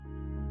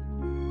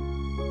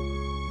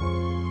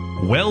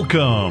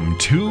Welcome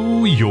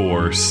to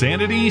your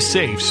Sanity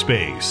Safe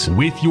Space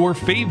with your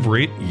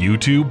favorite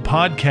YouTube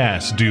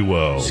podcast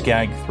duo.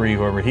 Skag3,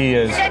 whoever he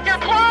is. Get your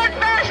blood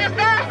fascist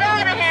ass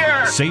out of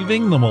here!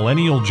 Saving the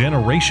millennial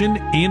generation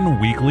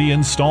in weekly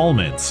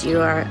installments.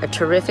 You are a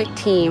terrific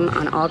team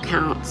on all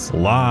counts.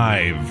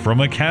 Live from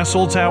a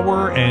castle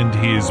tower and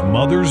his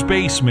mother's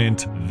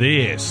basement,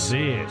 this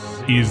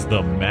is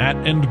the Matt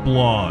and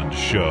Blonde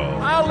Show.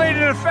 I'll lead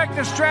an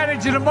effective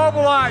strategy to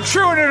mobilize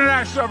true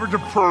international effort to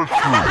pursue.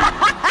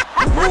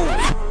 Move,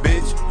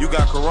 bitch, you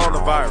got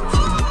coronavirus.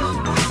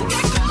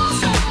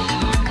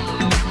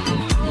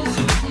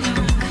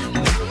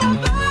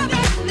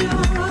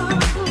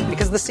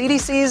 Because the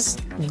CDC's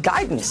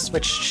guidance,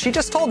 which she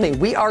just told me,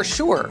 we are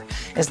sure,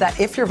 is that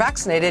if you're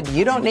vaccinated,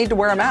 you don't need to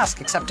wear a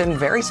mask except in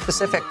very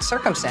specific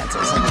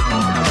circumstances.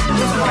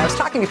 When I was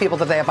talking to people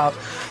today about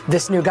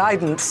this new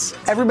guidance,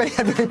 everybody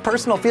had very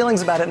personal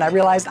feelings about it, and I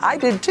realized I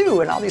did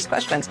too in all these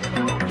questions.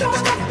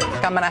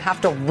 I'm going to have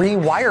to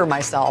rewire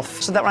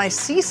myself so that when I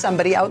see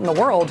somebody out in the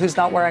world who's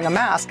not wearing a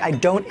mask, I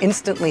don't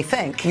instantly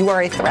think you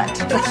are a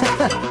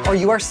threat or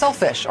you are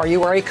selfish or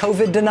you are a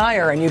COVID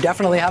denier and you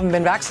definitely haven't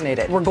been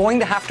vaccinated. We're going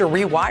to have to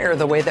rewire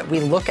the way that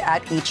we look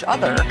at each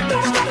other.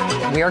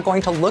 We are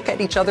going to look at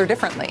each other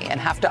differently and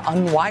have to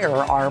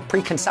unwire our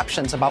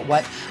preconceptions about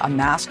what a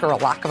mask or a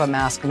lack of a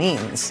mask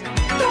means.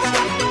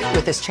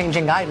 With this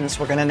changing guidance,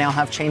 we're going to now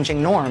have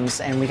changing norms,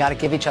 and we got to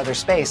give each other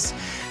space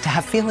to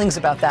have feelings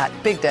about that.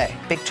 Big day,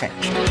 big change.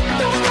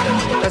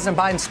 President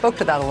Biden spoke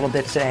to that a little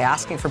bit today,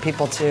 asking for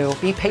people to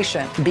be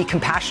patient, be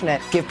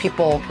compassionate, give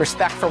people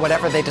respect for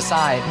whatever they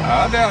decide.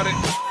 I doubt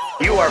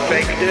it. You are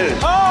fake news.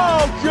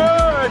 Oh,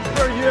 good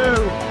for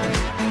you.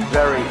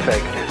 Very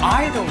fake news.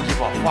 I don't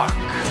give a fuck.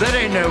 That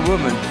ain't no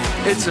woman.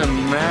 It's a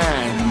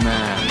man.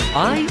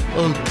 I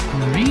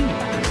agree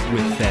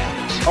with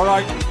that. All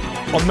right,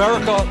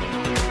 America,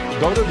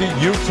 go to the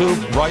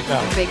YouTube right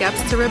now. Big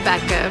ups to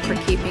Rebecca for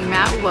keeping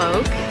Matt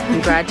woke.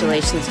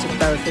 Congratulations to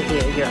both of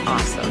you. You're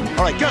awesome.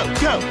 All right, go.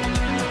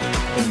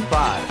 In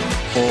 5,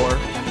 4,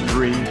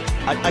 3.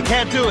 I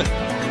can't do it.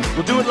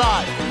 We'll do it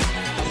live.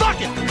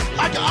 Fuck it.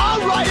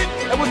 I'll write it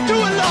and we'll do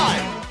it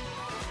live.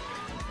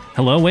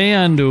 Hello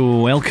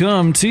and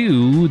welcome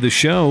to the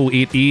show.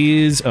 It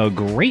is a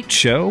great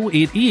show.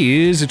 It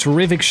is a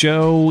terrific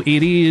show.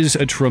 It is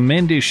a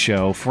tremendous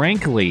show.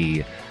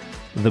 Frankly,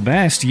 the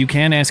best. You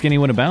can't ask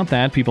anyone about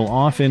that. People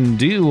often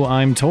do.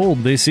 I'm told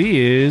this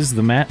is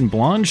the Matt and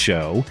Blonde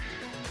Show.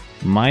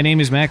 My name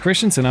is Matt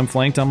Christensen. I'm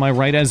flanked on my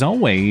right, as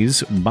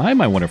always, by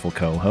my wonderful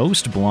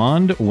co-host,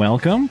 Blonde.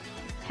 Welcome.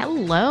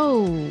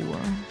 Hello.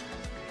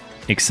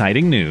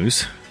 Exciting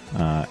news.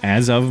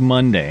 As of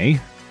Monday,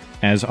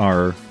 as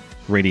our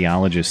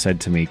radiologist said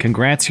to me,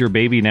 congrats, your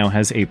baby now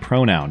has a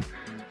pronoun.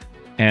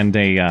 And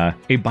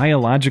a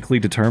biologically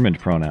determined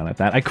pronoun at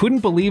that. I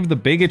couldn't believe the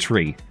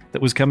bigotry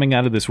that was coming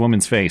out of this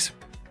woman's face.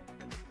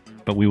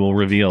 But we will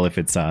reveal if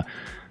it's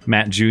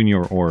Matt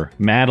Jr. or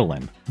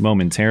Madeline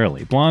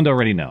momentarily. Blonde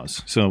already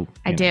knows. So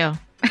I do.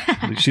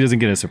 She doesn't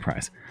get a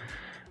surprise.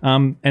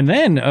 And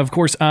then, of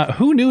course,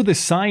 who knew the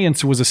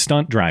science was a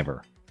stunt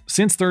driver?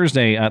 Since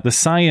Thursday, the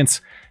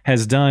science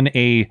has done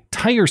a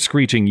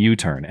tire-screeching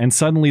U-turn. And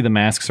suddenly the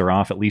masks are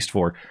off, at least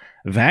for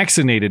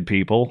vaccinated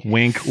people.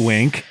 Wink,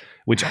 wink.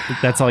 Which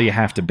that's all you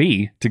have to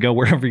be to go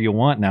wherever you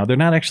want now. They're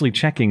not actually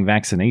checking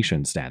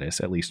vaccination status,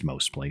 at least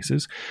most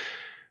places.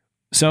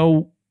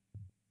 So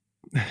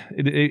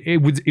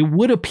it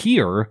would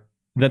appear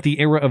that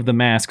the era of the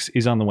masks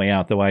is on the way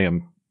out, though I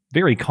am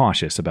very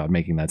cautious about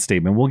making that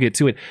statement. We'll get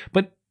to it.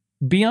 But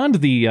beyond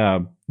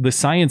the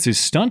science's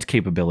stunt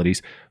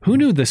capabilities, who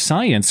knew the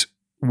science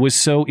was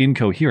so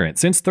incoherent?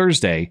 Since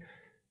Thursday,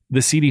 the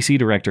CDC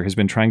director has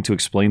been trying to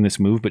explain this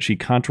move, but she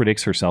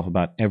contradicts herself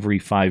about every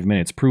 5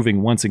 minutes,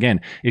 proving once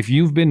again, if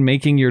you've been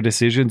making your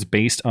decisions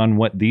based on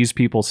what these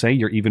people say,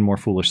 you're even more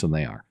foolish than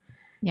they are.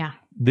 Yeah.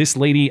 This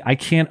lady, I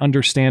can't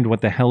understand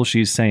what the hell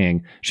she's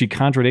saying. She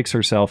contradicts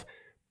herself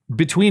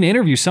between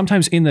interviews,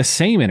 sometimes in the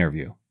same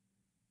interview,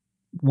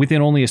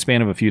 within only a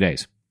span of a few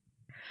days.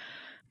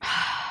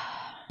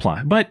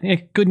 But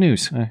good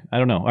news. I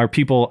don't know. I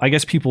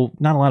guess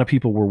not a lot of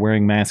people were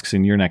wearing masks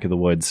in your neck of the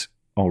woods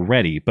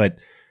already, but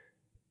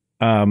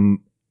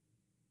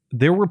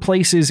there were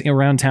places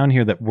around town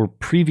here that were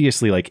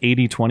previously like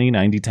 80-20,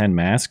 90-10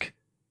 mask.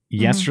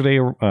 Yesterday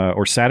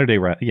or Saturday,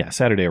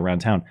 Saturday around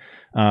town,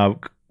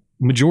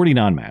 majority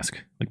non-mask.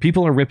 Like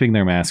people are ripping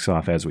their masks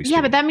off as we speak.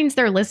 Yeah, but that means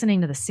they're listening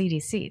to the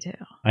CDC too.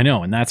 I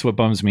know, and that's what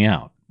bums me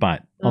out.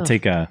 But I'll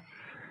take a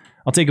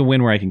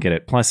win where I can get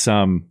it. Plus,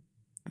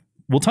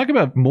 we'll talk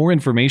about more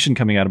information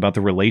coming out about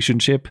the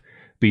relationship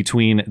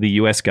between the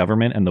U.S.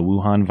 government and the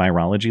Wuhan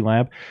virology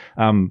lab.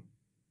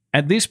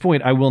 At this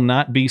point, I will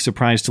not be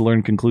surprised to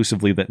learn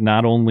conclusively that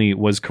not only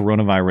was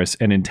coronavirus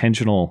an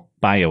intentional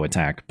bio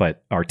attack,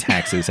 but our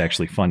taxes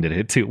actually funded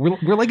it too.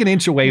 We're like an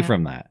inch away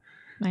from that.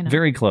 I know.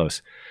 Very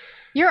close.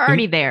 You're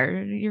already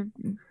there.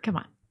 Come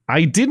on.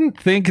 I didn't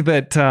think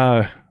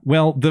that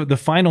Well, the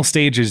final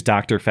stage is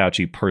Dr.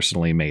 Fauci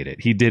personally made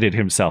it. He did it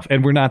himself.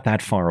 And we're not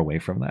that far away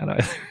from that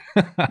either.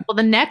 Well,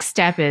 the next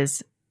step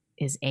is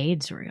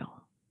AIDS real?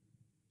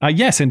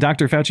 Yes, and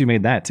Dr. Fauci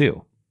made that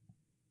too.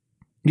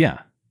 Yeah.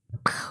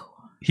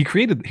 He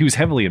was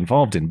heavily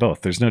involved in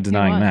both. There's no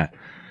denying that.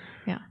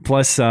 Yeah.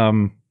 Plus,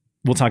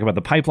 we'll talk about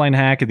the pipeline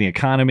hack and the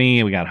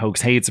economy. We got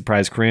hoax, hate,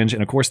 surprise, cringe.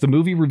 And of course, the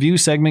movie review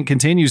segment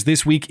continues.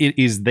 This week, it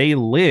is They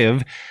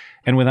Live.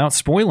 And without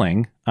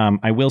spoiling,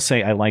 I will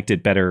say I liked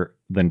it better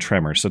than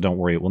Tremors. So don't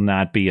worry, it will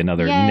not be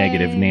another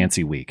negative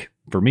Nancy week.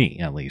 For me,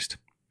 at least.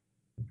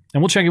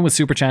 And we'll check in with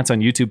Super Chats on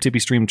YouTube, Tippy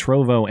Stream,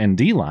 Trovo, and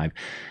D-Live.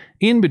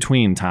 In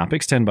between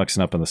topics, $10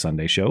 and up on the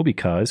Sunday show,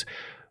 because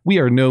we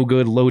are no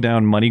good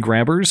low-down money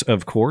grabbers,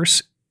 of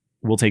course.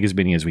 We'll take as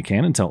many as we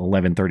can until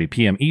 11:30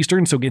 p.m.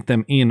 Eastern, so get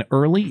them in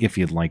early if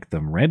you'd like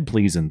them read,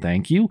 please and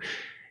thank you.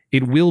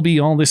 It will be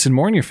all this and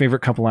more in your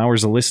favorite couple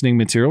hours of listening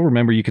material.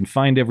 Remember, you can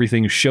find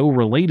everything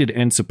show-related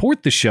and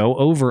support the show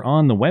over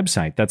on the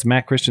website. That's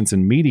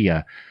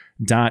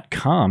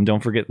mattchristiansenmedia.com.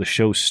 Don't forget the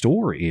show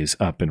store is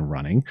up and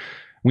running.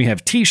 We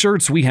have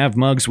T-shirts, we have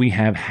mugs, we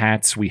have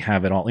hats, we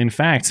have it all. In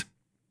fact,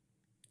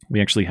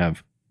 we actually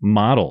have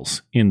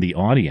models in the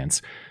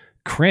audience.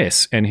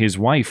 Chris and his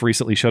wife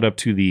recently showed up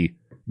to the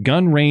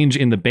gun range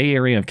in the Bay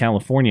Area of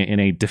California in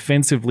a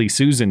Defensively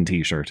Susan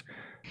t-shirt,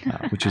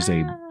 which is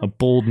a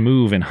bold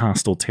move in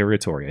hostile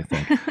territory, I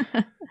think.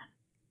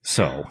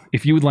 So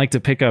if you would like to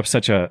pick up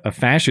such a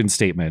fashion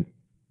statement,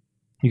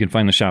 you can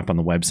find the shop on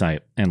the website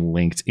and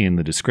linked in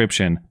the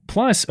description.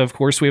 Plus, of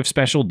course, we have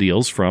special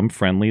deals from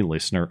friendly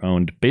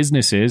listener-owned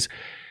businesses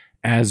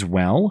as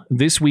well.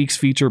 This week's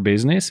feature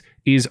business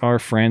is our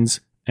friends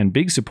and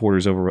big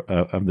supporters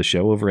of the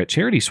show over at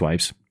Charity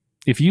Swipes.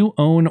 If you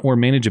own or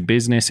manage a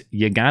business,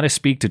 you got to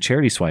speak to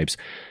Charity Swipes.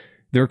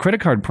 They're a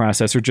credit card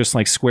processor just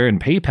like Square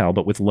and PayPal,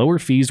 but with lower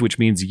fees, which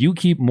means you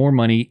keep more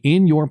money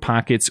in your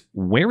pockets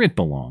where it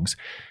belongs.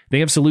 They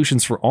have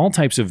solutions for all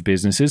types of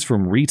businesses,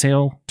 from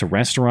retail to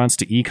restaurants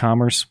to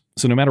e-commerce.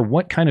 So no matter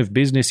what kind of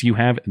business you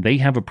have, they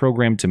have a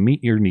program to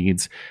meet your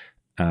needs.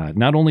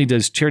 Not only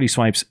does Charity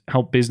Swipes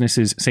help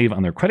businesses save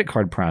on their credit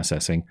card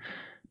processing,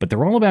 but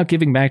they're all about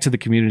giving back to the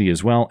community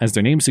as well. As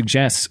their name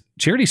suggests,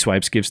 Charity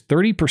Swipes gives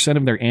 30%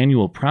 of their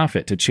annual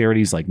profit to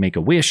charities like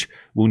Make-A-Wish,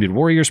 Wounded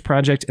Warriors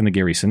Project, and the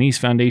Gary Sinise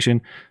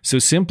Foundation. So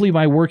simply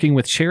by working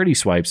with Charity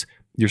Swipes,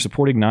 you're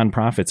supporting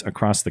nonprofits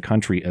across the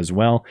country as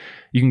well.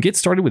 You can get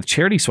started with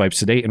Charity Swipes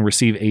today and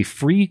receive a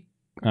free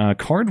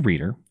card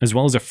reader, as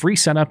well as a free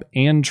setup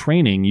and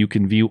training. You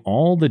can view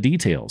all the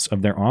details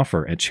of their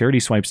offer at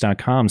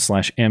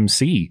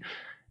CharitySwipes.com/MC.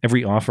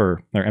 Every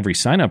offer, or every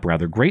sign up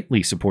rather,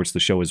 greatly supports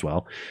the show as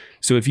well.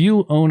 So if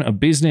you own a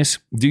business,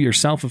 do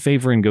yourself a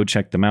favor and go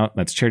check them out.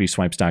 That's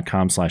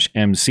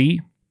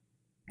CharitySwipes.com/MC.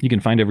 You can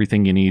find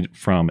everything you need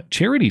from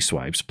Charity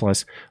Swipes,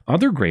 plus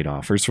other great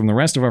offers from the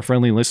rest of our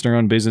friendly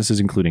listener-owned businesses,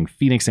 including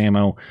Phoenix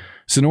Ammo,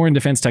 Sonoran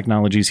Defense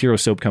Technologies, Hero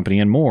Soap Company,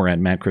 and more at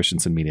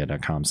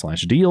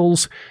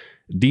mattchristiansenmedia.com/deals.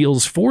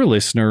 Deals for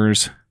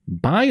listeners,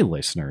 by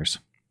listeners.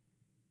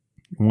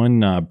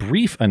 One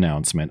brief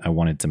announcement I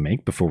wanted to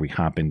make before we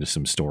hop into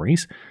some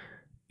stories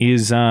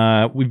is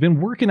we've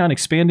been working on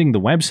expanding the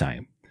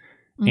website.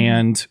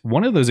 And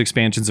one of those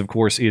expansions, of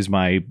course, is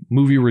my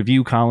movie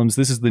review columns.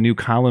 This is the new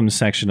columns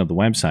section of the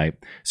website.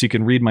 So you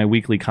can read my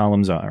weekly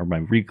columns or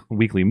my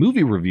weekly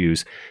movie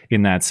reviews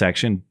in that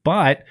section.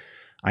 But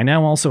I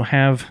now also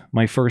have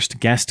my first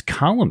guest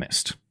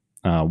columnist.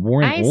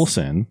 Warren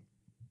Olson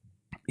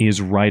is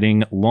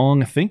writing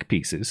long think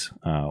pieces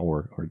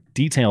or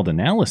detailed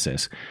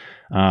analysis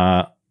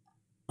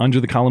under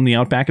the column The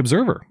Outback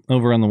Observer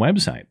over on the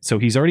website. So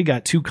he's already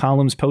got 2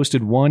 columns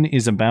posted. One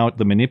is about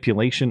the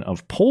manipulation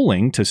of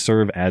polling to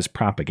serve as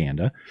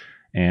propaganda.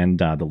 And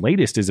the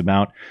latest is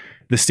about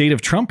the state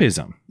of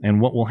Trumpism and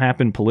what will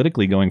happen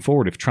politically going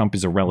forward if Trump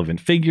is a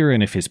relevant figure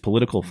and if his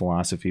political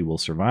philosophy will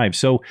survive.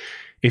 So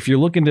if you're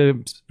looking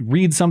to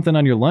read something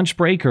on your lunch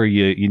break, or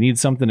you need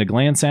something to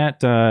glance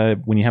at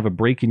when you have a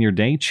break in your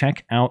day,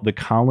 check out the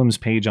columns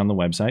page on the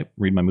website.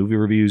 Read my movie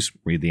reviews,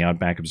 read the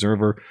Outback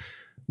Observer.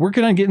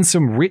 Working on getting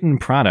some written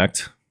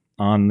product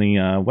on the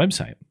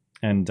website.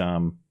 And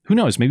who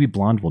knows, maybe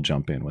Blonde will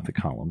jump in with a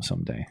column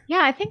someday.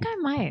 Yeah, I think I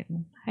might.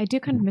 I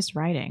do kind of miss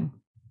writing.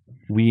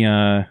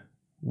 We're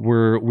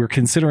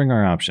considering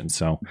our options,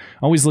 so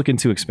always looking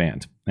to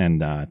expand.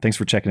 And thanks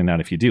for checking it out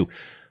if you do.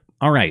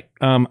 All right,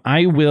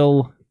 I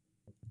will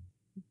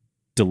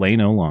delay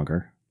no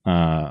longer.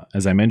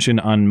 As I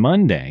mentioned on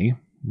Monday,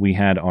 we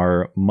had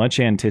our much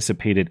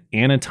anticipated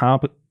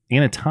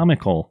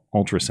anatomical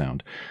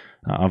ultrasound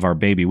of our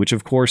baby, which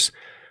of course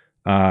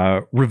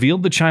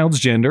revealed the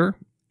child's gender,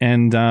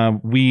 and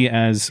we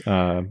as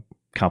a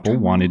couple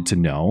wanted to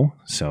know,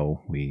 so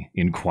we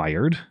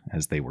inquired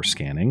as they were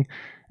scanning,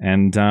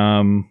 and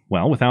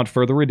well, without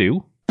further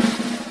ado,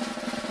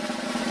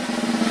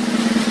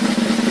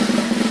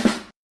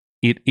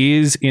 it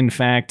is in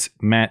fact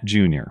Matt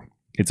Jr.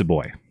 It's a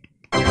boy.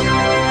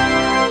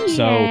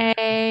 So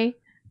Yay.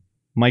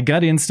 My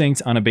gut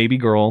instinct on a baby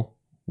girl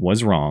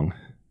was wrong.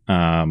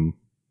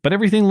 But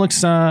everything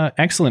looks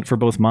excellent for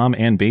both mom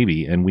and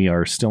baby, and we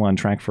are still on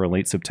track for a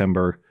late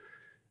September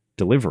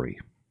delivery.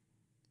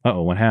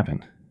 Uh-oh, what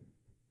happened?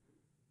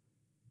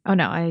 Oh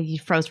no, you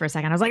froze for a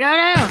second. I was like,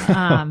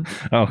 oh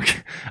no.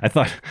 I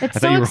thought it's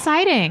so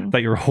exciting. I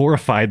thought you were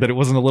horrified that it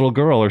wasn't a little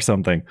girl or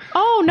something.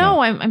 Oh no,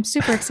 I'm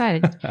super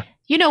excited.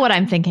 You know what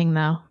I'm thinking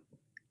though.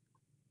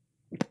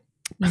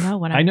 You know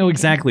what I know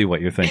exactly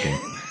what you're thinking.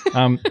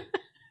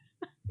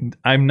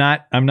 I'm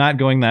not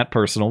going that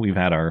personal. We've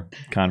had our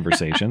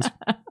conversations.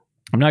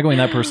 I'm not going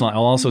that personal.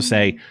 I'll also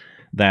say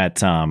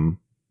that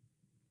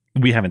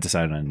we haven't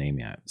decided on a name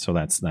yet, so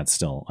that's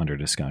still under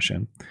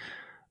discussion.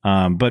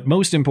 But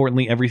most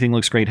importantly, everything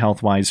looks great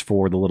health-wise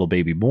for the little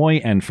baby boy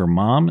and for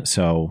mom.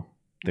 So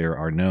there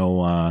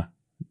are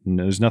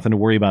there's nothing to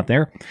worry about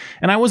there.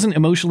 And I wasn't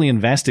emotionally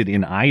invested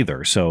in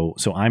either. So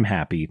I'm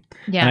happy.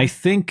 Yeah. And I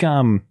think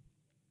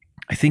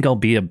I'll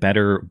be a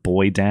better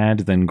boy dad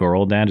than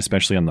girl dad,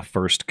 especially on the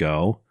first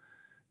go.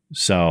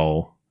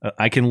 So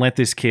I can let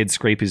this kid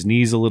scrape his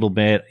knees a little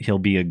bit. He'll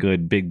be a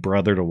good big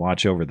brother to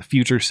watch over the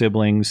future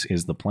siblings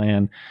is the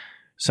plan.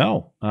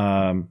 So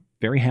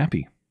very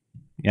happy.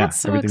 Yeah,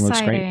 that's so everything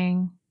exciting.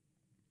 Looks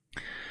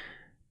great.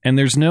 And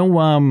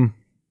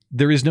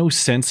there is no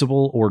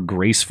sensible or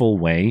graceful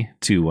way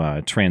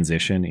to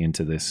transition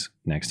into this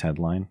next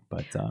headline.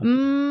 But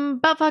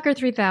Buttfucker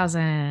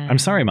 3000. I'm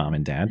sorry, Mom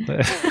and Dad.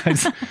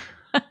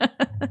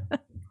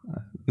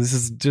 This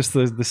is just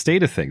the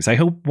state of things. I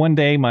hope one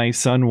day my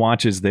son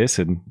watches this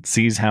and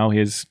sees how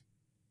his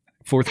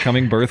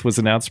forthcoming birth was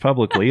announced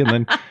publicly, and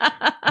then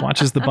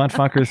watches the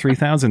Buttfucker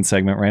 3000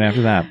 segment right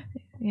after that.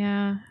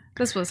 Yeah.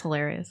 This was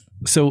hilarious.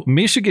 So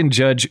Michigan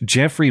Judge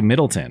Jeffrey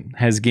Middleton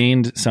has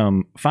gained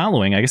some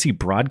following. I guess he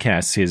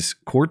broadcasts his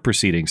court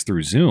proceedings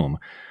through Zoom,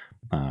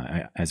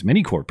 as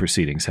many court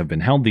proceedings have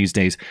been held these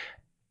days.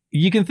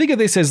 You can think of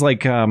this as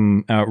like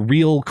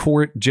real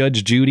court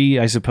Judge Judy,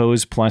 I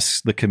suppose,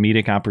 plus the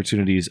comedic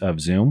opportunities of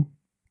Zoom.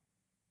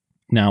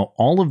 Now,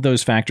 all of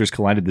those factors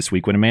collided this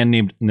week when a man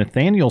named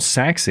Nathaniel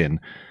Saxon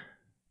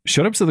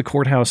showed up to the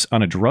courthouse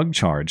on a drug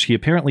charge. He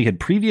apparently had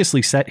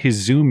previously set his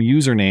Zoom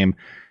username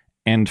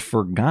and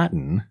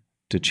forgotten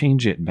to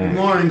change it back. Good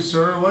morning,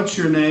 sir. What's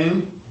your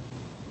name?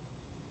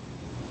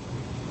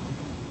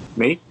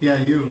 Me?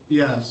 Yeah, you.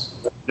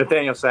 Yes.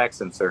 Nathaniel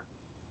Saxon, sir.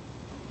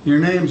 Your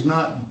name's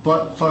not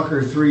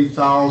Buttfucker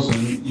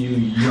 3000, you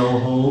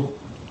yo-ho.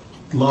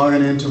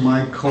 Logging into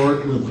my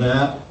court with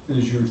that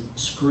as your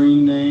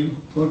screen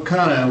name. What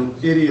kind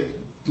of idiot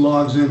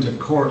logs into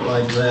court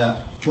like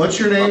that? What's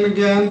your name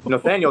again?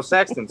 Nathaniel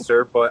Saxon,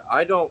 sir, but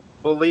I don't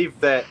believe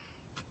that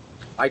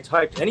I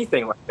typed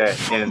anything like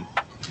that in.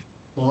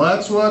 Well,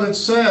 that's what it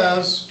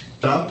says.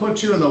 I'll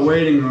put you in the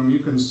waiting room. You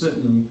can sit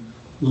in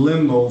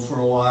limbo for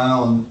a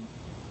while and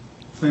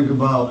think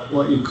about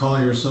what you call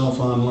yourself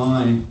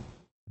online.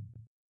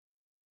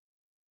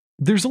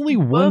 There's only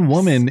one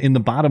woman in the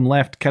bottom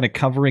left kind of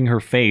covering her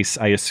face.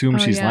 I assume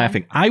she's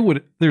laughing.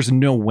 There's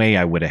no way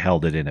I would have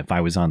held it in if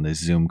I was on this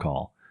Zoom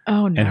call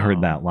and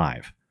heard that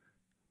live.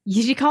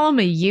 Did you call him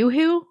a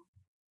yoo-hoo?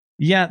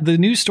 Yeah, the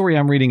news story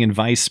I'm reading in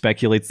Vice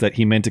speculates that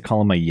he meant to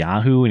call him a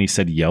Yahoo and he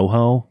said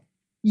Yoho.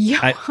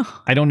 I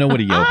don't know what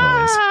a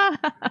Yoho is.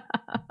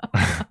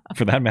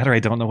 For that matter, I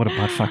don't know what a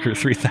Buttfucker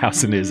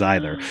 3000 is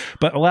either.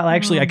 But, well,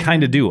 actually, I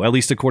kind of do, at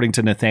least according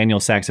to Nathaniel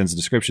Saxon's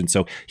description.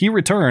 So he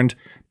returned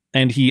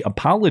and he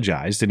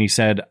apologized and he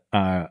said,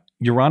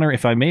 Your Honor,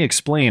 if I may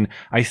explain,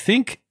 I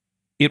think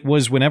it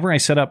was whenever I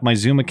set up my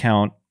Zoom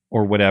account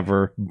or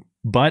whatever,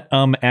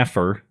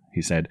 effer,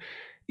 he said,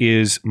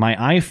 is my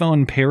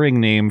iPhone pairing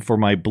name for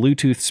my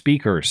Bluetooth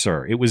speaker,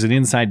 sir. It was an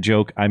inside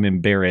joke. I'm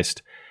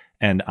embarrassed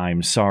and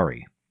I'm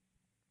sorry.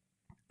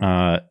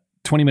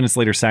 20 minutes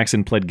later,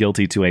 Saxon pled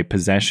guilty to a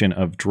possession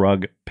of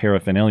drug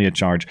paraphernalia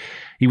charge.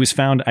 He was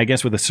found, I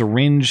guess, with a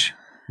syringe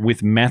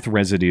with meth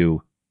residue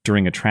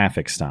during a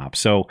traffic stop.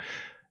 So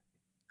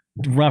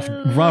rough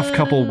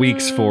couple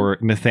weeks for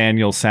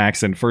Nathaniel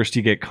Saxon. First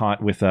you get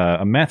caught with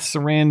a meth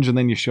syringe and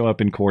then you show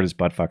up in court as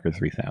Buttfucker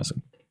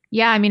 3000.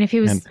 Yeah, I mean, if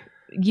he was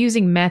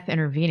using meth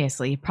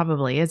intravenously, he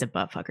probably is a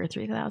Buttfucker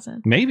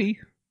 3000. Maybe.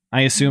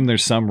 I assume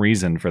there's some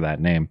reason for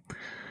that name.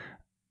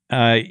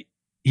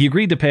 He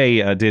agreed to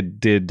pay, did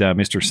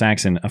Mr.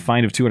 Saxon, a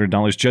fine of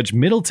 $200. Judge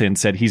Middleton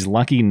said he's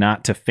lucky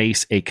not to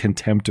face a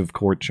contempt of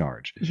court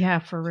charge. Yeah,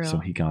 for real. So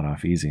he got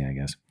off easy, I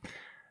guess.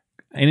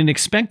 In an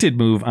expected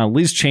move,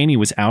 Liz Cheney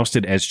was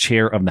ousted as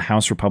chair of the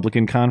House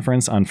Republican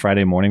Conference on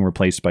Friday morning,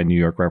 replaced by New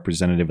York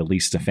Representative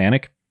Elise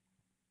Stefanik.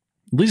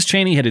 Liz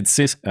Cheney had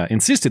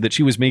insisted that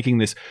she was making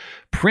this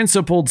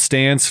principled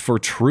stance for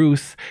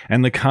truth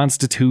and the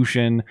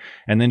Constitution,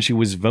 and then she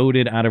was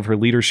voted out of her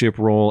leadership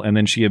role, and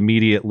then she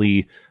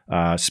immediately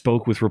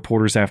spoke with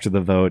reporters after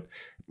the vote,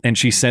 and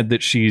she said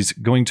that she's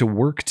going to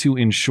work to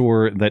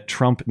ensure that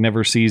Trump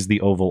never sees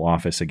the Oval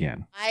Office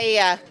again.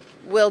 I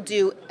will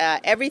do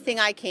everything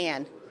I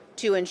can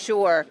to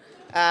ensure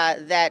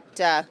that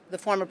the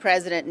former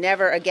president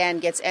never again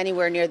gets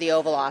anywhere near the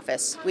Oval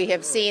Office. We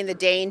have seen the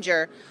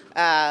danger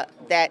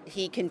that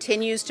he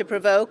continues to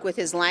provoke with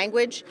his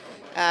language.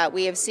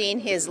 We have seen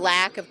his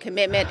lack of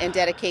commitment and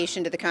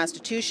dedication to the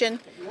Constitution.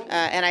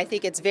 And I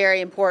think it's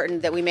very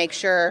important that we make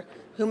sure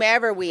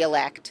whomever we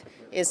elect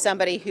is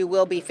somebody who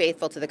will be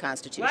faithful to the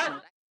Constitution.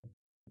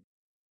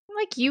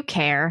 Like you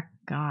care.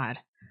 God.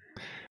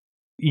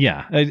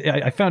 Yeah,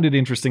 I found it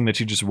interesting that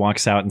she just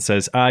walks out and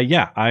says,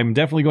 yeah, I'm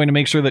definitely going to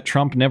make sure that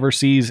Trump never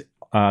sees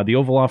the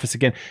Oval Office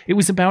again. It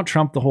was about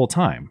Trump the whole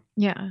time.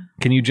 Yeah.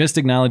 Can you just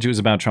acknowledge it was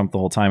about Trump the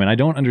whole time? And I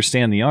don't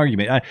understand the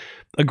argument. I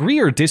agree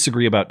or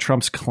disagree about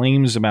Trump's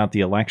claims about the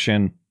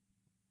election.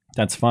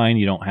 That's fine.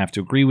 You don't have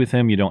to agree with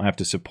him. You don't have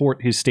to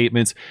support his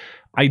statements.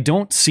 I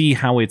don't see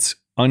how it's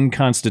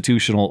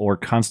unconstitutional or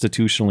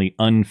constitutionally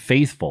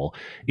unfaithful.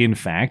 In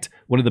fact,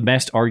 one of the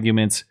best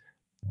arguments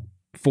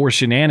for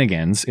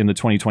shenanigans in the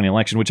 2020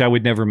 election, which I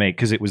would never make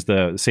because it was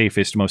the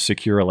safest, most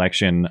secure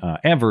election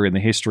ever in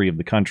the history of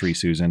the country,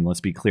 Susan, let's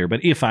be clear.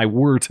 But if I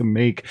were to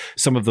make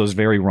some of those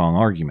very wrong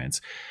arguments,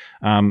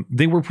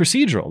 they were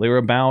procedural. They were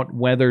about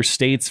whether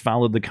states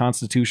followed the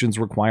Constitution's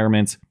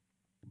requirements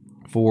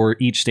for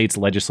each state's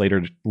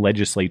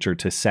legislature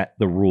to set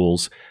the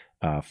rules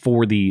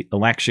for the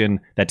election.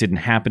 That didn't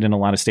happen in a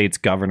lot of states.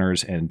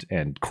 Governors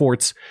and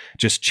courts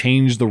just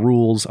changed the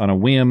rules on a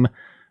whim.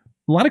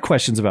 A lot of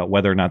questions about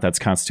whether or not that's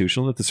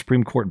constitutional that the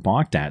Supreme Court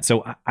balked at.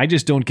 So I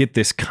just don't get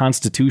this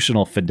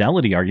constitutional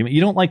fidelity argument.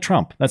 You don't like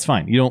Trump. That's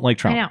fine. You don't like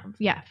Trump. I know.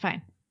 Yeah,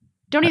 fine.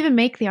 Don't even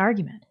make the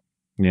argument.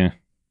 Yeah.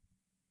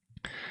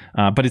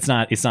 But it's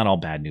not all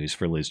bad news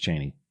for Liz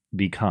Cheney,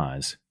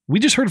 because we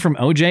just heard from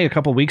OJ a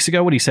couple weeks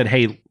ago when he said,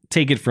 hey,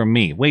 take it from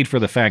me. Wait for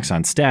the facts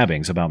on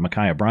stabbings about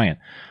Ma'Khia Bryant.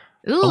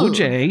 Ooh.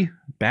 OJ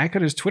back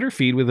on his Twitter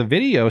feed with a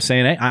video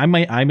saying, hey, I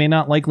may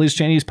not like Liz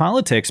Cheney's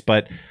politics,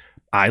 but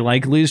I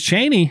like Liz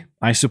Cheney.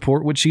 I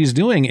support what she's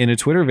doing. In a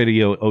Twitter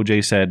video,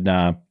 OJ said,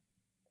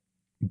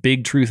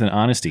 big truth and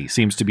honesty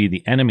seems to be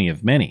the enemy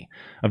of many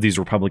of these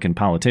Republican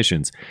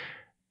politicians.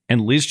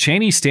 And Liz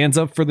Cheney stands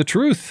up for the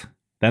truth.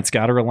 That's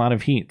got her a lot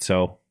of heat.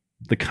 So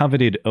the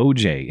coveted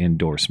OJ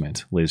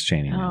endorsement, Liz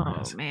Cheney.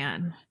 Oh,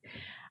 man.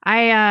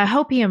 I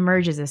hope he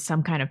emerges as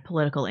some kind of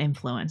political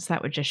influence.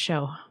 That would just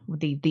show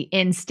the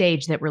end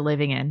stage that we're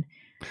living in.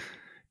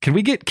 Can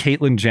we get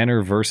Caitlyn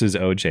Jenner versus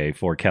OJ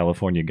for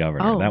California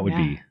governor? Oh, that would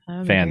be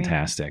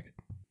fantastic.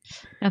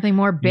 Nothing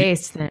more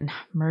base than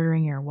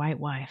murdering your white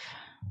wife.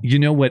 You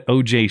know what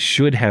OJ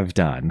should have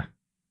done?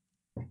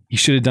 He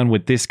should have done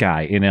what this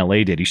guy in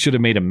LA did. He should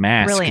have made a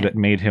mask that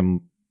made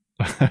him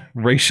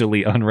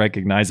racially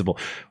unrecognizable.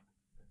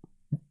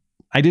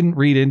 I didn't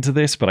read into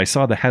this, but I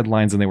saw the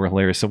headlines and they were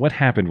hilarious. So what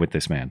happened with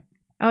this man?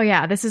 Oh,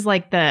 yeah. This is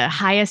like the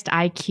highest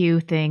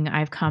IQ thing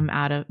I've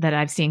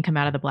seen come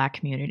out of the Black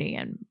community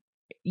in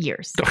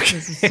years. Okay.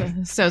 This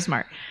is so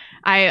smart.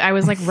 I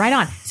was like, right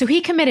on. So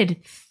he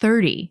committed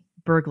 30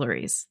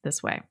 burglaries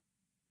this way.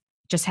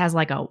 Just has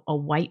like a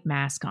white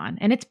mask on.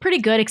 And it's pretty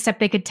good, except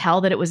they could tell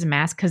that it was a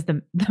mask because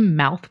the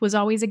mouth was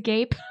always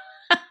agape.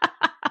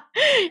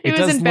 it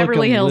was in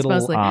Beverly Hills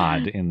mostly.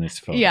 Odd in this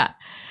photo. Yeah.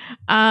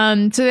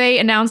 So they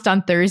announced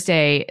on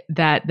Thursday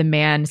that the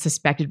man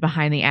suspected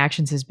behind the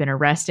actions has been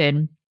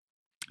arrested.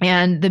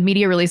 And the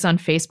media release on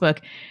Facebook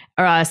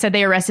said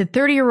they arrested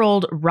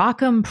 30-year-old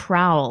Rockham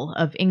Prowl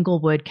of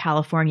Inglewood,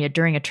 California,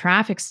 during a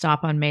traffic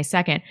stop on May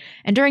 2nd.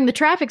 And during the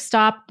traffic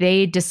stop,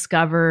 they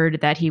discovered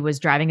that he was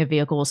driving a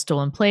vehicle with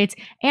stolen plates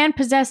and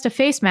possessed a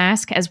face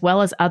mask, as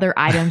well as other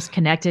items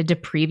connected to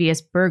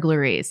previous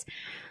burglaries.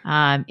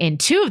 In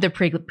two of the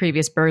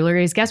previous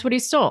burglaries, guess what he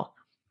stole?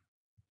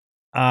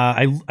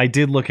 I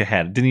did look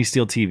ahead. Didn't he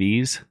steal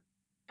TVs?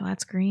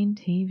 Flat screen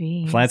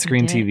TVs. Flat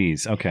screen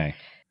TVs. Okay.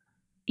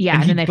 Yeah,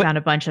 and then they found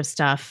a bunch of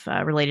stuff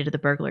related to the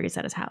burglaries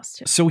at his house,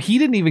 too. So he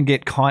didn't even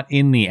get caught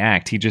in the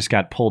act. He just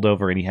got pulled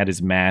over and he had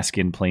his mask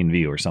in plain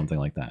view or something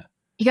like that.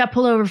 He got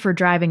pulled over for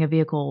driving a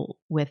vehicle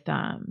with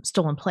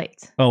stolen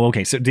plates. Oh,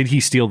 okay. So did he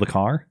steal the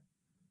car?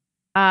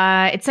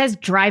 It says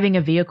driving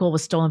a vehicle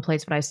with stolen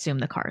plates, but I assume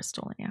the car is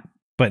stolen, yeah.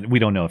 But we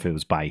don't know if it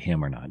was by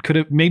him or not. Could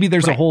it? Maybe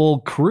there's a whole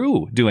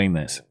crew doing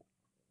this.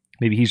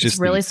 Maybe he's just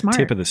really the smart.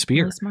 Tip of the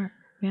spear. Really smart.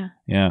 Yeah.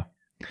 Yeah.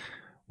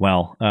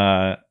 Well,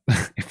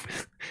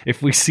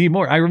 if we see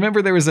more, I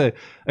remember there was I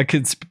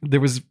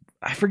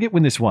forget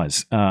when this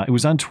was. It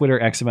was on Twitter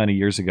X amount of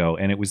years ago,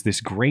 and it was this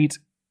great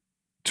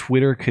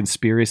Twitter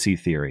conspiracy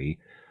theory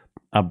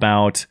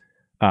about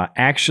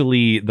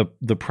actually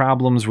the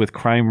problems with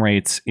crime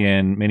rates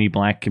in many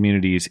Black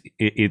communities.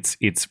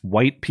 It's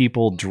white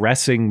people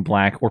dressing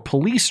black, or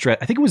police dress.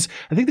 I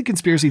think the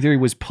conspiracy theory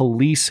was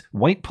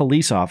white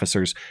police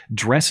officers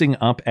dressing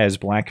up as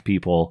Black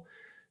people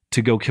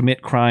to go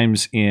commit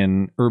crimes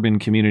in urban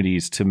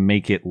communities to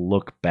make it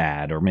look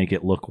bad or make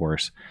it look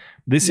worse.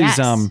 This is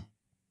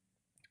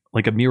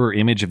like a mirror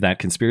image of that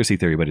conspiracy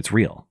theory, but it's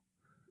real.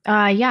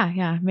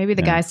 Yeah. Maybe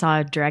the guy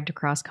saw dragged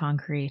across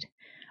concrete.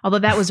 Although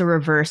that was a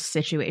reverse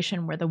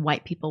situation where the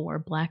white people wore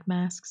black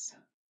masks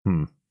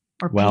or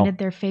painted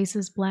their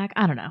faces black.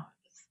 I don't know.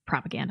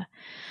 Propaganda.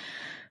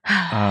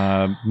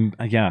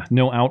 Yeah,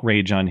 no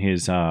outrage on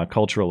his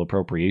cultural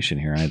appropriation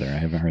here either. I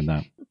haven't heard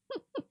that.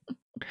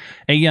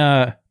 Hey,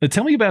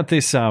 tell me about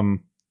this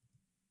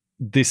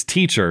this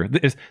teacher,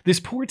 this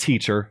poor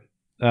teacher.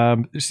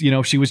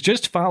 She was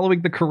just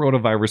following the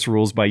coronavirus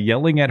rules by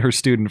yelling at her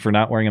student for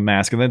not wearing a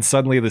mask, and then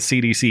suddenly the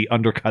CDC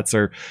undercuts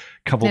her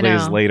a couple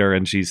days later,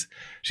 and she's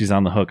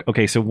on the hook.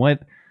 Okay, so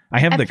what? I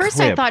have the clip. At first,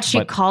 I thought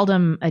she called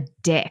him a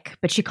dick,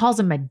 but she calls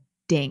him a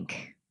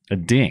dink. A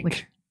dink,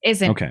 which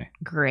isn't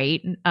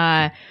great.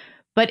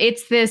 But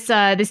it's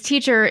this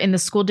teacher in the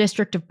school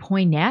district of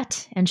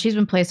Poynette, and she's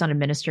been placed on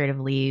administrative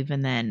leave,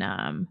 and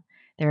then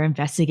they're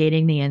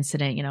investigating the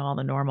incident. All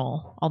the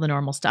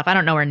normal stuff. I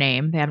don't know her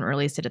name. They haven't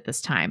released it at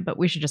this time, but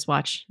we should just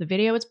watch the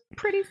video. It's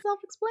pretty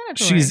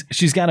self-explanatory.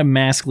 She's got a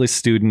maskless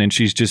student, and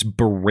she's just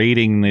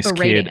berating this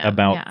kid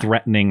about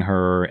threatening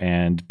her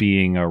and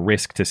being a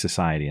risk to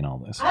society and all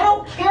this. I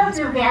don't care if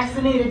you're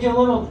vaccinated, you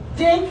little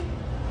dink.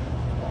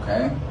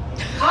 Okay.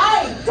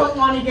 I don't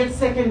want to get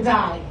sick and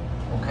die.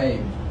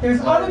 Okay. There's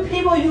other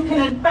people you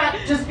can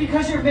infect just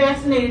because you're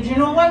vaccinated. You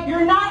know what?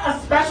 You're not a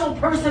special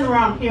person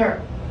around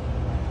here.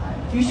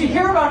 You should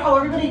hear about how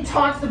everybody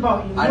talks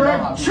about you. You're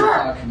a jerk.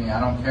 Talk to me. I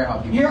don't care how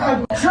people You're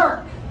talk a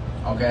jerk.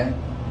 Okay.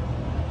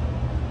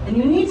 And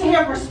you need to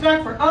have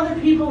respect for other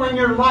people in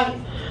your life.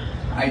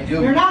 I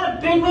do. You're not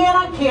a big man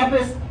on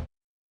campus.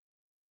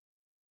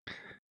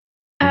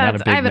 I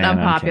have an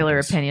unpopular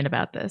opinion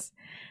about this.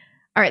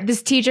 All right,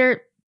 this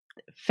teacher,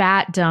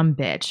 fat, dumb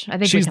bitch. I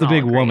think she's the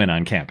big woman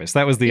on campus.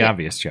 That was the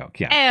obvious joke.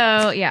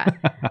 Yeah. Oh, yeah.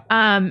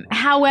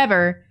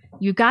 However,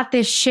 you got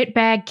this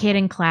shitbag kid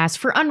in class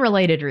for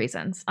unrelated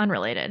reasons,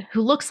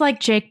 who looks like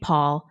Jake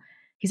Paul.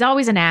 He's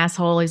always an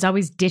asshole. He's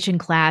always ditching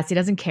class. He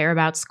doesn't care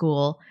about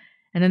school.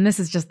 And then this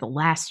is just the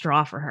last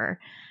straw for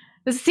her.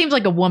 This seems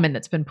like a woman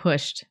that's been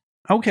pushed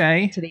to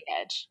the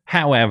edge.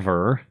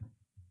 However,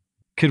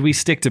 could we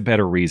stick to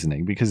better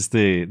reasoning? Because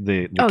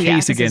the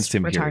case against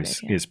him here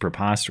is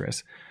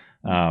preposterous.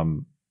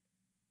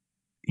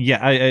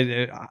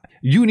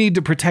 You need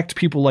to protect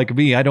people like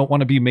me. I don't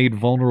want to be made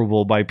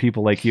vulnerable by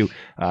people like you.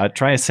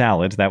 Try a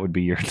salad. That would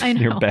be your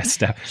best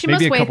step.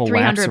 Maybe a couple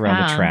laps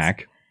around the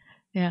track.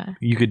 Yeah.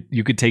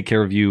 You could take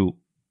care of you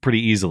pretty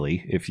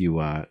easily if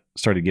you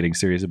started getting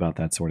serious about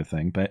that sort of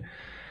thing. But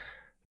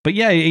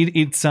yeah,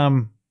 it's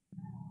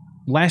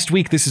last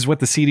week, this is what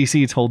the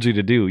CDC told you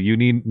to do.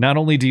 Not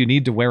only do you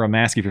need to wear a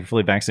mask if you're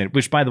fully vaccinated,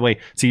 which, by the way,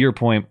 to your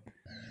point,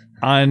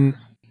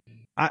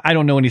 I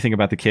don't know anything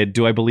about the kid.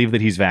 Do I believe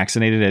that he's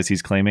vaccinated as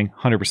he's claiming?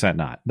 100%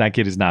 not. That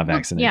kid is not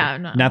vaccinated. Yeah,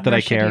 no, not that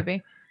I care.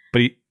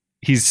 But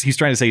he's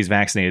trying to say he's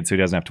vaccinated so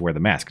he doesn't have to wear the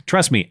mask.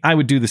 Trust me, I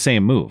would do the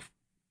same move.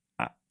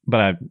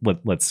 But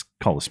let's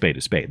call a spade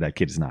a spade. That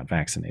kid is not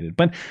vaccinated.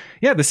 But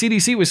yeah, the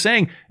CDC was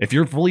saying, if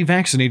you're fully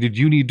vaccinated,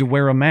 you need to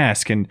wear a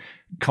mask. And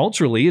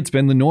culturally, it's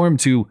been the norm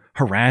to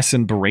harass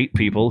and berate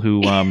people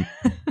who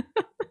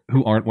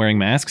who aren't wearing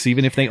masks,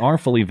 even if they are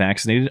fully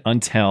vaccinated,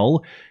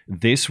 until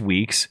this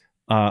week's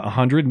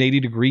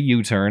 180-degree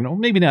U-turn, or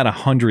maybe not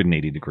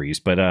 180 degrees,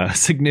 but a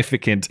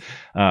significant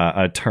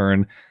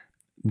turn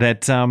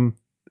that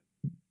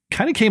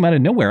kind of came out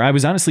of nowhere. I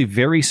was honestly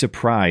very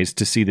surprised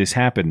to see this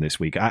happen this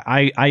week.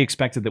 I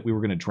expected that we were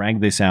going to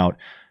drag this out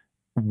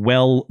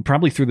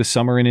probably through the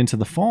summer and into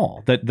the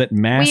fall. That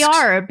masks... We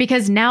are,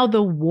 because now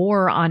the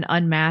war on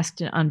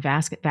unmasked and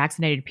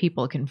unvaccinated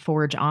people can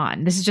forge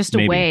on. This is just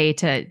a way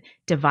to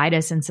divide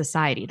us in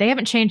society. They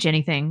haven't changed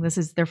anything.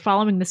 They're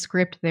following the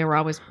script they were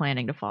always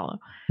planning to follow.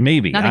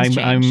 Maybe.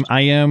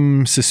 I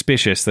am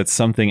suspicious that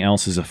something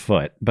else is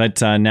afoot. But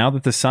now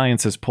that the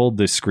science has pulled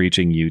this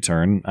screeching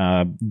U-turn,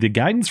 the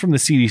guidance from the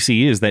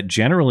CDC is that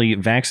generally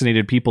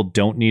vaccinated people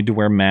don't need to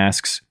wear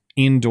masks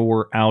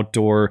indoor,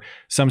 outdoor,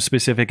 some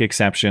specific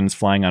exceptions,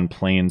 flying on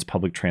planes,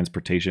 public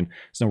transportation.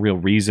 There's no real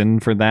reason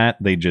for that.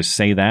 They just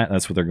say that.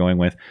 That's what they're going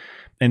with.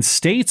 And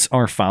states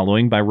are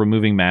following by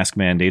removing mask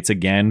mandates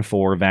again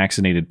for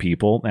vaccinated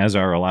people, as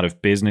are a lot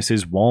of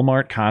businesses.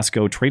 Walmart,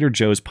 Costco, Trader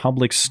Joe's,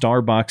 Publix,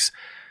 Starbucks,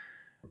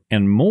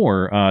 and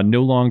more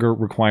no longer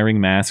requiring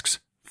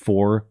masks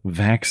for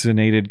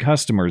vaccinated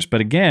customers.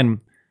 But again,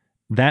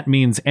 that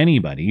means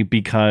anybody,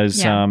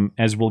 because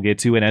as we'll get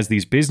to, and as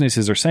these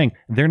businesses are saying,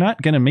 they're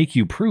not going to make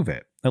you prove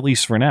it, at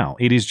least for now.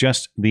 It is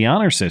just the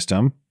honor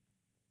system.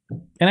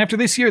 And after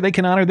this year, they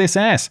can honor this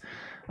ass.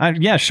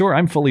 Yeah, sure,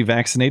 I'm fully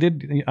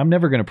vaccinated. I'm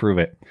never going to prove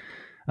it.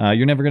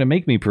 You're never going to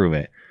make me prove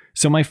it.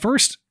 So my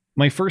first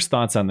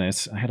thoughts on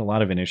this, I had a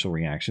lot of initial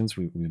reactions.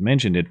 We've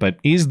mentioned it, but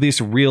is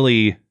this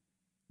really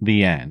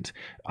the end?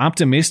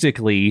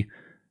 Optimistically,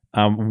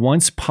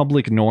 once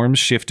public norms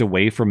shift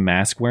away from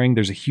mask wearing,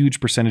 there's a huge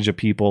percentage of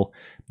people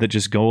that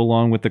just go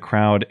along with the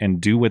crowd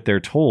and do what they're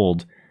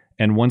told.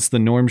 And once the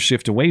norms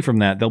shift away from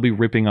that, they'll be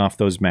ripping off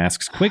those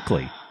masks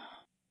quickly.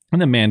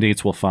 And the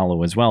mandates will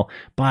follow as well.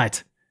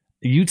 But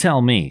you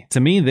tell me, to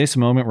me, this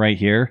moment right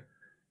here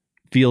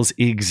feels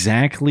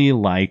exactly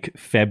like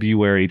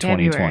February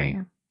 2020.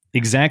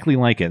 Exactly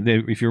like it.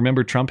 If you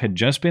remember, Trump had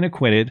just been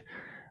acquitted.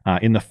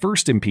 in the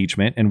first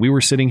impeachment, and we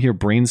were sitting here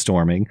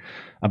brainstorming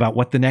about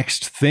what the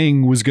next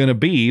thing was going to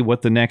be,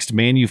 what the next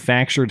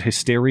manufactured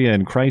hysteria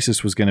and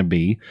crisis was going to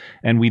be,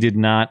 and we did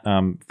not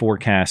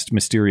forecast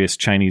mysterious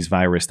Chinese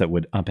virus that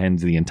would upend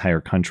the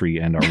entire country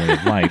and our way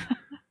of life.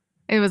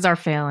 It was our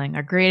failing,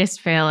 our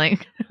greatest failing.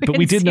 But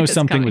we did know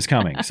something was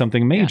coming,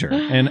 something major.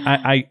 Yeah. And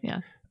I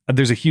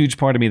there's a huge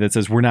part of me that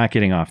says we're not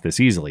getting off this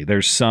easily.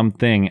 There's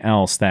something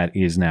else that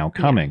is now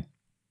coming.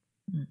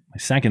 Yeah. My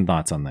second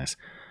thoughts on this.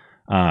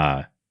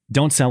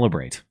 Don't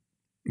celebrate.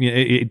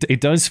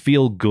 It does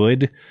feel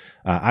good.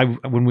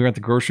 When we were at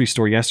the grocery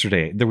store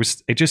yesterday,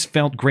 it just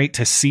felt great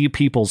to see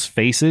people's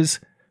faces.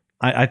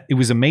 It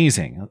was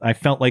amazing. I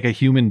felt like a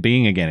human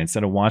being again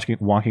instead of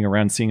walking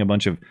around seeing a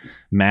bunch of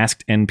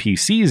masked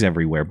NPCs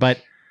everywhere.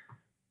 But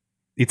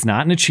it's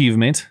not an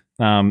achievement.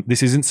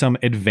 This isn't some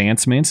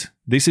advancement.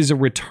 This is a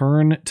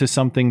return to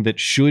something that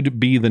should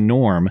be the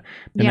norm.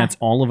 And that's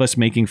all of us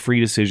making free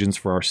decisions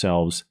for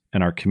ourselves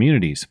and our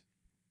communities.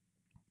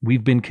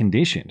 We've been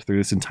conditioned through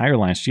this entire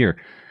last year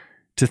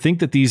to think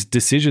that these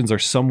decisions are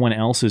someone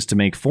else's to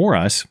make for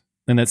us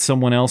and that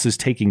someone else is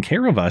taking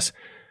care of us,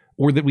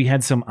 or that we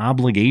had some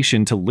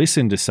obligation to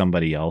listen to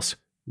somebody else.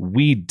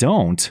 We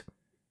don't.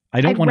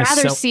 I'd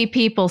rather see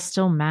people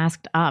still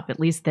masked up. At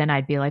least then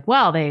I'd be like,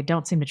 well, they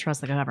don't seem to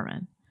trust the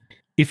government.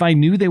 If I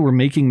knew they were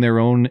making their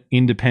own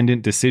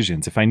independent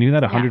decisions, if I knew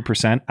that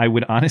 100%, I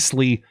would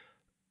honestly,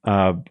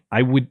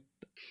 I would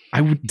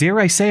dare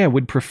I say I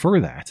would prefer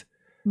that.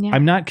 Yeah.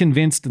 I'm not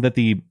convinced that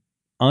the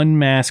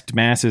unmasked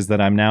masses that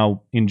I'm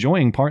now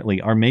enjoying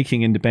partly are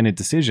making independent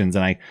decisions.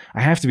 And I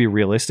have to be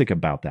realistic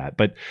about that.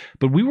 But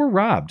we were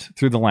robbed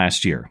through the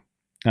last year.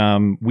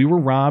 We were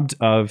robbed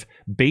of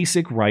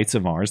basic rights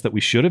of ours that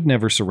we should have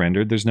never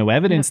surrendered. There's no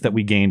evidence that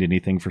we gained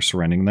anything for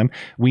surrendering them.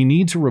 We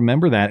need to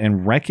remember that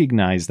and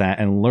recognize that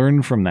and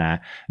learn from that,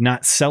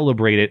 not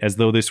celebrate it as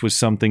though this was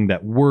something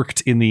that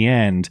worked in the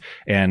end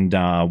and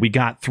we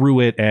got through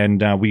it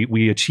and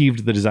we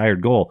achieved the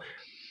desired goal.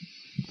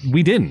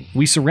 We didn't.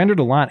 We surrendered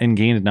a lot and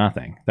gained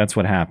nothing. That's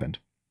what happened.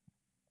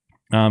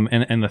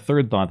 And the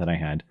third thought that I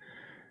had,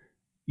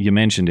 you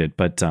mentioned it,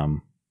 but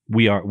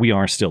we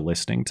are still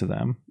listening to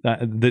them.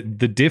 The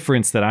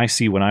difference that I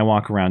see when I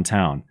walk around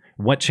town,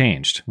 what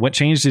changed? What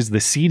changed is the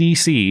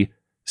CDC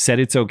said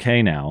it's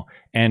okay now,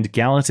 and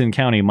Gallatin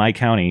County, my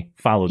county,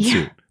 followed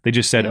suit. They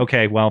just said,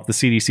 okay, well, if the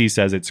CDC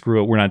says it,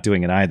 screw it, we're not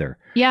doing it either.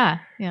 Yeah.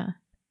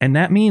 And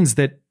that means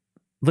that,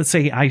 let's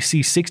say I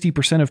see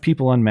 60% of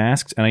people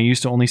unmasked and I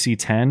used to only see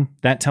 10.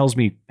 That tells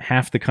me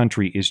half the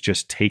country is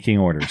just taking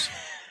orders.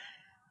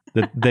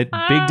 that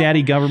Big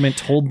Daddy government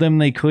told them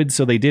they could,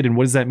 so they did. And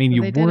what does that mean?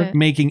 You weren't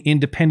making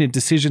independent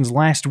decisions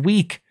last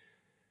week.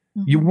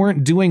 Mm-hmm. You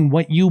weren't doing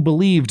what you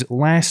believed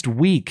last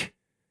week.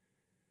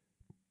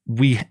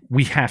 We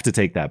have to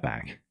take that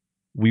back.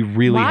 We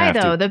really have to.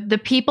 Why, though? The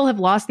people have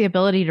lost the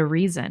ability to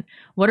reason.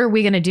 What are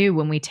we going to do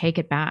when we take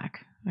it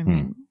back? I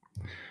mean...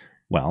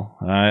 Well,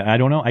 I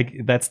don't know.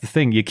 That's the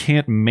thing. You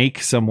can't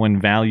make someone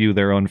value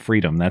their own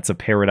freedom. That's a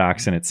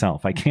paradox in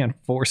itself. I can't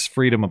force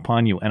freedom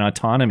upon you and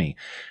autonomy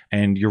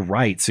and your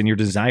rights and your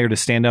desire to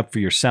stand up for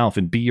yourself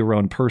and be your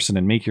own person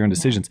and make your own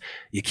decisions.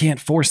 You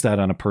can't force that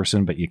on a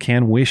person, but you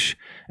can wish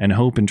and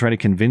hope and try to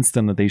convince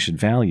them that they should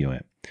value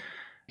it.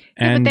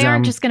 But they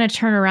aren't just going to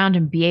turn around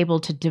and be able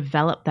to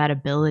develop that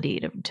ability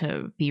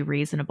to be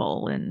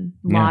reasonable and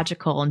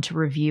logical and to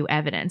review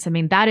evidence. I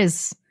mean, that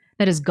is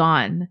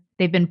gone.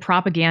 They've been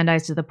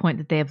propagandized to the point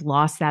that they have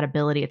lost that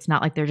ability. It's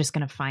not like they're just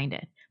going to find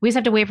it. We just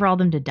have to wait for all of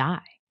them to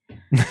die.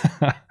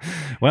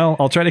 Well,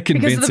 I'll try to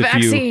convince because of the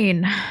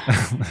vaccine.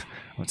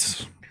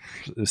 What's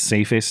the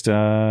safest,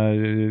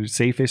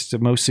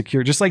 most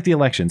secure, just like the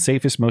election,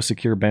 safest, most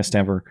secure, best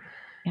ever.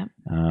 Yep.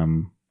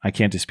 I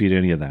can't dispute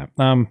any of that.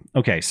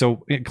 Okay,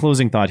 so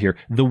closing thought here.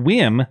 The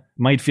whim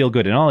might feel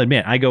good, and I'll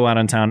admit, I go out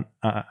in town,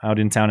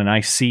 and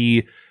I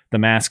see the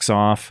masks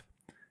off.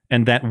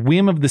 And that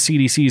whim of the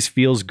CDC's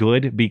feels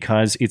good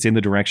because it's in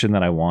the direction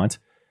that I want.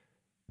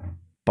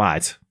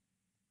 But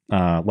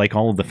like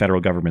all of the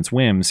federal government's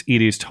whims,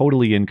 it is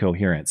totally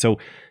incoherent. So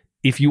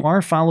if you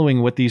are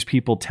following what these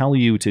people tell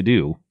you to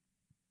do,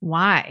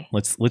 why?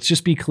 Let's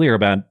just be clear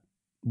about,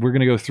 we're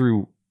going to go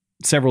through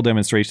several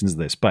demonstrations of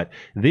this, but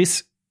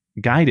this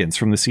guidance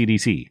from the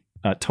CDC,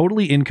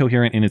 totally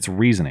incoherent in its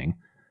reasoning.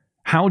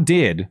 How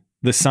did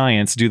the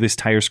science do this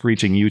tire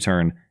screeching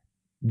U-turn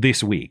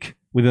this week?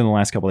 Within the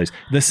last couple of days.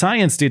 The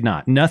science did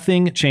not.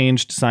 Nothing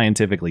changed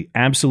scientifically.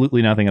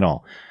 Absolutely nothing at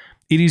all.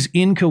 It is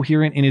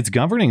incoherent in its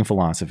governing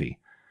philosophy.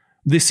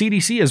 The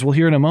CDC, as we'll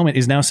hear in a moment,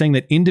 is now saying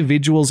that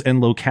individuals and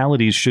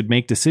localities should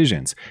make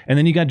decisions. And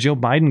then you got Joe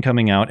Biden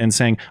coming out and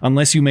saying,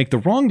 unless you make the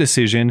wrong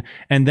decision,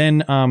 and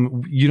then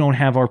you don't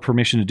have our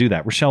permission to do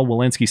that. Rochelle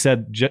Walensky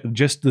said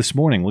just this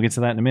morning, we'll get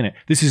to that in a minute,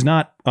 this is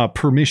not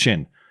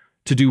permission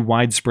to do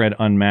widespread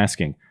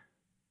unmasking.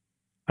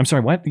 I'm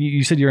sorry, what?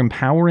 You said you're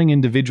empowering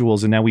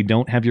individuals and now we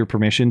don't have your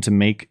permission to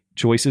make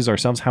choices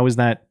ourselves? How is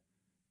that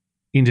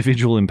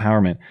individual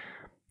empowerment?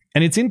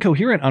 And it's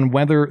incoherent on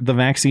whether the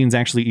vaccines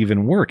actually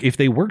even work. If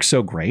they work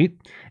so great,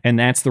 and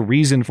that's the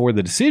reason for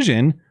the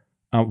decision,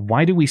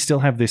 why do we still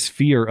have this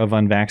fear of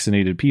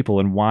unvaccinated people,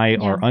 and why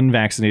are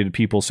unvaccinated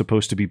people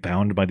supposed to be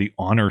bound by the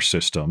honor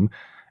system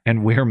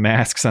and wear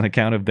masks on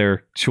account of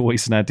their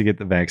choice not to get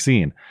the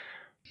vaccine?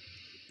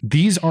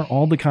 These are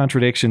all the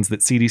contradictions that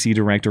CDC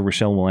Director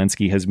Rochelle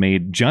Walensky has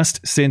made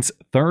just since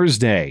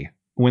Thursday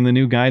when the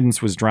new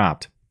guidance was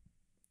dropped.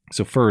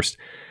 So first,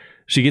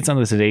 she gets on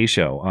the Today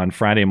Show on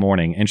Friday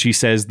morning and she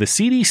says the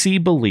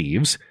CDC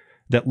believes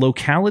that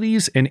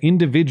localities and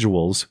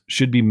individuals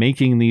should be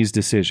making these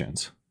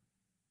decisions.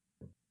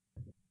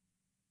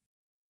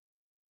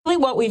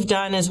 What we've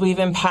done is we've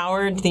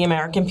empowered the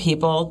American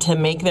people to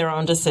make their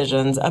own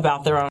decisions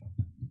about their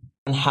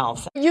own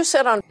health. You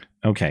said on...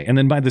 Okay, and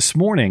then by this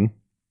morning,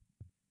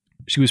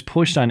 she was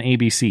pushed on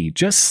ABC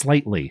just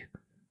slightly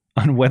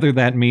on whether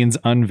that means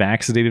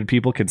unvaccinated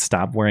people can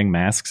stop wearing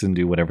masks and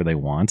do whatever they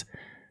want.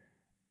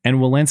 And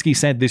Walensky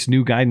said this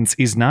new guidance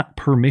is not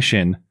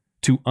permission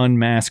to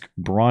unmask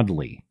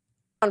broadly.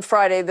 On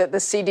Friday, that the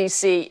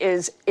CDC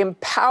is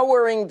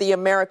empowering the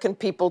American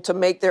people to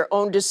make their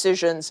own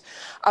decisions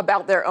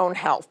about their own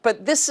health.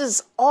 But this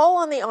is all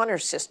on the honor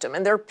system.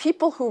 And there are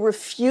people who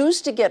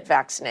refuse to get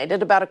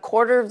vaccinated, about a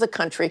quarter of the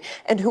country,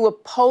 and who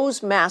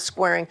oppose mask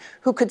wearing,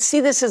 who could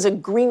see this as a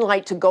green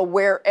light to go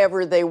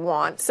wherever they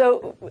want.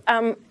 So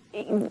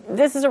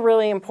this is a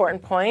really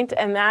important point,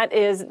 and that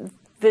is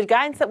the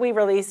guidance that we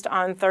released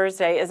on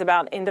Thursday is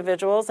about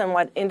individuals and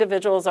what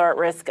individuals are at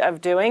risk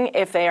of doing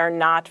if they are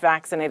not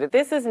vaccinated.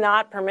 This is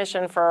not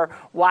permission for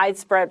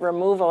widespread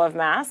removal of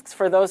masks.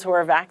 For those who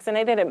are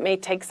vaccinated, it may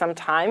take some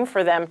time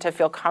for them to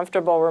feel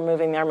comfortable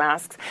removing their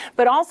masks,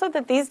 but also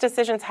that these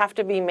decisions have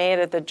to be made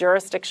at the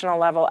jurisdictional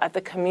level, at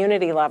the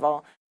community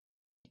level.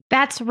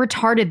 That's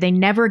retarded. They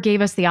never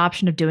gave us the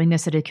option of doing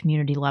this at a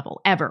community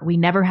level, ever. We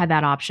never had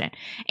that option.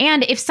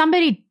 And if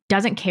somebody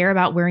doesn't care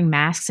about wearing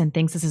masks and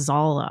thinks this is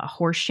all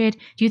horse shit,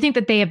 do you think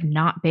that they have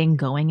not been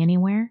going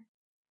anywhere?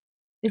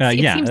 It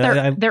seems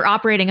they're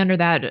operating under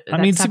that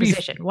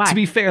supposition. Why? To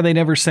be fair, they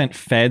never sent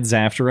feds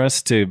after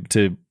us to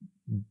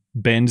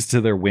bend to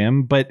their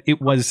whim, but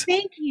it was...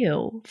 Thank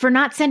you for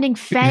not sending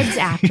feds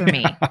after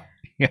me.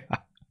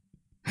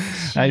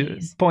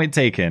 Point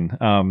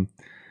taken.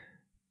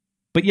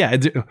 But yeah,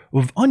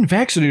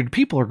 unvaccinated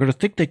people are going to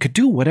think they could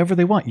do whatever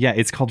they want. Yeah,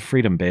 it's called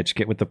freedom, bitch.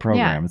 Get with the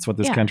program. It's what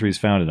this country is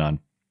founded on.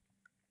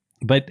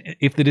 But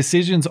if the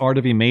decisions are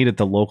to be made at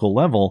the local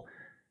level,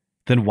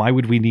 then why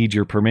would we need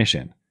your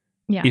permission?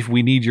 Yeah. If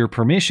we need your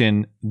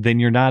permission, then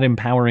you're not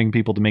empowering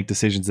people to make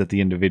decisions at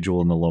the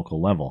individual and the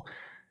local level.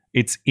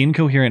 It's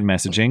incoherent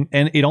messaging,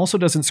 and it also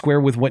doesn't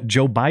square with what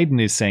Joe Biden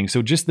is saying.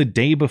 So just the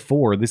day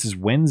before, this is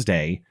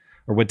Wednesday,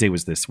 or what day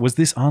was this? Was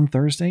this on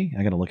Thursday?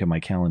 I got to look at my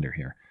calendar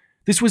here.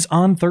 This was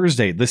on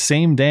Thursday, the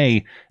same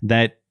day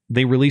that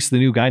they released the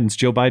new guidance.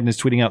 Joe Biden is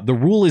tweeting out, the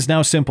rule is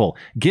now simple.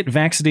 Get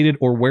vaccinated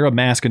or wear a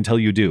mask until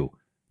you do.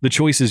 The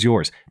choice is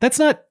yours. That's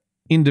not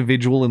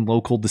individual and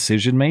local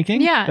decision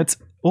making. Yeah. That's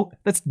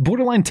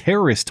borderline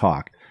terrorist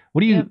talk.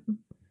 What do you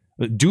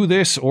do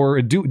this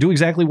or do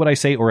exactly what I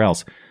say or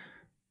else?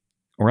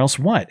 Or else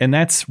what? And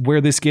that's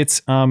where this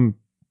gets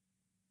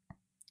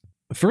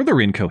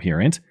further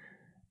incoherent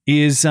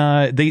is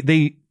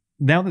they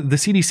now the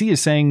CDC is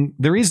saying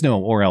there is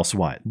no or else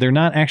what. They're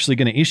not actually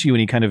going to issue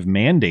any kind of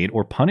mandate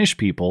or punish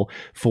people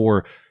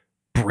for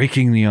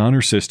breaking the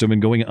honor system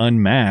and going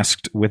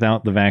unmasked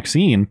without the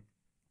vaccine.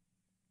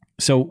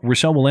 So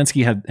Rochelle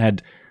Walensky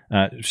had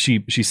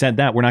she said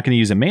that we're not going to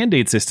use a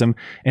mandate system.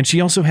 And she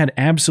also had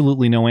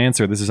absolutely no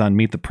answer. This is on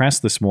Meet the Press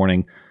this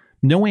morning.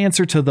 No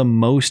answer to the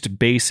most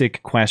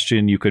basic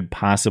question you could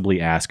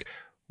possibly ask.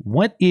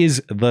 What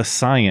is the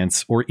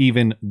science or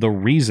even the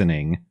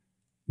reasoning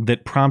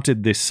that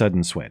prompted this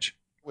sudden switch?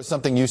 Was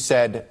something you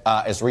said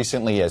as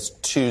recently as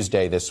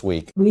Tuesday this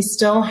week. We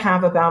still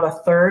have about a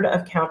third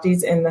of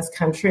counties in this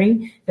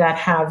country that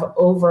have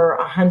over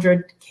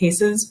 100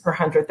 cases per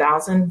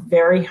 100,000,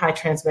 very high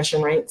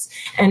transmission rates,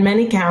 and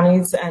many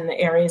counties and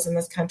areas in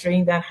this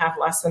country that have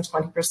less than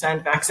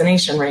 20%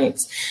 vaccination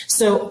rates.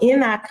 So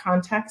in that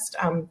context,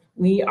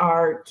 we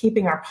are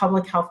keeping our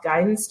public health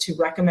guidance to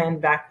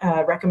recommend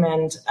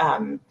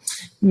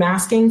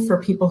masking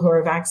for people who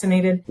are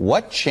vaccinated.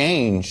 What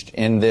changed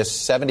in this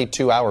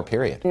 72-hour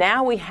period?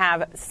 Now we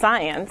have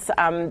science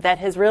that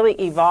has really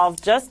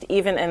evolved just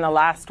even in the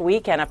last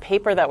week, and a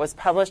paper that was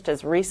published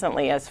as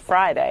recently as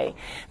Friday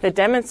that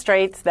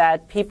demonstrates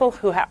that people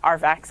who are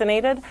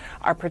vaccinated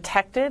are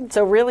protected.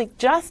 So really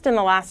just in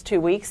the last 2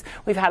 weeks,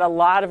 we've had a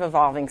lot of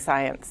evolving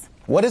science.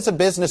 What is a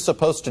business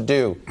supposed to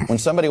do when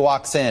somebody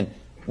walks in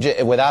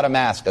without a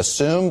mask?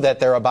 Assume that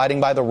they're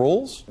abiding by the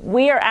rules?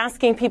 We are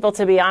asking people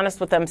to be honest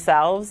with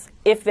themselves.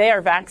 If they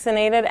are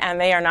vaccinated and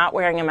they are not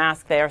wearing a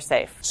mask, they are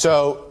safe.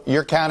 So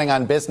you're counting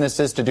on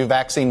businesses to do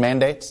vaccine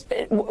mandates?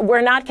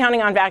 We're not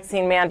counting on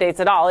vaccine mandates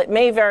at all. It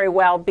may very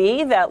well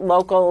be that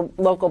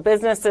local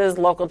businesses,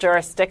 local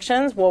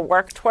jurisdictions will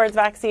work towards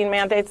vaccine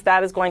mandates.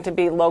 That is going to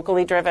be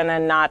locally driven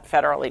and not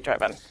federally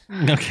driven.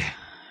 Okay.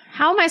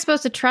 How am I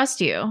supposed to trust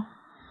you?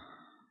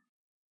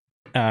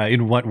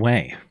 In what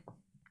way?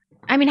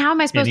 I mean, how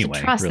am I supposed Anyway,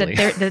 to trust really.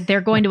 that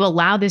they're going to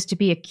allow this to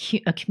be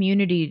a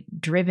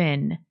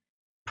community-driven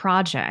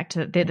project?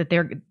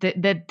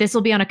 That this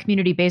will be on a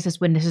community basis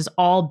when this has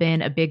all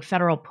been a big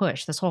federal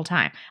push this whole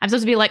time. I'm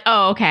supposed to be like,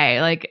 oh,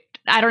 okay, like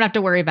I don't have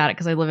to worry about it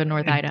because I live in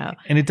North Idaho.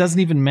 And it doesn't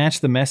even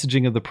match the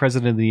messaging of the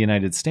president of the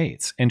United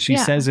States. And she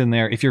says in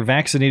there, if you're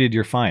vaccinated,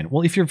 you're fine.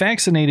 Well, if you're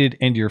vaccinated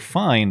and you're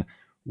fine,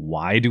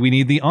 why do we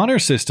need the honor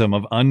system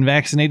of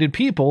unvaccinated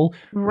people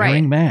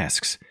wearing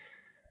masks?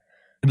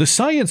 The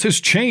science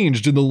has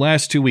changed in the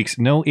last 2 weeks.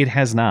 No, it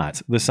has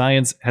not. The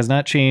science has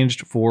not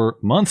changed for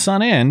months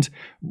on end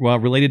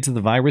related to the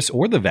virus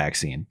or the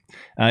vaccine.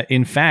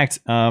 In fact,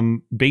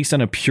 based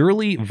on a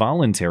purely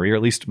voluntary, or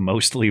at least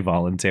mostly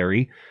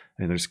voluntary,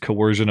 there's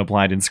coercion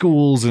applied in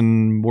schools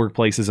and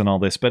workplaces and all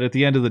this. But at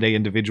the end of the day,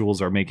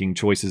 individuals are making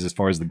choices as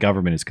far as the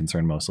government is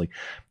concerned mostly.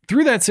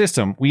 Through that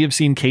system, we have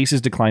seen cases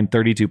decline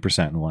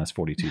 32% in the last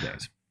 42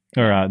 days,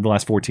 or the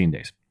last 14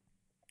 days.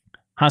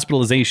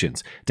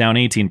 Hospitalizations down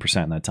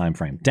 18% in that time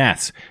frame.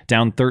 Deaths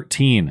down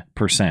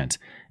 13%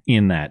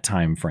 in that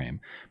time frame.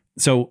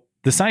 So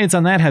the science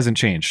on that hasn't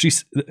changed.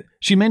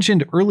 She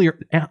mentioned earlier,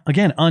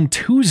 again on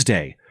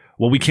Tuesday,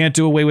 well, we can't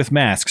do away with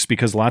masks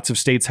because lots of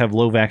states have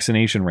low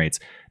vaccination rates.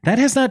 That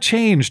has not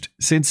changed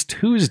since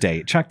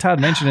Tuesday. Chuck Todd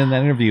mentioned in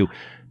that interview,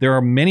 there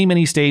are many,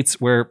 many states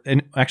where,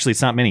 and actually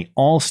it's not many,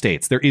 all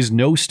states, there is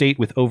no state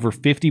with over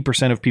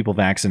 50% of people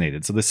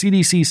vaccinated. So the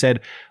CDC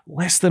said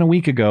less than a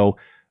week ago,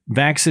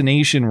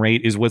 vaccination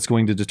rate is what's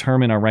going to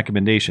determine our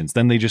recommendations.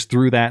 Then they just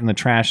threw that in the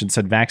trash and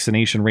said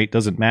vaccination rate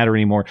doesn't matter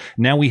anymore.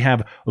 Now we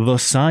have the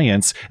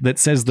science that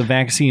says the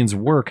vaccines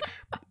work.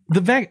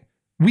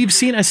 We've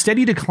seen a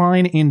steady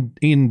decline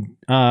in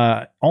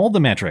all the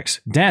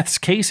metrics, deaths,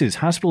 cases,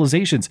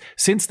 hospitalizations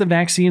since the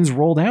vaccines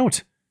rolled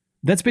out.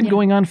 That's been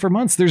going on for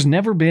months. There's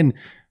never been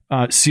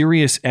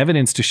serious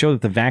evidence to show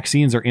that the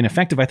vaccines are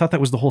ineffective. I th+thought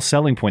that was the whole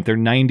selling point. They're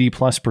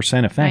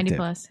 90+% effective.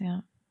 90+, yeah.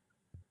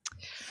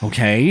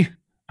 Okay.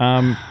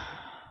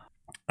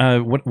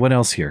 What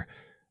else here?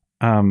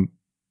 The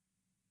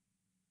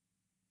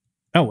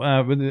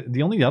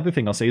only other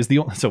thing I'll say is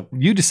so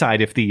you decide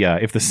if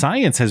the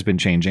science has been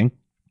changing.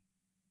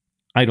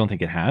 I don't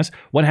think it has.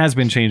 What has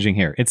been changing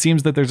here? It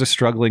seems that there's a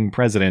struggling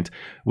president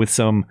with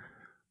some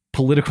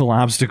political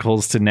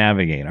obstacles to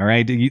navigate. All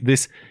right.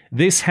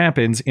 This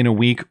happens in a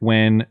week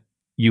when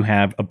you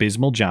have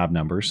abysmal job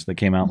numbers that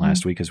came out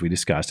last week, as we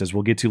discussed, as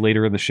we'll get to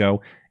later in the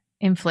show.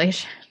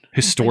 Inflation.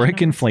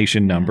 Historic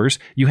inflation numbers.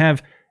 You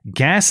have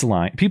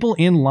people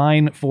in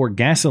line for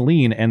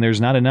gasoline, and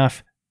there's not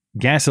enough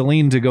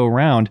gasoline to go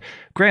around.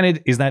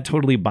 Granted, is that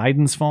totally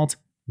Biden's fault?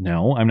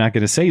 No, I'm not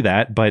going to say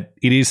that, but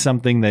it is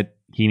something that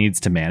he needs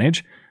to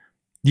manage.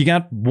 You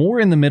got war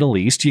in the Middle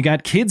East. You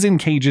got kids in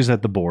cages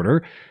at the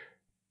border.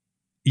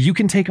 You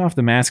can take off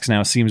the masks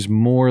now seems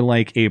more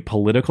like a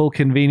political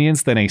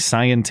convenience than a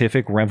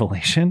scientific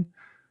revelation.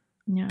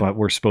 Yeah. But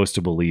we're supposed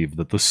to believe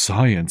that the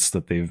science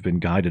that they've been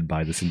guided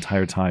by this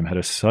entire time had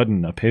a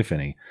sudden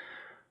epiphany.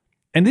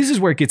 And this is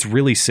where it gets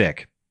really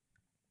sick.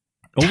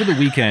 Over the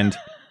weekend,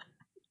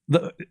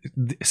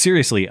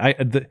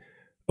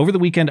 over the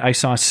weekend, I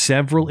saw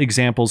several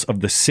examples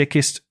of the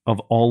sickest of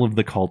all of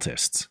the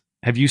cultists.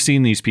 Have you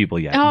seen these people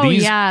yet? Oh,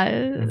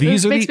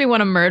 this makes me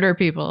want to murder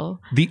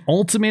people. The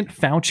ultimate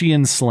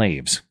Faucian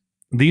slaves.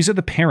 These are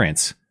the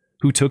parents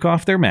who took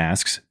off their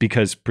masks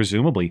because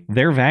presumably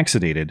they're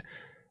vaccinated,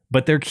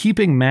 but they're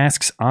keeping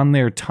masks on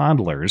their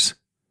toddlers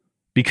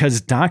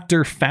because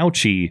Dr.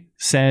 Fauci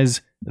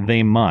says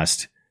they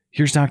must.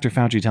 Here's Dr.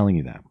 Fauci telling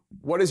you that.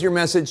 What is your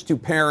message to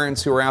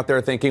parents who are out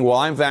there thinking, well,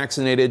 I'm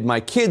vaccinated, my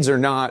kids are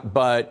not,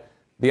 but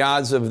the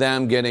odds of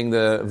them getting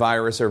the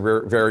virus are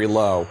very, very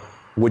low?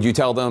 Would you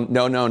tell them,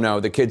 no,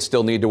 the kids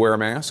still need to wear a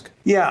mask?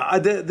 Yeah,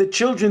 the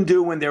children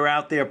do when they're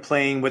out there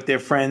playing with their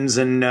friends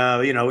and,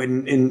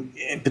 in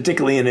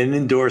particularly in an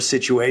indoor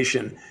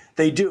situation.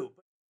 They do.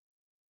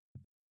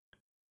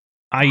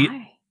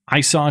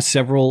 I saw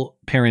several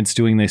parents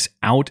doing this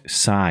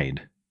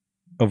outside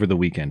over the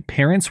weekend.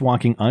 Parents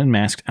walking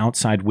unmasked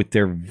outside with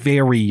their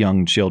very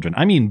young children.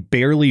 I mean,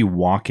 barely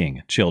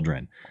walking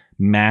children,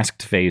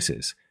 masked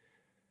faces.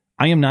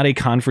 I am not a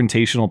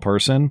confrontational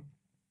person.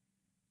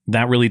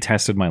 That really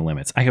tested my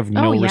limits. I have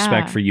no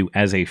respect for you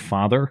as a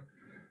father.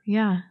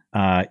 Yeah.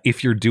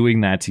 If you're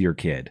doing that to your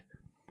kid.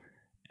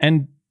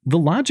 And the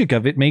logic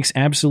of it makes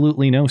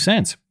absolutely no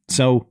sense.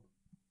 So,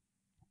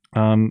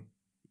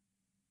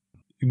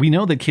 we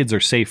know that kids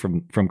are safe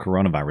from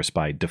coronavirus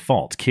by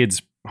default.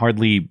 Kids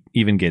hardly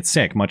even get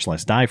sick, much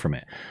less die from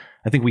it.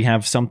 I think we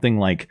have something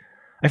like,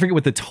 I forget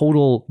what the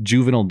total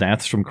juvenile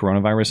deaths from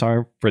coronavirus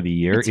are for the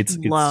year. It's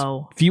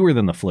low. It's fewer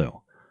than the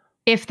flu.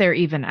 If they're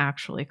even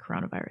actually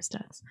coronavirus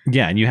deaths.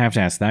 Yeah, and you have to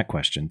ask that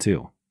question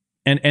too.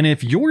 And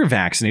if you're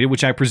vaccinated,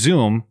 which I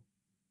presume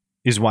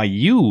is why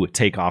you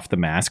take off the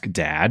mask,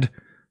 Dad,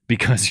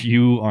 because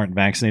you aren't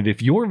vaccinated.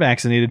 If you're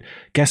vaccinated,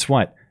 guess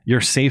what?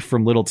 You're safe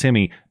from little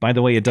Timmy. By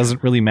the way, it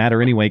doesn't really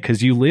matter anyway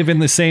because you live in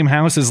the same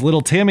house as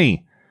little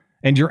Timmy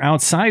and you're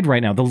outside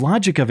right now. The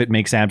logic of it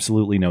makes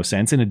absolutely no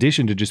sense in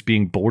addition to just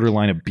being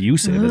borderline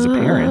abusive as a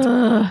parent.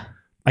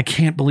 I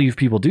can't believe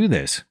people do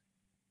this.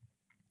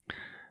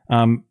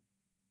 But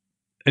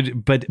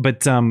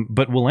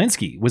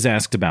Walensky was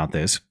asked about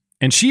this,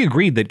 and she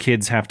agreed that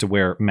kids have to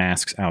wear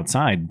masks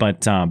outside.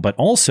 But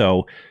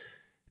also,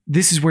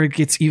 this is where it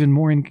gets even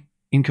more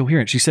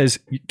incoherent. She says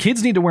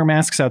kids need to wear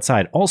masks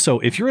outside. Also,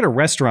 if you're at a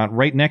restaurant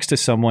right next to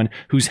someone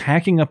who's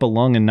hacking up a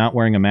lung and not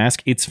wearing a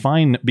mask, it's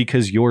fine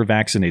because you're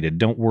vaccinated.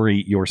 Don't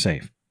worry, you're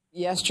safe.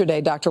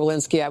 Yesterday, Dr.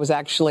 Walensky, I was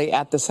actually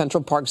at the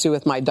Central Park Zoo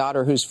with my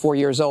daughter, who's 4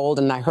 years old,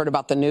 and I heard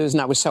about the news,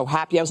 and I was so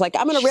happy. I was like,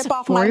 I'm going to rip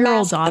off my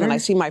mask. And then I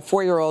see my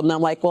 4-year-old, and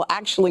I'm like, well,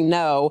 actually,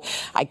 no,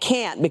 I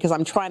can't, because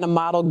I'm trying to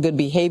model good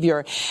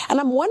behavior. And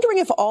I'm wondering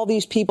if all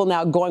these people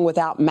now going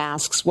without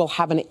masks will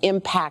have an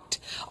impact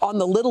on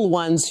the little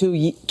ones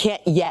who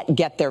can't yet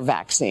get their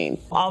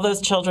vaccine. All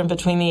those children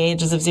between the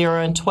ages of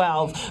 0 and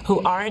 12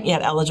 who aren't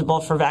yet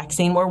eligible for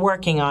vaccine, we're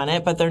working on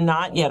it, but they're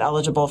not yet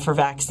eligible for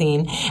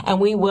vaccine.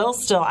 And we will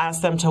still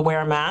ask them to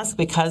wear a mask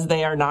because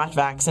they are not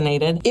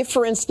vaccinated. If,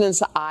 for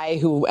instance, I,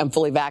 who am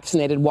fully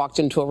vaccinated, walked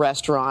into a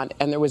restaurant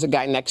and there was a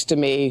guy next to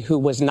me who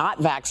was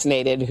not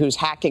vaccinated, who's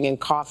hacking and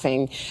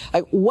coughing,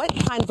 what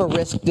kind of a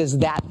risk does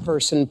that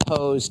person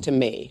pose to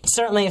me?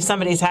 Certainly, if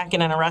somebody's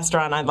hacking in a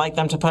restaurant, I'd like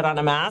them to put on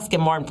a mask.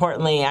 And more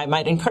importantly, I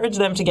might encourage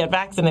them to get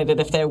vaccinated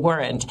if they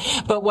weren't.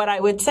 But what I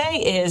would say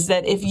is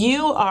that if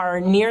you are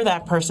near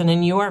that person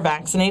and you are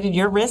vaccinated,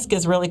 your risk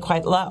is really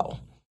quite low.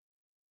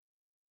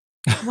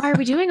 Why are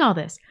we doing all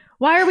this?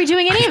 Why are we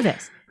doing any of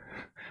this?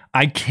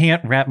 I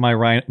can't wrap my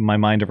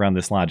mind around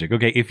this logic.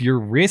 Okay, if your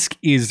risk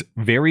is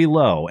very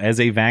low as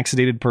a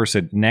vaccinated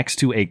person next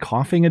to a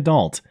coughing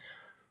adult,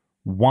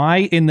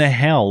 why in the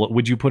hell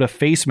would you put a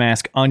face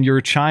mask on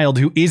your child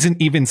who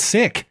isn't even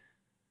sick?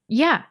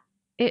 Yeah,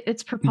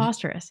 it's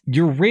preposterous.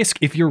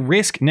 If your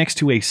risk next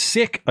to a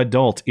sick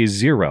adult is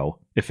 0,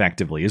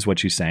 effectively, is what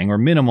she's saying, or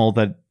minimal,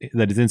 that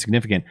is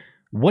insignificant,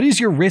 what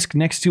is your risk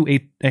next to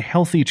a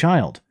healthy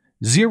child?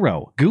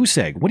 0. Goose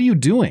egg. What are you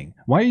doing?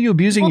 Why are you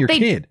abusing your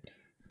kid?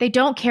 They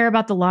don't care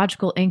about the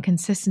logical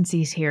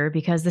inconsistencies here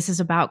because this is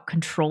about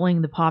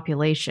controlling the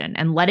population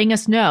and letting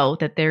us know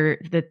that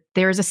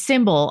there is a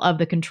symbol of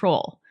the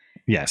control.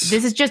 Yes.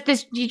 This is just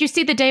this. Did you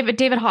see the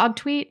David Hogg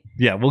tweet?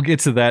 Yeah, we'll get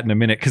to that in a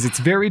minute because it's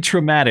very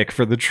traumatic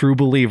for the true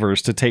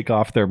believers to take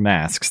off their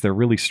masks. They're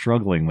really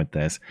struggling with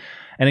this.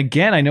 And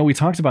again, I know we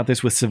talked about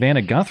this with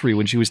Savannah Guthrie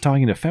when she was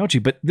talking to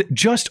Fauci, but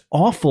just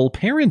awful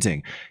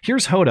parenting.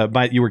 Here's Hoda,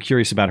 but you were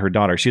curious about her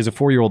daughter. She has a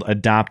 4-year-old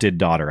adopted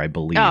daughter, I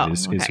believe,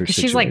 is her situation.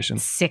 She's like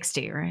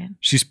 60, right?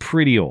 She's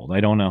pretty old. I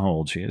don't know how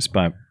old she is,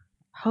 but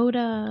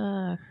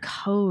Hoda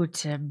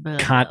Kotb.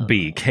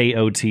 Kotb,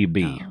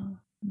 K-O-T-B.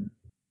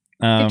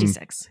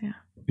 56, yeah.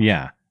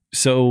 Yeah.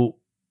 So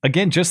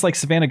again, just like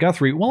Savannah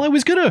Guthrie, well, I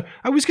was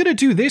gonna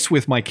do this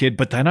with my kid,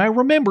 but then I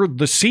remembered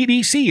the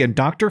CDC and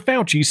Dr.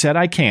 Fauci said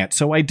I can't,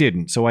 so I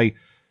didn't. So I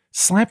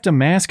slapped a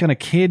mask on a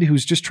kid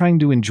who's just trying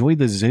to enjoy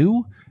the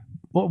zoo.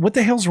 Well, what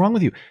the hell's wrong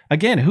with you?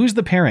 Again, who's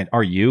the parent?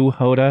 Are you,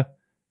 Hoda?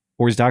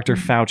 Or is Dr.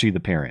 Fauci the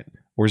parent?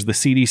 Or is the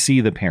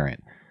CDC the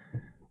parent?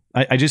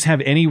 I just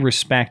have any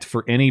respect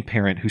for any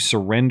parent who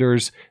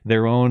surrenders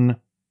their own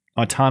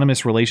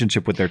autonomous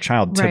relationship with their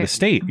child to the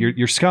state.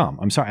 You're scum.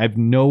 I'm sorry. I have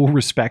no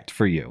respect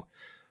for you.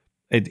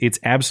 It's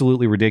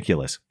absolutely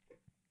ridiculous.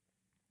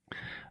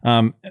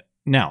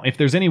 Now, if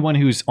there's anyone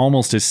who's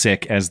almost as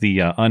sick as the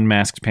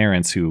unmasked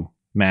parents who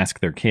mask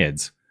their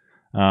kids,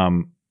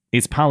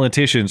 it's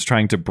politicians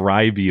trying to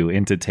bribe you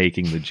into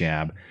taking the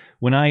jab.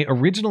 When I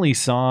originally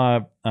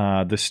saw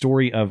the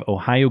story of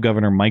Ohio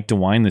Governor Mike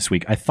DeWine this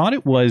week, I thought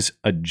it was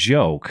a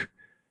joke.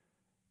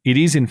 It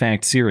is, in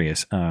fact,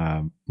 serious.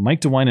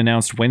 Mike DeWine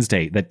announced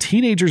Wednesday that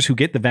teenagers who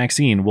get the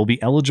vaccine will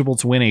be eligible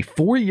to win a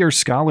 4-year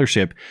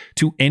scholarship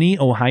to any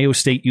Ohio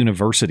State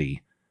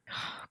university.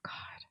 Oh, God.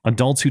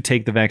 Adults who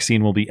take the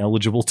vaccine will be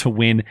eligible to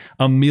win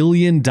 $1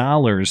 million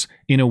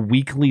in a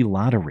weekly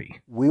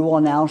lottery. We will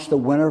announce the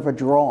winner of a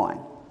drawing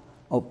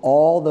of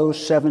all those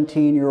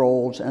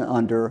 17-year-olds and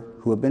under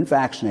who have been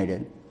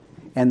vaccinated,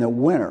 and the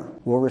winner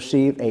will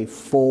receive a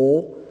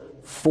full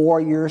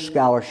 4-year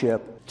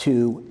scholarship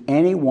to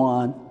any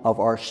one of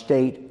our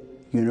state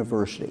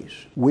universities.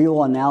 We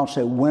will announce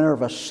a winner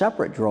of a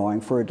separate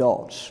drawing for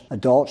adults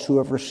who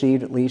have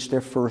received at least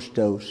their first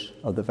dose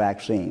of the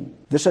vaccine.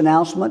 This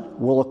announcement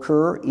will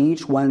occur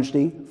each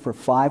Wednesday for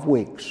 5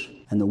 weeks,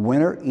 and the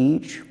winner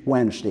each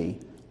Wednesday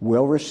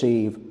will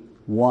receive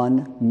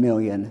 $1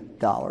 million.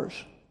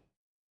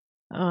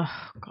 Oh,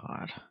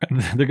 God.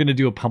 They're going to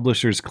do a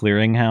Publishers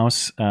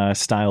Clearinghouse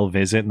style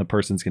visit, and the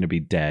person's going to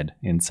be dead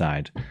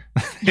inside.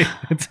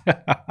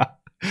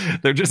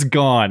 They're just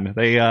gone.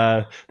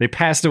 They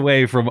passed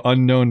away from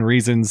unknown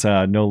reasons.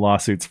 No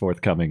lawsuits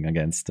forthcoming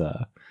against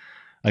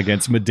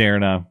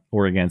Moderna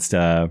or against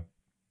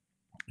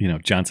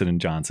Johnson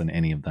 & Johnson,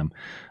 any of them.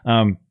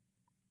 I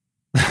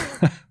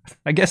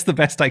guess the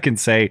best I can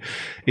say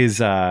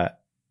is at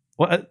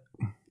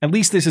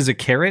least this is a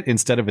carrot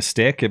instead of a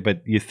stick.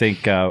 But you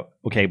think,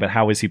 okay, but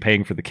how is he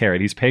paying for the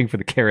carrot? He's paying for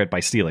the carrot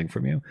by stealing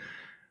from you.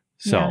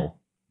 So,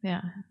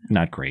 yeah.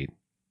 Not great.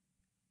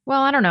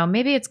 Well, I don't know.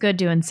 Maybe it's good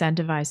to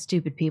incentivize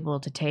stupid people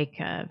to take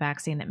a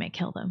vaccine that may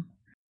kill them.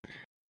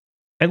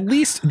 At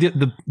least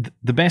the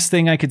best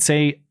thing I could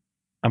say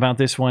about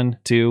this one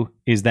too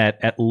is that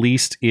at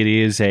least it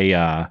is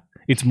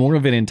it's more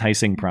of an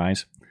enticing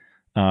prize.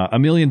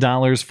 $1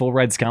 million full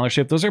ride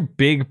scholarship. Those are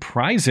big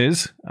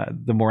prizes.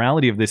 The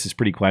morality of this is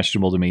pretty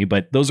questionable to me,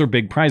 but those are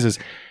big prizes.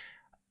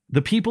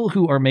 The people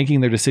who are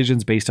making their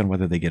decisions based on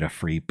whether they get a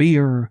free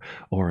beer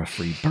or a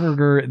free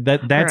burger,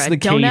 that's the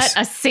donut, case.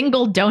 A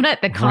single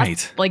donut that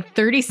costs Right. like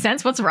 30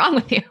 cents. What's wrong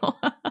with you?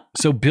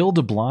 So Bill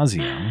de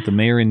Blasio, the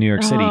mayor in New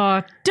York City.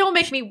 Oh, don't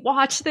make me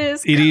watch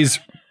this. It is,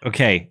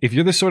 okay, if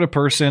you're the sort of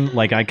person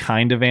like I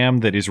kind of am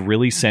that is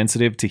really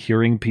sensitive to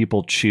hearing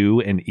people chew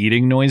and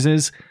eating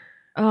noises,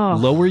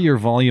 lower your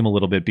volume a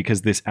little bit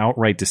because this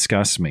outright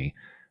disgusts me.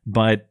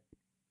 But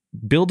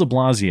Bill de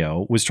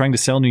Blasio was trying to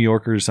sell New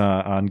Yorkers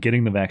on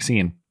getting the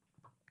vaccine.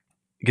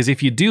 Because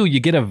if you do, you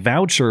get a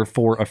voucher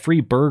for a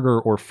free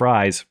burger or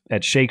fries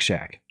at Shake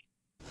Shack.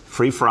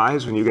 Free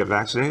fries when you get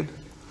vaccinated?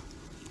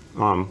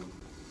 I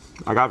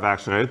got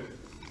vaccinated.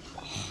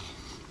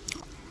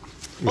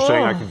 You're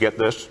saying I could get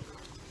this?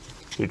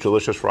 These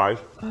delicious fries?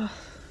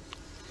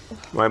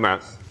 Wait a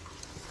minute.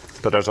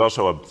 But there's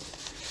also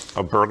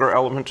a burger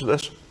element to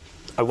this.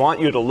 I want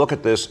you to look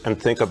at this and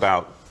think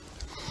about,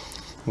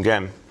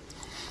 again,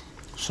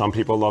 some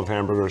people love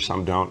hamburgers,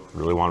 some don't.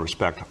 Really want to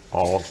respect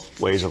all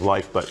ways of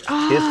life. But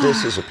if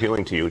this is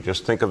appealing to you,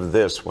 just think of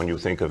this when you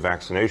think of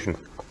vaccination.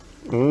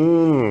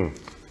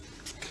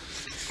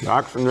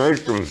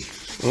 Vaccination.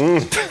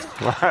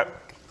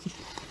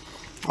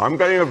 I'm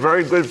getting a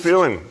very good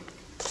feeling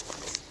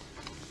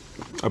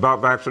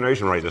about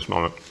vaccination right this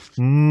moment.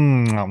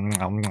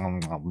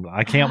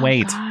 I can't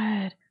wait.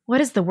 God. What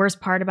is the worst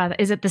part about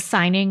that? Is it the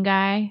signing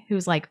guy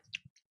who's like,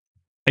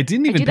 I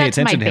didn't even pay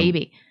attention to him.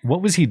 Baby.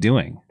 What was he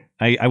doing?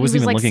 I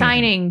wasn't even like looking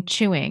signing,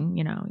 chewing,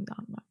 you know.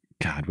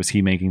 God, was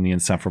he making the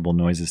insufferable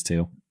noises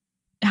too?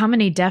 How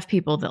many deaf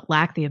people that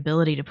lack the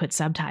ability to put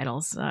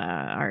subtitles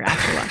are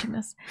actually watching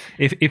this?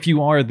 If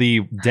you are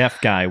the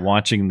deaf guy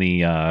watching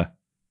the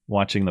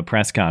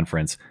press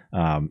conference,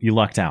 you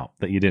lucked out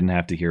that you didn't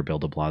have to hear Bill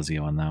de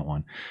Blasio on that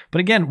one.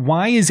 But again,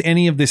 why is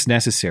any of this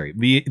necessary?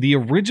 The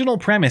original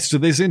premise to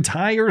this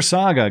entire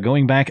saga,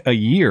 going back a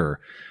year,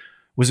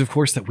 was of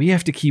course that we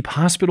have to keep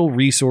hospital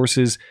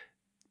resources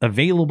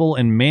available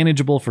and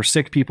manageable for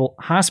sick people.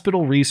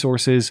 Hospital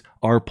resources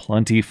are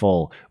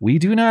plentiful. We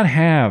do not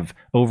have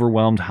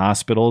overwhelmed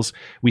hospitals.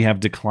 We have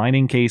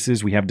declining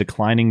cases. We have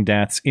declining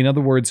deaths. In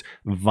other words,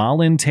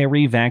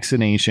 voluntary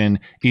vaccination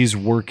is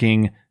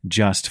working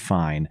just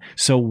fine.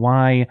 So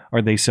why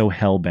are they so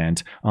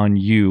hell-bent on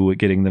you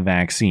getting the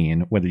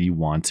vaccine, whether you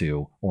want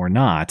to or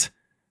not?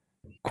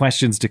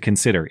 Questions to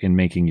consider in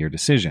making your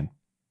decision.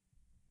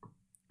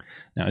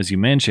 Now, as you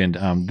mentioned,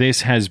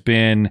 this has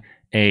been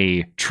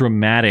a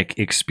traumatic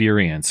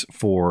experience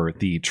for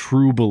the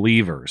true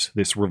believers,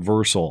 this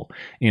reversal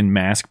in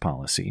mask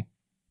policy.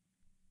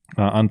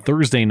 On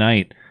Thursday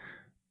night,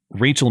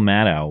 Rachel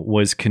Maddow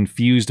was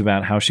confused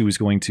about how she was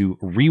going to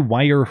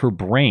rewire her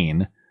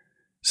brain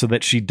so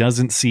that she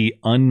doesn't see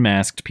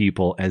unmasked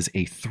people as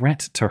a threat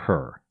to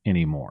her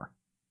anymore.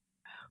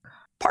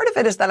 Part of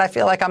it is that I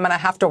feel like I'm going to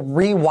have to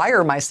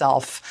rewire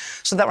myself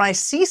so that when I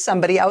see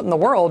somebody out in the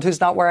world who's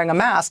not wearing a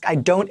mask, I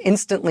don't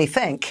instantly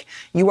think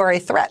you are a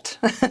threat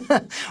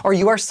or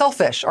you are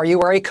selfish or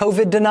you are a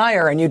COVID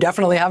denier and you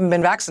definitely haven't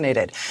been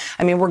vaccinated.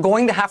 I mean, we're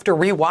going to have to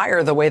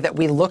rewire the way that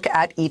we look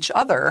at each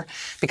other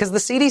because the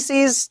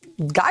CDC's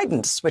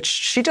guidance, which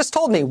she just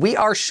told me, we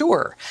are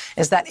sure,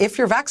 is that if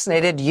you're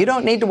vaccinated, you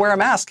don't need to wear a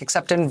mask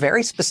except in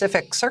very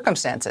specific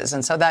circumstances.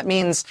 And so that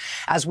means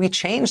as we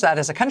change that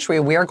as a country,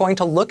 we are going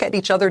to look at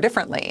each other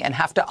differently and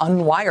have to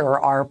unwire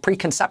our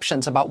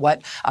preconceptions about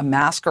what a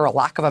mask or a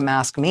lack of a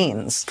mask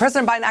means.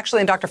 President Biden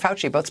actually and Dr.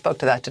 Fauci both spoke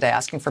to that today,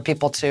 asking for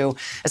people to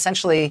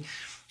essentially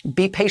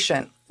be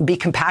patient, be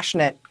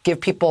compassionate,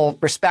 give people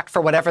respect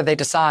for whatever they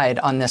decide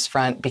on this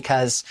front,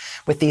 because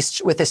with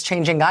this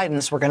changing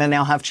guidance, we're going to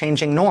now have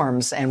changing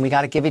norms, and we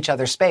got to give each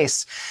other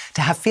space to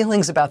have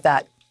feelings about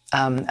that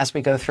as we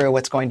go through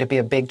what's going to be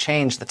a big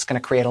change that's going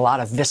to create a lot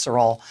of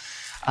visceral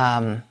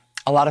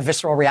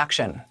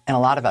reaction in a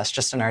lot of us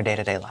just in our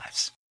day-to-day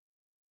lives.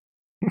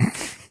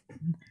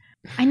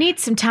 I need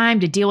some time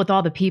to deal with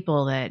all the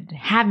people that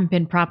haven't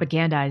been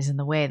propagandized in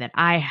the way that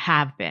I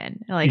have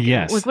been.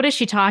 Yes. What is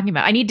she talking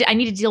about? I need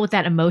to deal with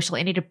that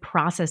emotionally. I need to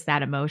process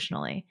that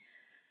emotionally.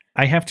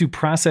 I have to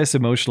process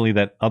emotionally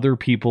that other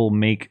people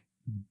make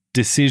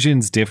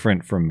decisions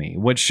different from me.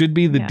 What should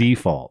be the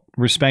default,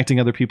 respecting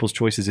other people's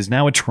choices, is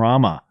now a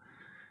trauma.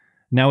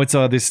 Now it's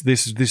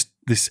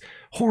this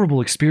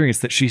horrible experience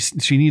that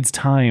she needs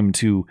time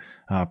to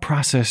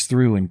process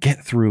through and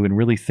get through and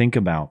really think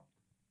about.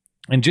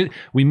 And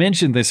we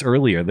mentioned this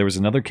earlier. There was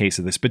another case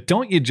of this, but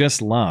don't you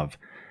just love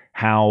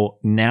how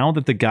now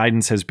that the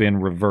guidance has been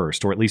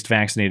reversed, or at least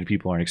vaccinated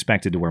people aren't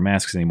expected to wear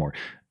masks anymore,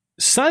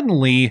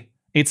 suddenly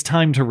It's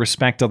time to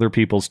respect other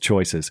people's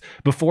choices.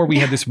 Before we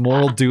had this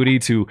moral duty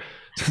to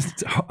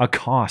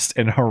accost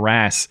and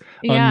harass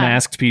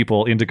unmasked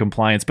people into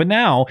compliance. But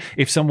now,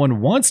 if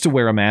someone wants to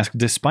wear a mask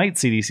despite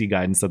CDC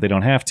guidance that they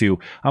don't have to,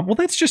 well,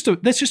 that's just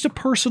a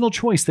personal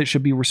choice that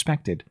should be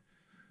respected.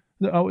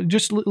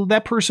 Just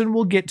that person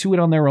will get to it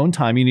on their own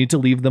time. You need to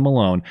leave them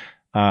alone.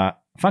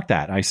 Fuck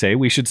that. I say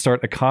we should start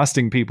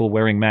accosting people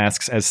wearing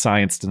masks as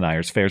science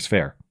deniers. Fair's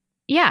fair.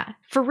 Yeah,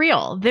 for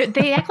real.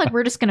 They act like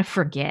we're just going to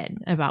forget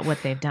about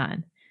what they've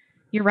done.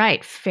 You're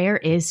right. Fair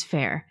is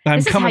fair.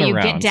 This is how you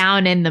get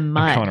down in the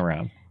mud. I'm coming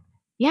around.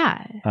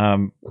 Yeah.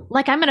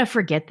 Like, I'm going to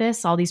forget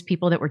this. All these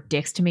people that were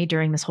dicks to me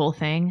during this whole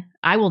thing.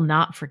 I will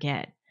not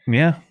forget.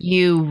 Yeah.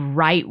 You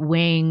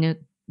right-wing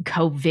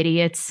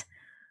COVIDiots.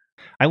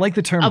 I like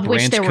the term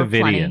branch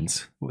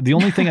COVIDians. The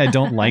only thing I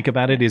don't like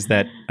about it is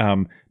that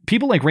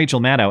people like Rachel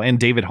Maddow and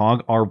David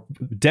Hogg are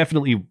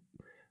definitely...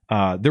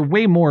 they're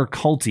way more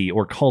culty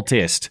or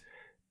cultist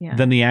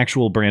than the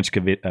actual Branch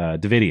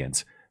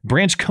Davidians.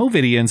 Branch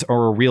COVIDians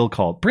are a real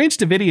cult. Branch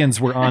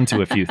Davidians were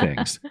onto a few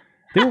things.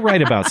 They were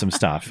right about some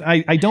stuff.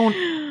 I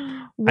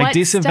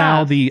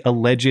disavow the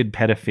alleged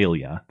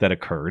pedophilia that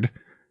occurred.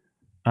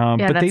 But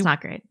that's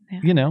not great. Yeah.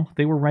 You know,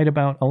 they were right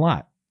about a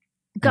lot.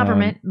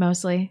 Government,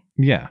 mostly.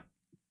 Yeah.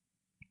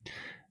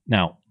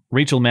 Now,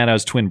 Rachel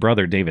Maddow's twin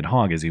brother, David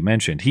Hogg, as you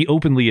mentioned, he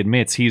openly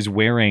admits he's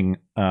wearing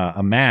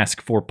a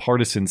mask for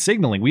partisan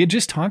signaling. We had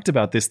just talked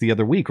about this the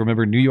other week.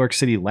 Remember, New York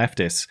City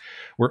leftists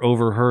were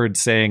overheard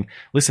saying,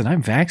 listen,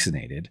 I'm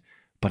vaccinated,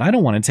 but I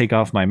don't want to take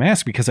off my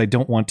mask because I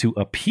don't want to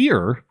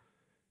appear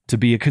to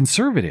be a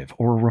conservative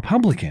or a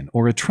Republican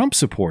or a Trump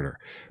supporter.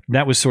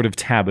 That was sort of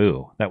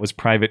taboo. That was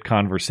private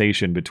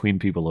conversation between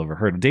people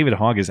overheard. David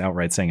Hogg is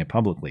outright saying it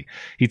publicly.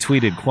 He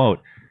tweeted, quote,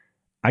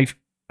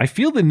 I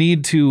feel the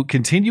need to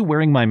continue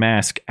wearing my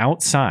mask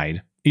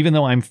outside, even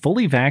though I'm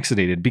fully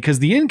vaccinated, because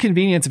the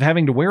inconvenience of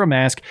having to wear a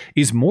mask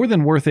is more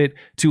than worth it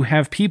to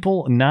have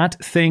people not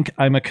think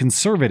I'm a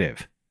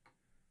conservative.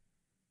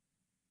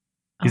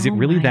 Is it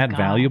really that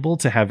valuable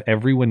to have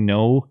everyone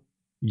know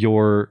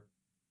your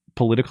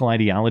political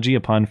ideology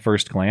upon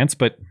first glance?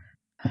 But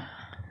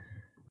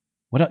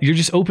what else? You're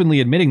just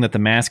openly admitting that the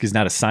mask is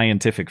not a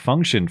scientific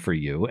function for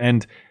you.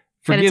 And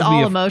forgive it's me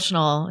all if,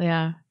 emotional.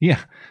 Yeah.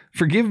 Yeah.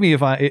 Forgive me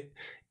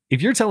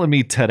if you're telling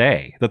me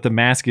today that the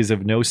mask is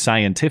of no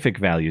scientific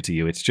value to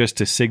you, it's just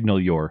to signal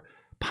your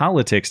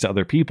politics to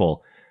other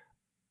people,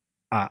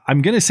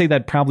 I'm going to say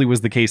that probably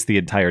was the case the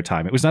entire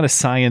time. It was not a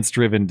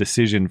science-driven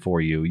decision for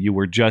you. You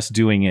were just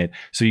doing it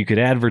so you could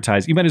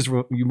advertise. You might as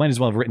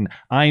well have written,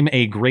 I'm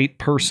a great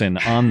person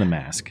on the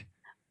mask.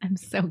 I'm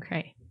so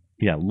great.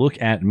 Yeah, look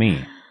at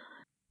me.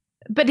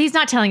 But he's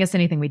not telling us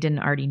anything we didn't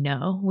already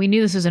know. We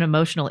knew this was an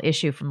emotional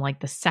issue from like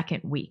the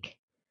second week.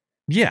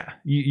 Yeah,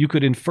 you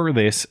could infer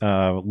this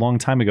a long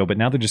time ago, but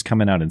now they're just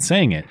coming out and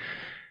saying it.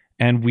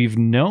 And we've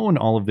known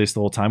all of this the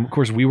whole time. Of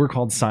course, we were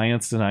called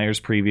science deniers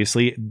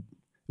previously.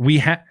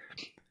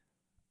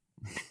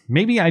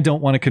 Maybe I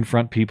don't want to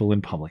confront people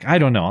in public. I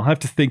don't know. I'll have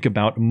to think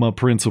about my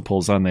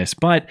principles on this.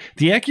 But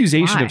the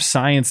accusation of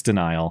science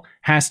denial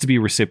has to be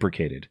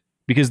reciprocated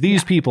because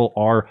these people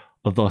are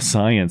the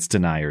science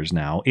deniers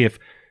now. If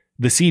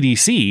the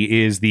CDC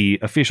is the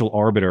official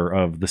arbiter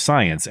of the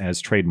science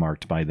as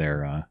trademarked by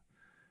their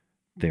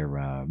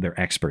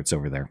experts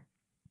over there.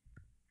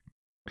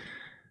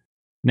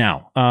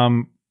 Now,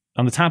 on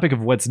the topic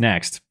of what's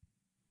next,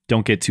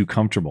 don't get too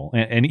comfortable.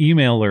 An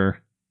emailer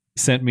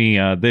sent me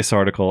this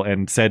article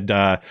and said,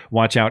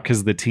 watch out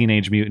because the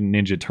Teenage Mutant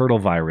Ninja Turtle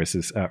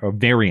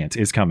variant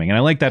is coming. And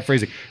I like that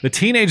phrasing. The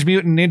Teenage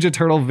Mutant Ninja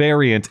Turtle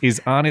variant is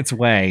on its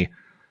way.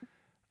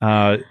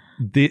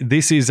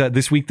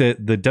 This week,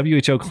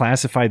 the WHO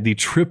classified the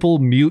triple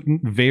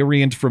mutant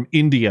variant from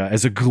India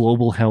as a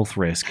global health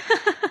risk.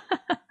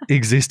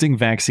 Existing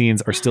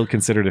vaccines are still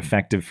considered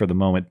effective for the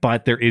moment,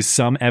 but there is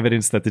some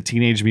evidence that the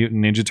Teenage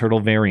Mutant Ninja Turtle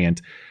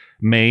variant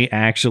may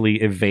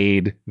actually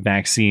evade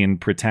vaccine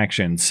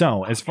protection.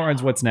 So, as far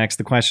as what's next,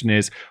 the question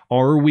is,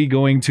 are we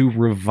going to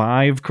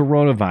revive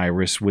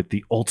coronavirus with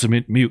the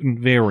ultimate mutant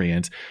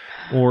variant,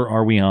 or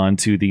are we on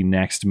to the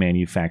next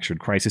manufactured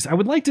crisis? I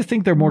would like to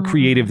think they're more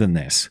creative than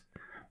this.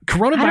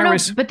 Coronavirus, I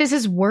don't know, but this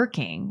is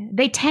working.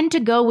 They tend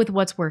to go with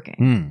what's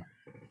working.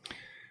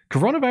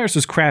 Coronavirus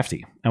was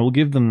crafty. I will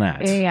give them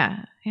that.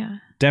 Yeah.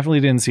 Definitely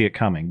didn't see it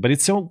coming. But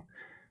it's so...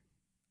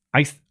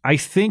 I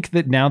think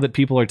that now that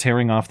people are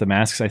tearing off the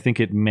masks, I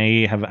think it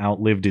may have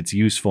outlived its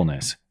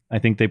usefulness. I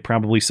think they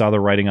probably saw the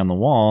writing on the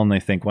wall and they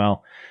think,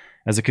 well,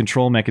 as a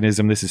control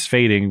mechanism, this is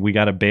fading. We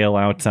got to bail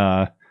out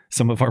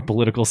some of our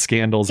political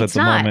scandals at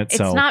the moment.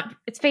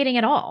 It's fading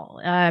at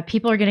all.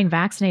 People are getting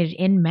vaccinated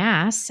in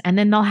mass, and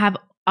then they'll have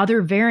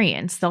other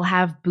variants. They'll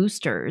have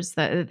boosters.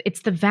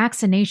 It's the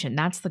vaccination.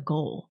 That's the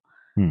goal.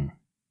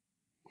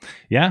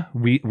 Yeah,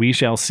 we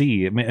shall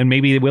see. And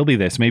maybe it will be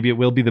this. Maybe it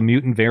will be the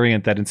mutant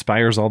variant that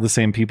inspires all the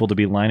same people to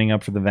be lining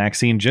up for the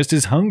vaccine just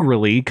as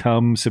hungrily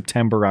come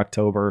September,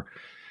 October.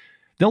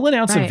 They'll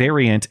announce a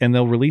variant and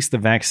they'll release the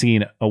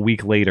vaccine a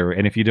week later.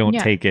 And if you don't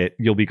take it,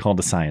 you'll be called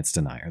a science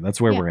denier. That's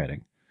where we're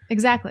heading.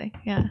 Exactly.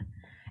 Yeah.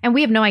 And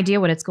we have no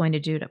idea what it's going to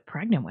do to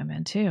pregnant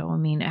women, too. I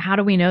mean, how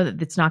do we know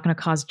that it's not going to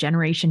cause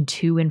generation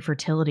 2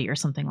 infertility or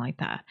something like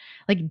that?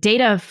 Like,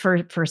 data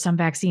for some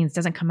vaccines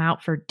doesn't come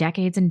out for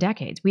decades and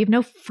decades. We have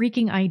no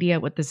freaking idea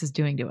what this is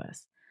doing to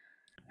us.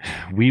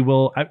 We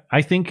will,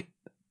 I think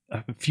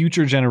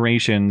future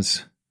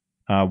generations,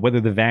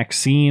 whether the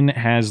vaccine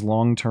has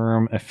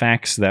long-term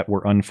effects that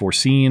were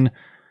unforeseen,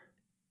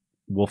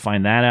 we'll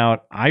find that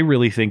out. I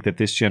really think that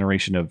this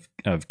generation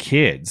of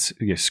kids,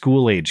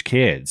 school-age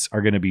kids,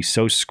 are going to be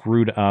so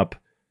screwed up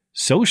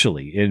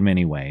socially in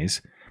many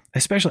ways.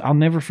 Especially, I'll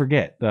never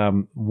forget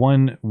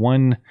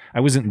one. I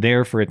wasn't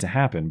there for it to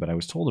happen, but I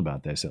was told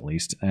about this at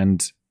least,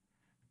 and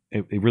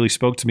it really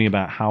spoke to me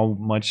about how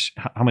much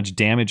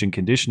damage and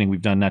conditioning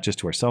we've done, not just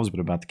to ourselves, but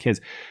about the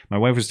kids. My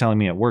wife was telling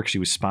me at work she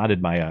was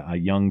spotted by a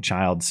young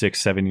child,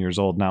 6-7 years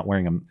old,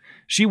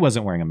 she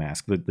wasn't wearing a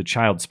mask. The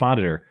child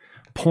spotted her,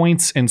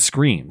 points and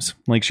screams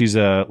like she's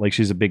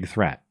a big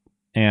threat.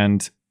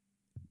 And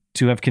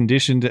to have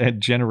conditioned a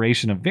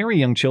generation of very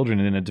young children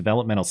in a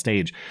developmental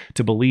stage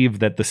to believe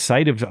that the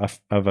sight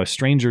of a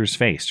stranger's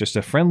face, just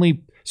a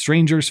friendly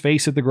stranger's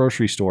face at the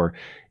grocery store,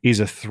 is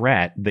a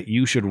threat that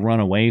you should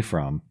run away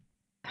from.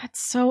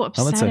 That's so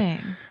upsetting.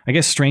 I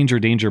guess stranger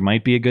danger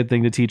might be a good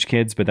thing to teach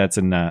kids, but that's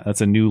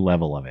a new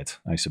level of it,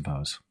 I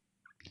suppose.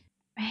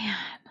 Man,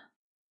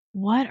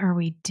 what are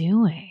we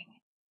doing?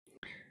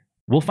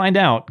 We'll find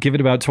out. Give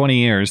it about 20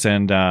 years,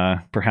 and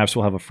perhaps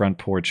we'll have a front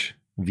porch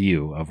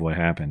view of what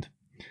happened.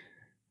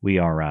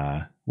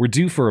 We're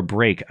due for a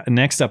break.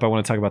 Next up, I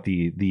want to talk about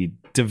the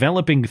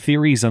developing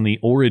theories on the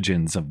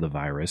origins of the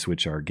virus,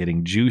 which are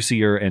getting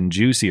juicier and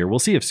juicier. We'll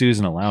see if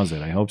Susan allows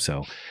it. I hope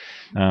so.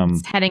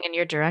 It's heading in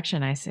your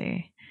direction, I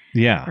see.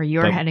 Yeah. Or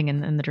you're heading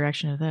in the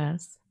direction of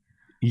this.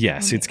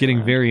 Yes, it's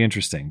getting very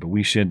interesting, but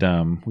we should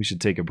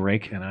take a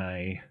break, and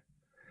I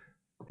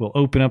will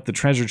open up the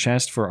treasure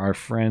chest for our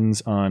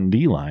friends on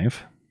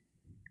D-Live.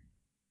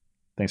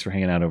 Thanks for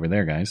hanging out over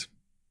there, guys.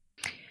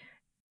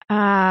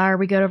 Are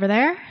we good over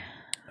there?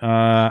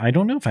 I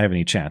don't know if I have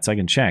any chats. I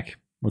can check.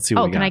 Let's see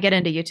what we got. Can I get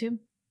into YouTube?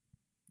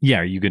 Yeah,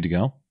 are you good to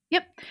go?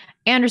 Yep.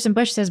 Anderson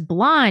Bush says,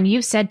 Blonde,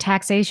 you've said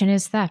taxation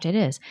is theft. It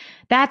is.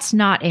 That's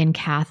not in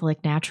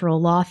Catholic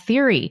natural law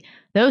theory.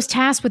 Those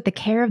tasked with the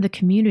care of the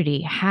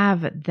community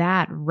have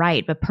that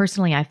right. But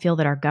personally, I feel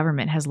that our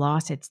government has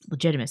lost its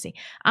legitimacy.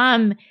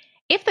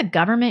 If the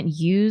government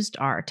used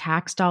our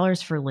tax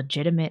dollars for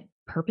legitimate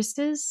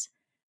purposes,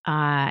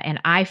 and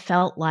I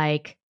felt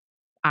like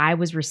I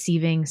was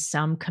receiving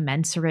some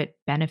commensurate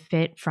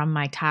benefit from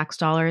my tax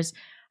dollars,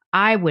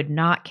 I would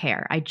not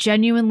care. I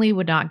genuinely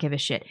would not give a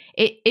shit.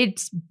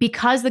 It's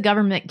because the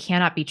government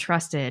cannot be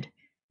trusted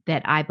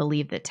that I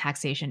believe that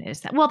taxation is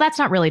theft. Well, that's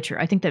not really true.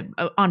 I think that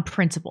on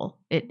principle,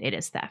 it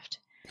is theft.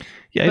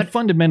 Yeah, it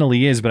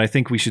fundamentally is, but I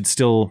think we should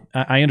still,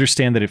 I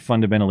understand that it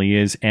fundamentally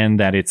is, and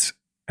that it's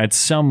at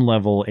some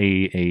level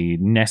a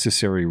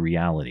necessary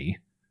reality.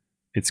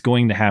 It's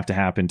going to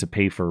happen to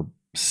pay for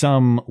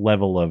some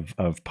level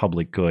of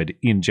public good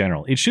in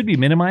general. It should be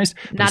minimized.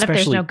 Not if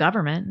there's no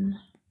government.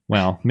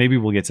 Well, maybe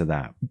we'll get to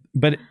that.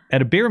 But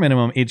at a bare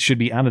minimum, it should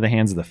be out of the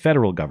hands of the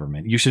federal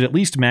government. You should at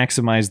least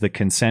maximize the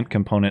consent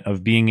component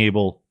of being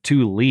able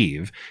to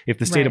leave. If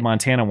the state of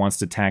Montana wants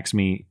to tax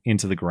me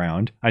into the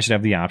ground, I should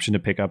have the option to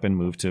pick up and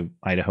move to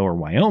Idaho or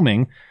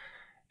Wyoming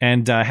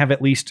and have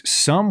at least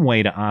some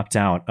way to opt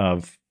out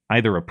of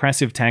either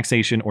oppressive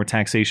taxation or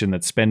taxation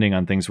that's spending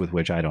on things with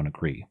which I don't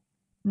agree.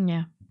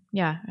 Yeah.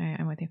 Yeah,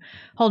 I'm with you.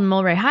 Holden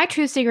Mulray. Hi,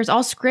 truth seekers.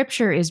 All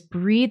scripture is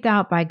breathed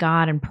out by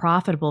God and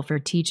profitable for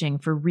teaching,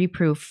 for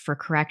reproof, for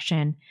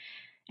correction,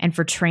 and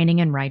for training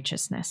in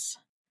righteousness.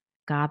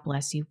 God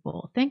bless you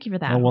both. Thank you for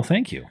that. Oh, well,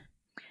 thank you.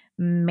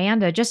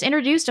 Amanda just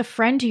introduced a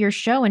friend to your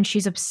show and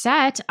she's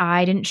upset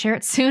I didn't share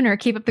it sooner.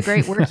 Keep up the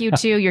great work, you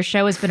two. Your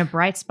show has been a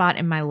bright spot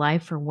in my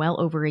life for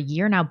well over a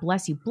year now.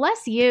 Bless you.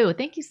 Bless you.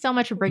 Thank you so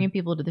much for bringing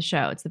people to the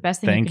show. It's the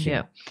best thing you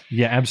can do.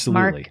 Yeah,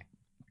 absolutely.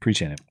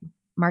 Appreciate it.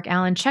 Mark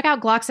Allen, check out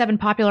Glock 7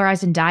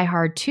 popularized in Die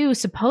Hard 2,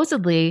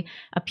 supposedly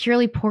a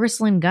purely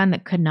porcelain gun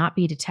that could not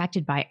be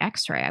detected by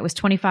X-ray. I was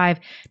 25.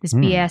 This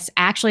BS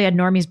actually had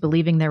normies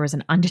believing there was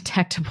an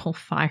undetectable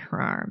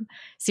firearm.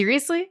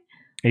 Seriously?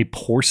 A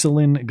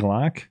porcelain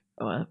Glock?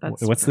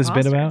 What's this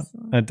bit about?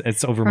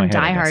 It's over my head.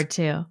 Die Hard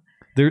 2.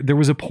 There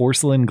was a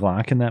porcelain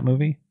Glock in that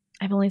movie?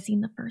 I've only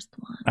seen the first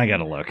one. I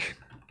gotta look.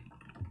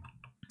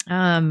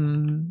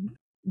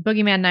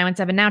 Boogeyman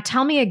 917. Now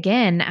tell me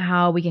again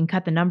how we can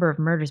cut the number of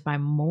murders by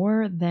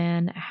more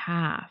than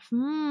half.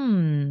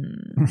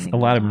 A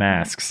lot of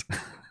masks.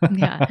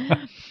 Yeah.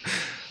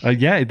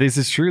 Yeah, this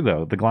is true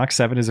though. The Glock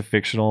 7 is a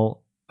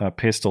fictional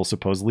pistol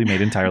supposedly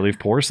made entirely of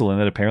porcelain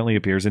that apparently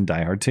appears in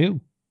Die Hard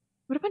 2.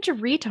 What a bunch of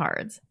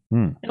retards.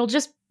 It'll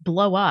just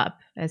blow up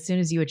as soon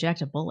as you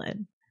eject a bullet.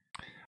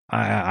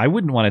 I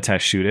wouldn't want to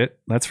test shoot it.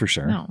 That's for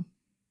sure. No.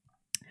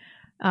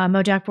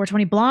 Mojack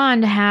 420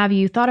 Blonde, have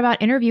you thought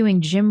about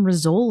interviewing Jim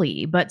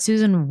Rizzoli? But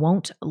Susan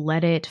won't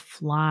let it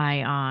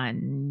fly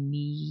on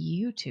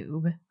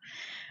YouTube.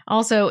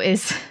 Also,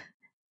 is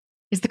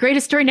the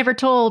greatest story never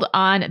told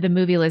on the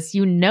movie list?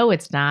 You know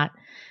it's not.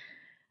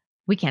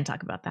 We can't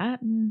talk about that.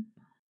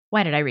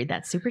 Why did I read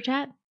that super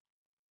chat?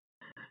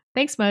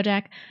 Thanks,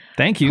 Mojack.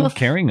 Thank you.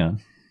 Carrying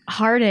on.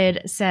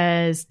 Hearted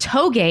says,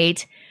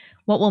 Toegate,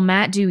 what will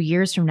Matt do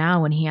years from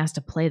now when he has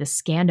to play the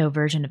Scando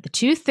version of the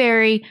Tooth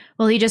Fairy?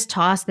 Will he just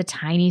toss the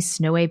tiny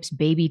Snow Ape's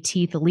baby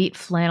teeth elite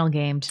flannel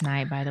game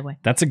tonight, by the way?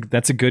 That's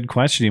a good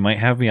question. You might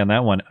have me on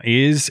that one.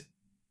 Is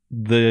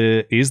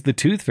the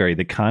Tooth Fairy,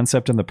 the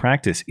concept and the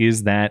practice,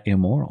 is that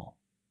immoral?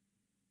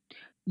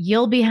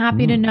 You'll be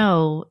happy to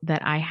know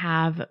that I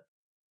have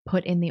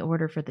put in the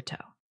order for the toe.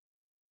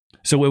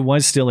 So it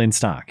was still in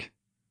stock.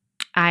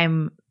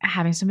 I'm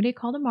having somebody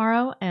call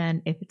tomorrow,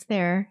 and if it's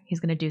there, he's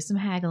going to do some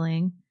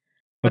haggling.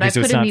 But Okay, I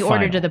so put it's in not the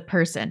order final. to the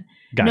person.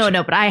 Gotcha.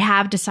 No, but I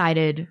have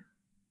decided,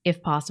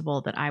 if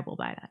possible, that I will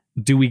buy that.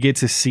 Do we get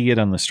to see it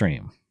on the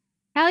stream?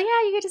 Hell yeah,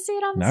 you get to see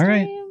it on the All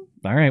right. stream.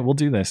 All right, we'll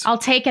do this. I'll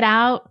take it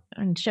out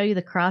and show you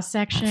the cross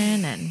section,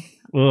 and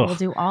we'll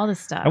do all the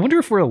stuff. I wonder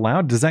if we're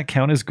allowed. Does that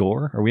count as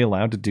gore? Are we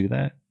allowed to do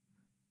that?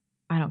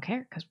 I don't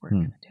care because we're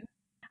going to do it.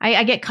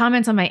 I get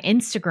comments on my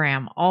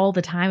Instagram all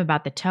the time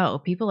about the toe.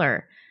 People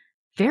are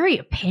very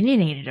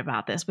opinionated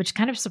about this, which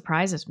kind of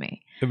surprises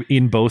me.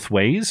 In both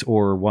ways,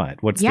 or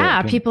what? What's their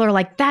opinion? People are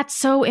like, that's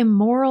so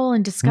immoral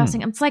and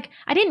disgusting. It's like,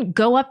 I didn't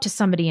go up to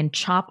somebody and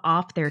chop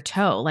off their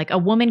toe. Like, a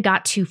woman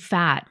got too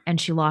fat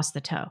and she lost the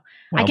toe.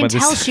 Well, I can but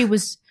tell this- she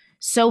was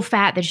so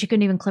fat that she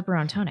couldn't even clip her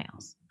own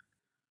toenails.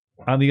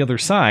 On the other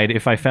side,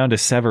 if I found a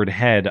severed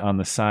head on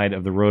the side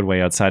of the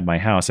roadway outside my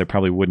house, I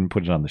probably wouldn't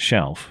put it on the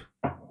shelf.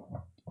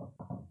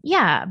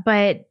 Yeah,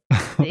 but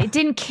it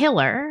didn't kill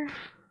her.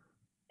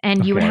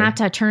 And you would Okay. have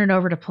to turn it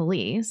over to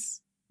police.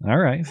 All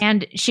right.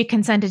 And she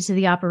consented to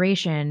the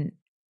operation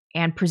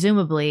and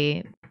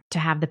presumably to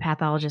have the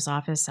pathologist's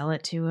office sell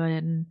it to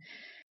an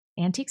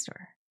antique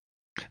store.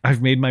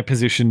 I've made my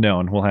position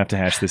known. We'll have to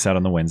hash this out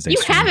on the Wednesday You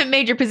stream. haven't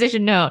made your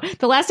position known.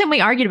 The last time we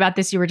argued about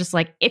this, you were just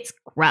like, it's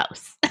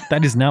gross.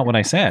 That is not what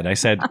I said. I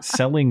said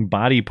selling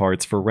body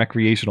parts for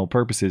recreational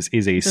purposes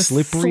is a It's a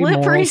slippery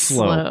moral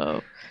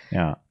slope.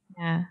 Yeah.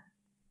 Yeah,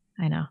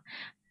 I know.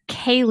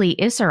 Kaylee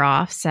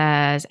Issaroff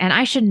says, and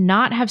I should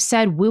not have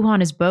said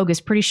Wuhan is bogus.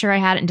 Pretty sure I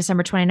had it in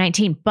December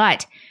 2019,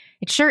 but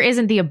it sure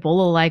isn't the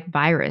Ebola-like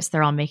virus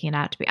they're all making it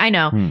out to be. I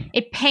know.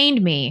 It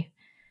pained me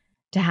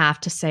to have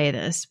to say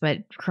this, but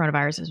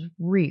coronavirus is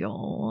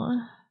real.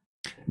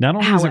 Not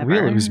only is it real,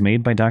 However- it was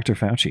made by Dr.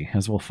 Fauci,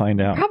 as we'll find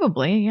out.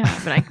 Probably, yeah.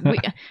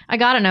 But I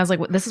got it, and I was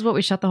like, this is what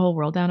we shut the whole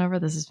world down over?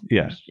 This is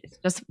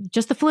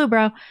just the flu,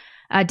 bro.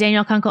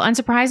 Daniel Kunkel,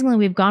 unsurprisingly,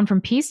 we've gone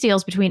from peace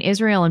deals between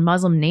Israel and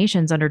Muslim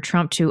nations under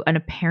Trump to an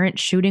apparent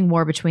shooting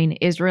war between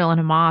Israel and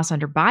Hamas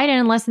under Biden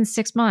in less than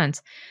 6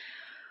 months.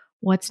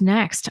 What's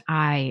next,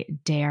 I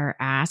dare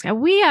ask?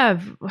 We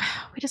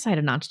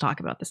decided not to talk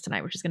about this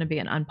tonight, which is going to be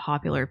an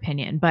unpopular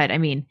opinion. But I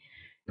mean,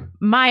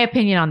 my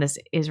opinion on this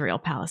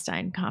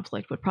Israel-Palestine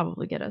conflict would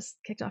probably get us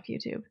kicked off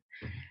YouTube.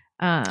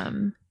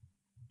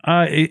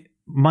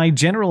 My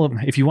general,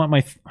 if you want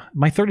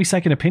my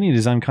 30-second opinion,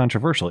 is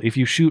uncontroversial. If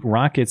you shoot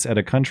rockets at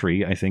a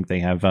country, I think they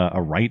have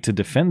a right to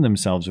defend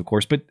themselves, of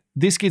course. But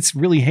this gets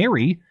really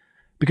hairy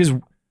because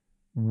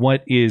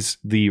what is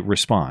the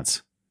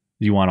response?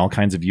 You want all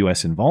kinds of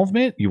U.S.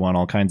 involvement? You want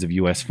all kinds of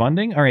U.S.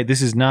 funding? All right,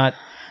 this is not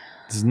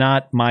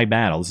my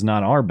battle. This is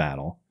not our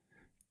battle.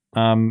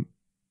 And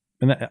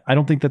I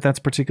don't think that that's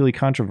particularly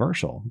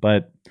controversial.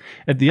 But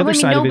at the other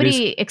side of it is,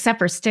 nobody except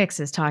for Styx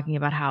is talking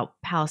about how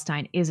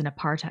Palestine is an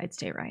apartheid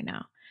state right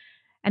now,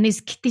 and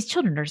these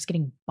children are just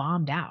getting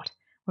bombed out.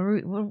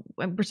 We're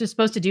just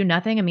supposed to do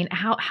nothing. I mean,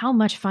 how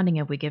much funding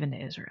have we given to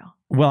Israel?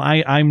 well,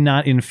 I'm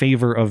not in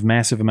favor of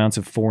massive amounts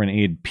of foreign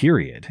aid,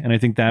 period. And I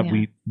think that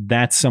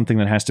that's something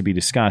that has to be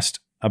discussed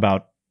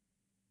about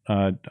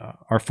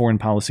our foreign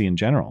policy in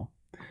general.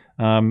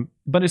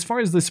 But as far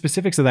as the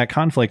specifics of that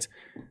conflict,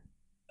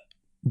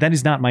 that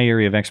is not my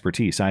area of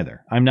expertise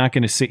either. I'm not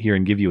going to sit here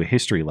and give you a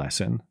history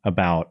lesson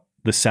about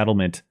the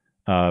settlement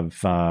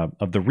of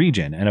the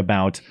region and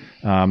about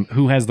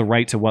who has the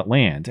right to what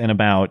land and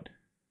about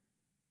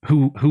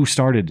who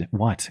started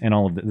what and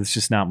all of that. It's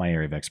just not my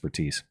area of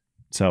expertise.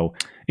 So,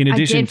 in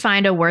addition, I did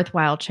find a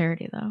worthwhile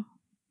charity, though.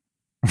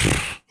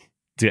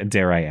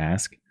 Dare I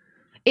ask?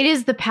 It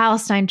is the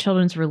Palestine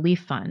Children's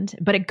Relief Fund,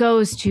 but it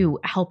goes to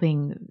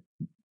helping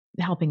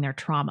their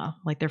trauma,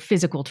 like their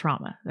physical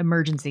trauma,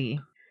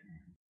 emergency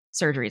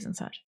surgeries and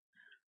such.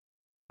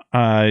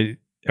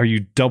 Are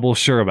you double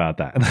sure about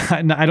that?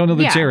 I don't know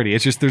the charity.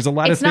 It's just there's a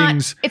lot of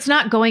things. It's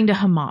not going to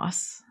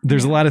Hamas.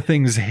 There's a lot of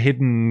things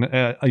hidden,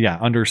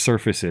 under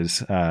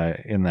surfaces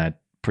in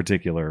that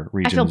particular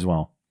region as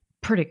well.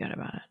 Pretty good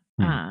about it.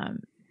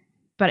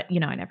 But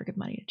I never give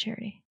money to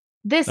charity.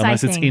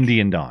 Unless it's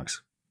Indian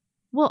dogs.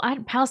 Well,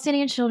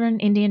 Palestinian children,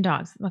 Indian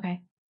dogs.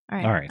 Okay. All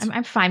right.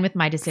 I'm fine with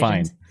my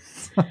decisions.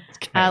 Fine.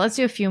 Okay. Let's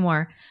do a few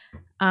more.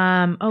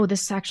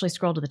 This actually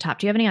scrolled to the top.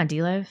 Do you have any on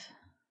DLive?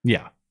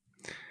 Yeah.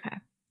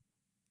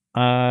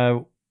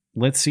 Okay.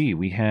 Let's see.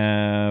 We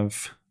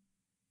have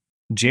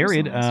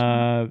Jared.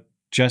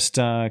 just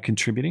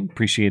contributing.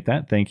 Appreciate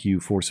that. Thank you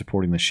for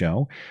supporting the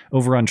show.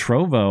 Over on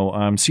Trovo,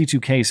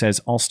 C2K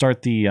says, I'll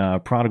start the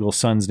prodigal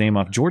son's name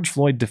off. George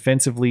Floyd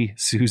defensively,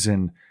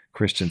 Susan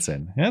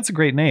Christensen. Yeah, that's a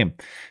great name.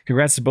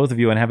 Congrats to both of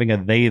you on having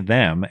a they,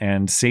 them,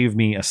 and save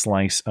me a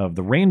slice of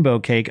the rainbow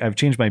cake. I've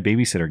changed my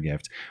babysitter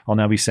gift. I'll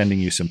now be sending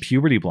you some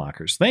puberty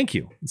blockers. Thank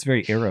you. It's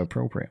very era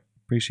appropriate.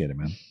 Appreciate it,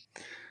 man.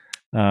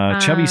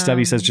 Chubby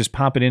Stubby says, just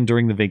pop it in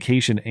during the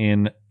vacation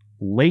in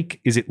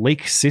is it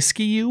Lake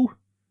Siskiyou?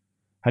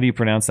 How do you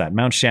pronounce that?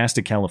 Mount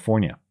Shasta,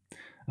 California.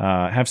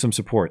 Have some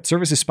support.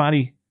 Service is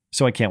spotty,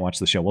 so I can't watch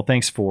the show. Well,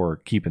 thanks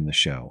for keeping the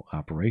show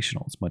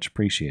operational. It's much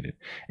appreciated.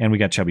 And we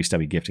got Chubby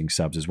Stubby gifting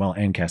subs as well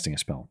and casting a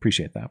spell.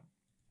 Appreciate that.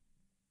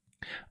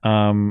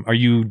 Are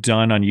you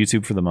done on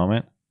YouTube for the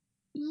moment?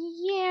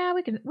 Yeah,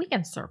 we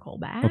can circle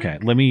back. Okay,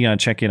 let me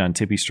check in on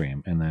Tippy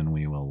Stream, and then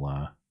we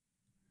will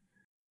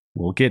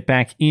we'll get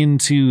back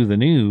into the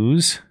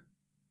news.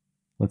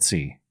 Let's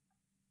see.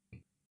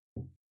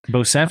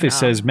 Bocephus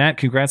says, Matt,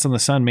 congrats on the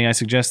son. May I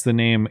suggest the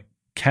name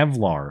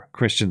Kevlar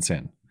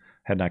Christensen?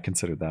 Had not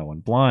considered that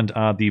one. Blonde,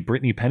 the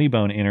Brittany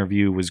Pettibone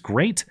interview was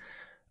great.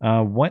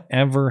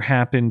 Whatever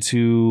happened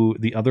to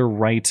the other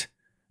right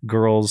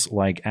girls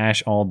like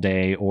Ash All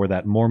Day or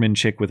that Mormon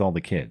chick with all the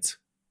kids?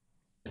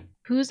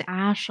 Who's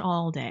Ash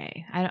All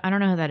Day? I don't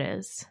know who that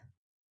is.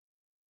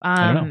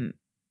 I don't know.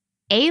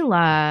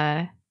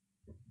 Ayla,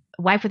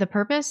 Wife with a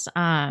Purpose,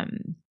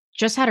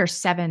 just had her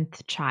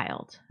 7th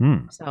child.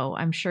 So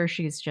I'm sure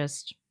she's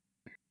just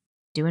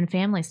doing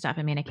family stuff.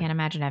 I mean, I can't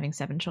imagine having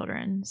 7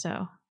 children.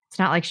 So it's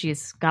not like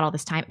she's got all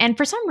this time. And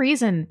for some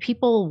reason,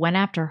 people went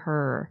after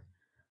her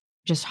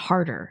just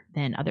harder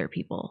than other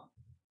people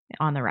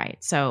on the right.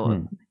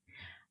 So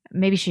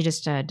maybe she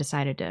just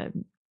decided to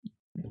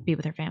be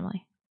with her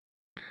family.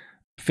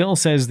 Phil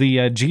says the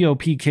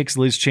GOP kicks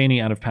Liz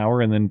Cheney out of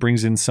power and then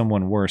brings in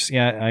someone worse.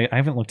 Yeah, I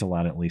haven't looked a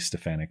lot at Lee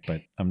Stefanik,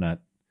 but I'm not.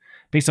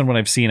 Based on what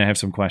I've seen, I have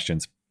some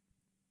questions.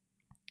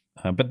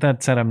 But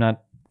that said, I'm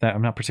not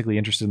particularly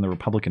interested in the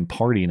Republican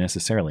Party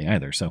necessarily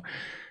either. So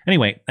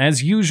anyway,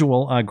 as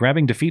usual,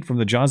 grabbing defeat from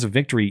the jaws of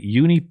victory,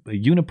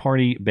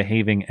 uniparty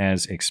behaving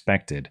as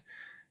expected.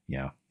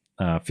 Yeah.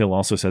 Phil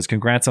also says,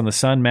 congrats on the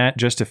son, Matt.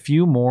 Just a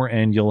few more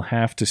and you'll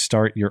have to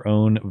start your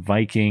own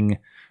Viking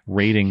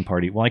raiding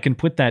party. Well, I can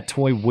put that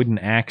toy wooden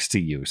axe to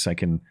use. I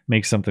can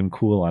make something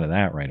cool out of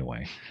that right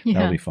away. Yeah.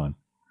 That'll be fun.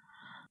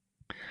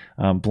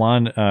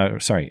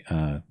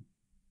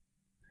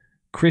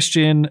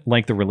 Christian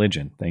like the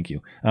religion. Thank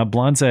you.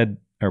 Blonde said,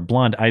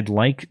 Blonde, I'd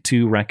like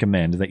to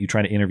recommend that you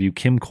try to interview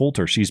Kim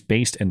Coulter. She's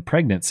based and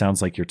pregnant.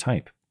 Sounds like your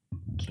type.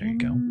 There you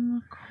go.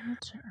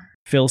 Coulter.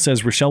 Phil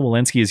says Rochelle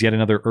Walensky is yet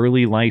another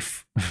early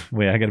life.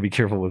 Wait, I got to be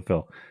careful with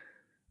Phil.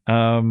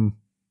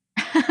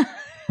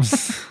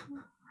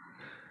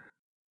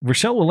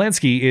 Rochelle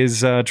Walensky is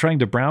trying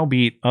to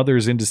browbeat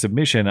others into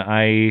submission.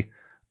 I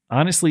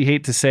honestly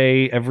hate to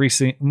say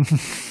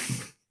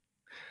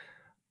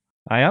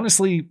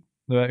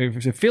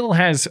Phil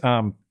has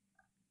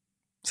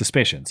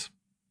suspicions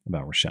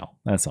about Rochelle.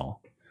 That's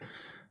all.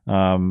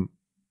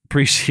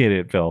 Appreciate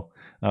it, Phil.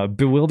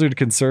 Bewildered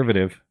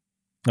conservative.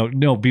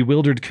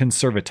 Bewildered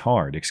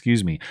conservatard.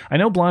 Excuse me. I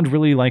know Blonde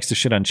really likes to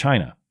shit on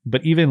China,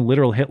 but even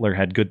literal Hitler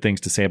had good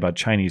things to say about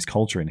Chinese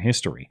culture and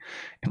history.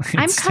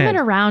 I'm coming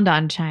around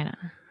on China.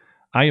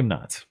 I am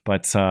not,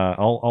 but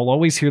I'll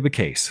always hear the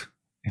case.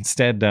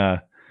 Instead,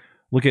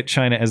 look at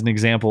China as an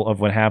example of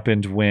what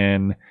happened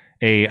when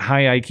a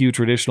high IQ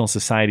traditional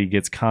society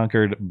gets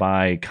conquered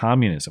by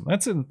communism.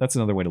 That's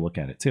another way to look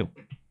at it too.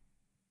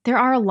 There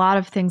are a lot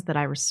of things that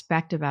I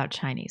respect about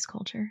Chinese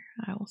culture.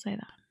 I will say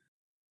that.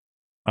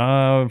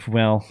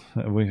 Well,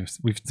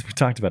 we've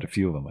talked about a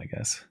few of them, I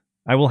guess.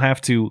 I will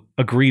have to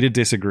agree to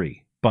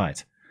disagree,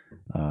 but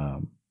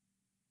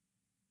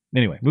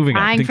anyway, moving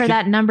on. Trying for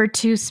that number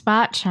 2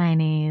 spot,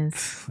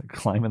 Chinese.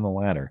 Climbing the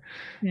ladder.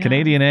 Yeah.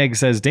 Canadian Egg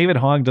says David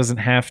Hogg doesn't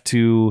have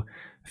to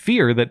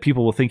fear that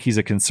people will think he's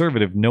a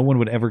conservative. No one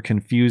would ever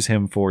confuse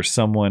him for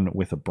someone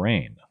with a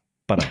brain.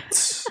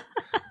 But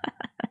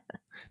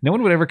no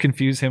one would ever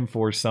confuse him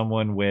for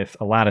someone with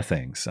a lot of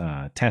things.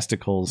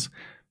 Testicles,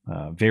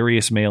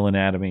 various male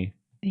anatomy,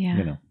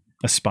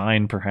 a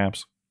spine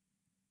perhaps.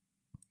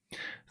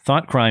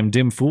 Thought Crime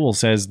Dim Fool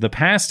says the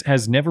past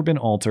has never been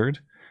altered.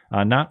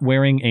 Not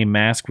wearing a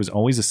mask was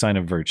always a sign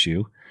of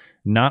virtue.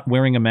 Not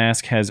wearing a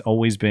mask has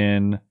always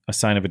been a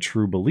sign of a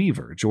true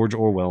believer. George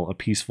Orwell, a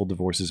peaceful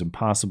divorce is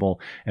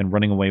impossible and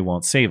running away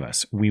won't save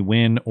us. We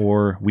win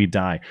or we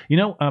die.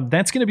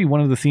 That's going to be one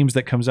of the themes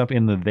that comes up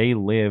in the They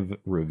Live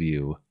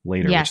review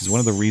later, which is one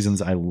of the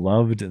reasons I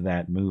loved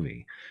that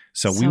movie.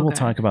 So we will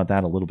talk about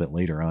that a little bit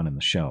later on in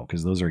the show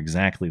because those are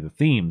exactly the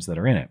themes that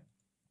are in it.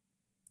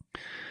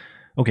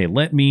 Okay,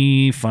 let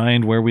me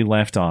find where we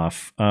left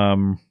off.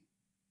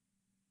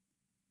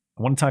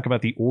 I want to talk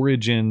about the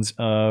origins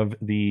of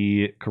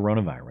the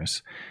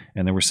coronavirus.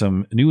 And there was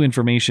some new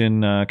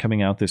information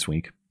coming out this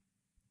week.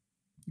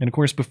 And of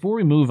course, before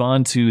we move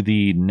on to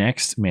the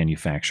next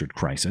manufactured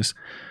crisis,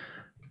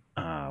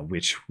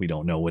 which we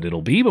don't know what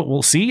it'll be, but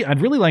we'll see.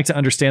 I'd really like to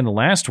understand the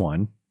last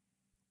one.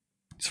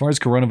 As far as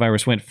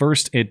coronavirus went,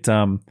 first,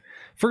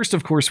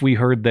 of course, we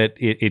heard that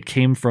it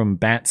came from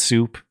bat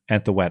soup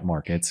at the wet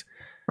markets.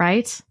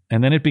 Right.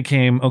 And then it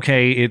became,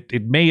 okay,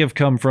 it may have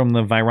come from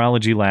the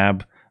virology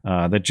lab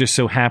that just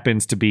so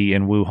happens to be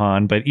in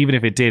Wuhan. But even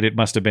if it did, it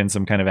must have been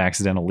some kind of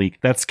accidental leak.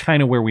 That's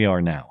kind of where we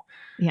are now.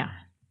 Yeah.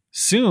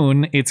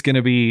 Soon, it's going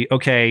to be,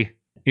 okay,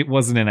 it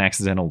wasn't an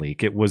accidental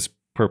leak. It was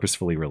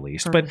purposefully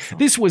released. But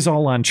this was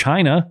all on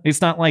China.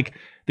 It's not like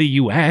the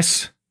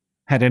U.S.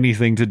 had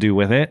anything to do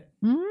with it.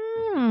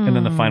 And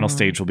then the final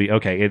stage will be,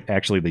 okay,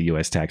 actually the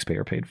U.S.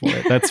 taxpayer paid for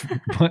it. That's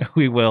what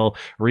we will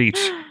reach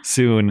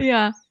soon.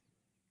 Yeah.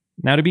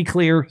 Now, to be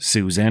clear,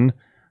 Susan,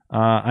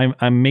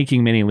 I'm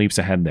making many leaps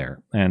ahead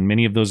there, and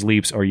many of those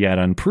leaps are yet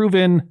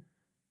unproven,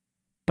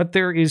 but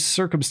there is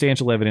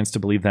circumstantial evidence to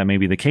believe that may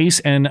be the case,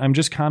 and I'm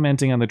just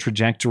commenting on the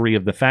trajectory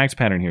of the fact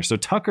pattern here. So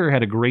Tucker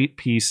had a great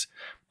piece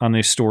on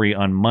this story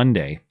on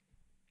Monday,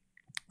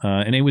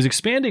 and it was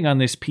expanding on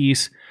this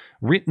piece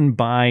written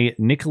by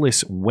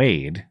Nicholas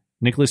Wade.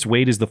 Nicholas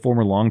Wade is the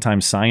former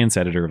longtime science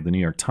editor of the New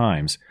York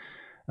Times,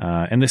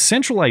 and the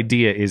central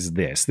idea is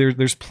this.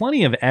 There's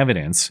plenty of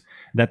evidence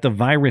that the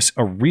virus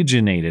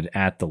originated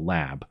at the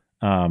lab.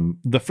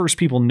 The first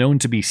people known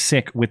to be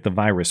sick with the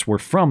virus were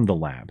from the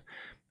lab.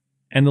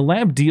 And the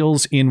lab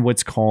deals in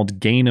what's called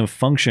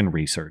gain-of-function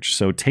research.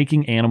 So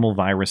taking animal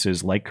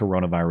viruses like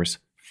coronaviruses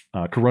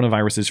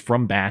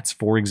from bats,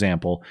 for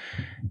example,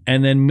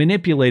 and then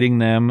manipulating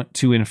them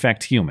to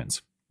infect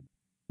humans.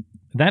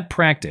 That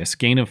practice,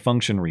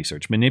 gain-of-function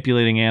research,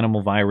 manipulating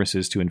animal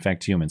viruses to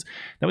infect humans,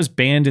 that was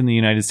banned in the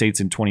United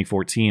States in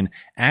 2014,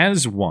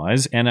 as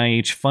was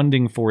NIH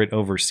funding for it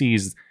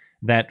overseas.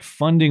 That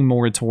funding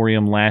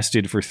moratorium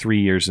lasted for 3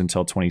 years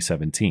until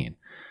 2017.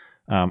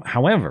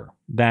 However,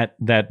 that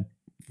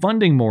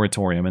funding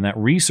moratorium and that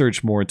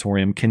research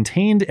moratorium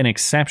contained an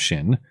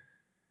exception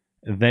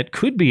that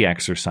could be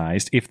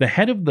exercised if the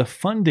head of the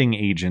funding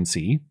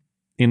agency,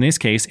 in this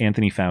case,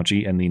 Anthony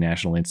Fauci and the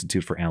National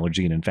Institute for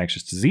Allergy and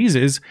Infectious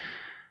Diseases,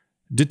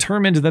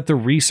 determined that the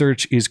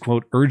research is,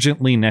 quote,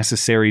 urgently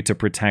necessary to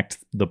protect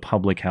the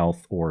public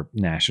health or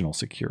national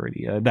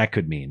security. That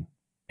could mean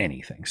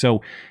anything.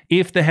 So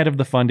if the head of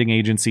the funding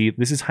agency,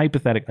 this is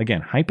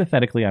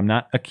hypothetically, I'm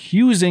not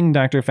accusing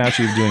Dr.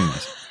 Fauci of doing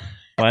this,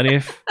 but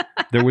if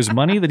there was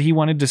money that he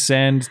wanted to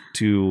send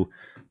to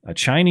a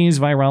Chinese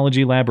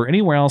virology lab or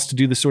anywhere else to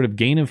do the sort of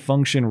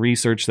gain-of-function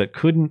research that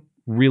couldn't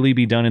really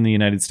be done in the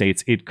United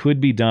States, it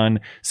could be done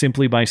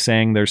simply by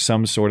saying there's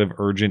some sort of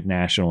urgent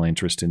national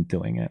interest in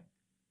doing it.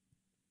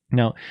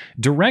 Now,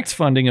 direct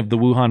funding of the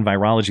Wuhan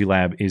virology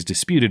lab is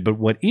disputed, but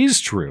what is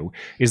true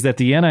is that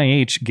the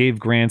NIH gave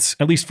grants,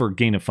 at least for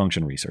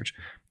gain-of-function research.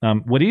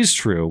 What is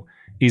true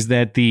is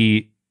that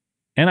the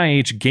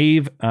NIH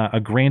gave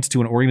a grant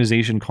to an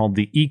organization called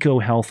the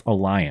EcoHealth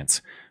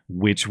Alliance,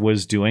 which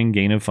was doing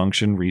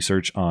gain-of-function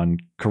research on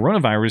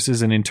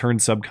coronaviruses and in turn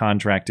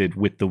subcontracted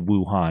with the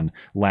Wuhan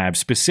lab,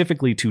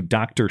 specifically to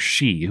Dr.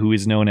 Shi, who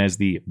is known as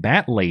the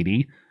Bat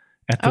Lady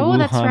at the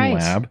Wuhan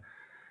lab,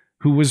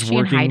 who was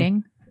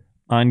working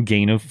on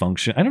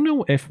gain-of-function. I don't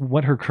know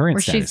what her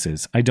current status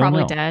is. I don't know.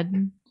 Probably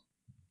dead.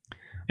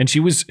 And she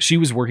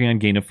was working on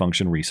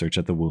gain-of-function research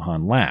at the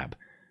Wuhan lab.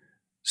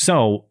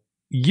 So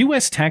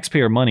U.S.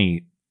 taxpayer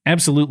money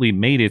absolutely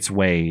made its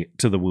way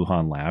to the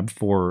Wuhan lab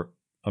for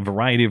a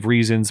variety of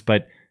reasons,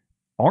 but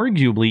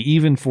arguably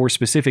even for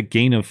specific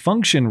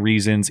gain-of-function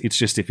reasons, it's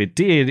just if it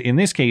did, in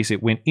this case,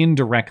 it went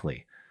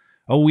indirectly.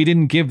 Oh, we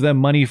didn't give them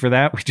money for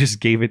that. We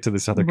just gave it to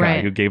this other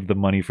guy who gave the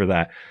money for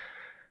that.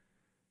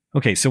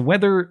 Okay, so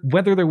whether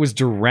there was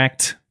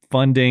direct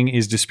funding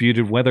is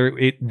disputed, whether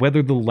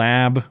the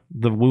lab,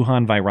 the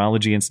Wuhan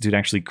Virology Institute,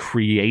 actually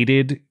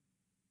created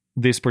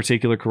this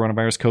particular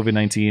coronavirus,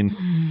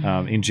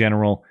 COVID-19 in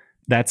general,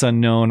 that's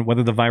unknown.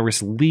 Whether the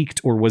virus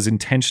leaked or was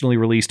intentionally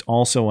released,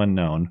 also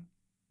unknown.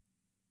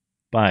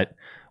 But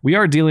we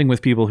are dealing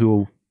with people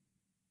who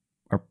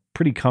are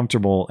pretty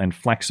comfortable and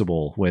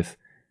flexible with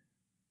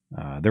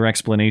their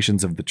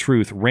explanations of the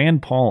truth.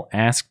 Rand Paul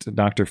asked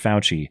Dr.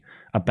 Fauci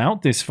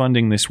about this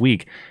funding this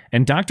week,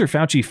 and Dr.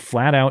 Fauci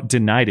flat out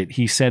denied it.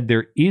 He said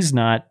there is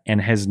not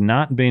and has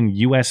not been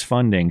U.S.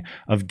 funding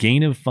of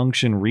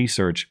gain-of-function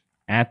research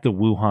at the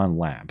Wuhan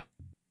lab.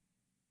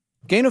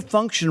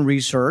 Gain-of-function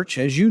research,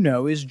 as you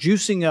know, is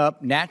juicing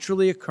up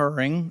naturally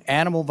occurring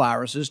animal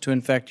viruses to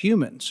infect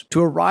humans.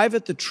 To arrive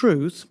at the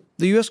truth,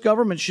 the U.S.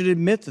 government should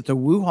admit that the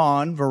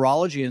Wuhan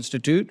Virology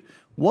Institute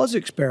was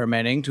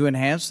experimenting to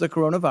enhance the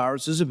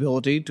coronavirus's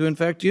ability to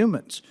infect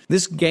humans.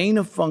 This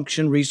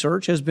gain-of-function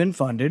research has been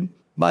funded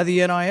by the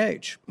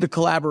NIH. The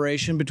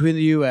collaboration between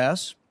the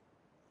U.S.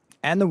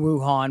 and the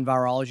Wuhan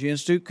Virology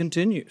Institute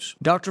continues.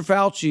 Dr.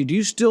 Fauci, do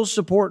you still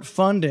support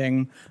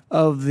funding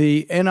of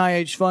the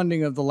NIH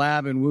funding of the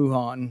lab in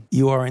Wuhan?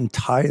 You are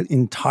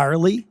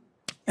entirely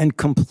and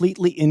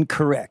completely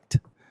incorrect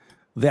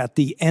that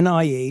the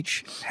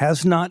NIH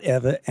has not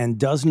ever and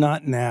does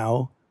not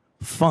now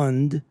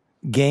fund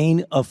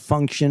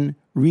gain-of-function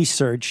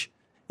research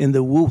in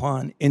the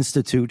Wuhan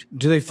Institute.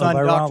 Do they fund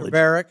Virology. Dr.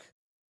 Barrick?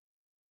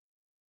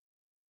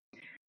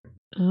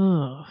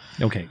 Ugh.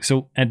 Okay,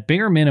 so at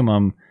bare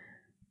minimum,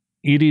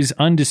 it is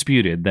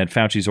undisputed that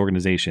Fauci's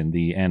organization,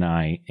 the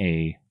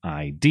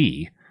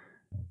NIAID,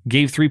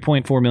 gave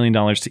 $3.4 million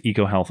to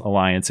EcoHealth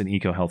Alliance, and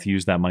EcoHealth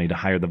used that money to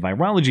hire the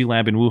virology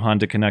lab in Wuhan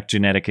to conduct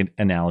genetic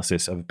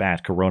analysis of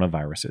bat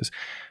coronaviruses.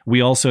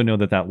 We also know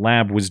that that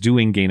lab was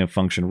doing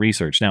gain-of-function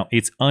research. Now,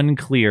 it's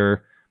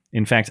unclear,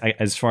 in fact,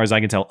 as far as I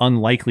can tell,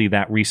 unlikely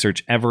that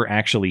research ever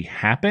actually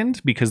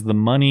happened because the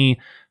money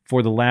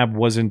for the lab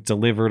wasn't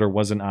delivered or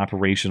wasn't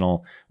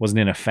operational, wasn't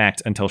in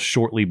effect until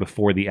shortly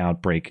before the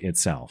outbreak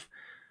itself.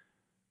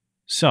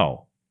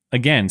 So,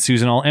 again,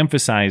 Susan, I'll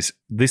emphasize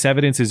this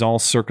evidence is all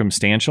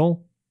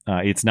circumstantial.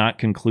 It's not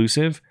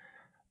conclusive.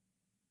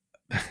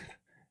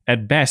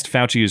 At best,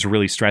 Fauci is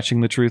really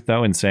stretching the truth,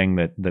 though, and saying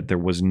that there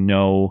was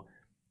no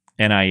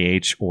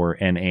NIH or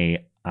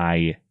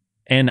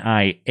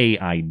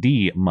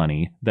NIAID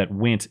money that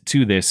went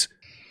to this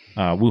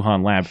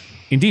Wuhan lab,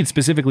 indeed,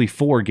 specifically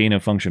for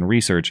gain-of-function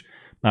research.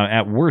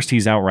 At worst,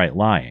 he's outright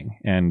lying,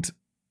 and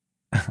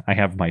I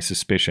have my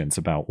suspicions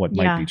about what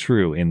might be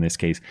true in this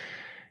case.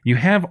 You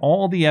have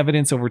all the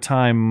evidence over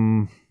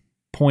time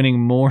pointing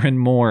more and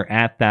more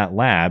at that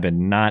lab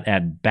and not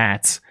at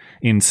bats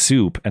in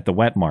soup at the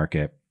wet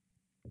market.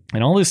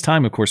 And all this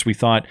time, of course, we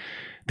thought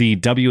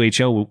the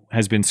WHO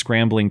has been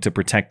scrambling to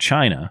protect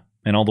China,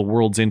 and all the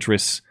world's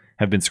interests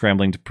have been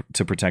scrambling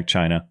to protect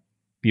China.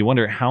 You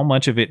wonder how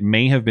much of it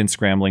may have been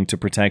scrambling to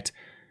protect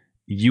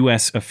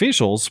U.S.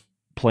 officials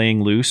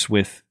playing loose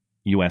with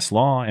U.S.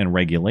 law and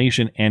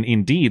regulation, and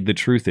indeed the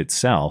truth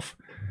itself.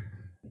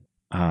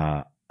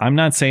 I'm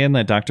not saying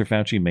that Dr.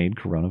 Fauci made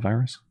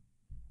coronavirus.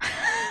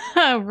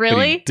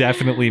 Really? He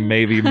definitely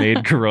maybe made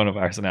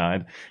coronavirus.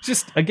 Now,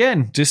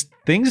 just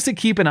things to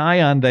keep an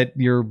eye on that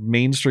your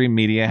mainstream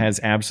media has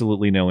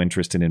absolutely no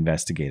interest in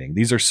investigating.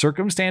 These are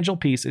circumstantial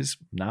pieces,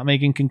 not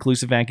making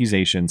conclusive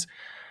accusations,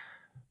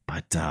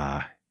 but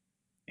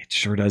it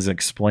sure does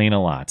explain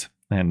a lot.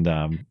 And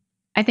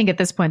I think at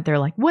this point they're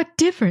like, what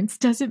difference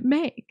does it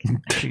make?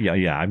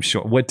 yeah, I'm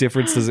sure. What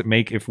difference does it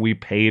make if we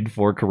paid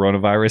for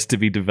coronavirus to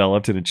be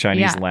developed in a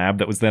Chinese lab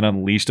that was then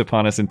unleashed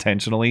upon us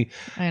intentionally?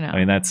 I know. I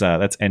mean, that's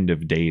end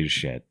of days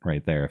shit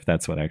right there, if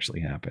that's what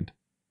actually happened.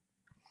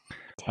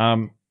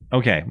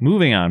 Okay,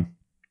 moving on.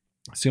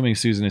 Assuming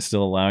Susan is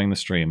still allowing the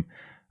stream.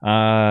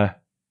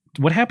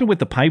 What happened with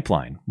the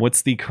pipeline?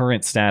 What's the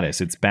current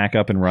status? It's back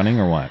up and running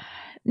or what?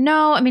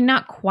 No, I mean,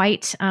 not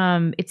quite.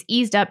 It's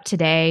eased up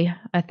today.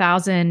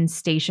 1,000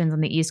 stations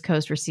on the East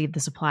Coast received the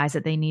supplies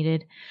that they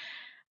needed.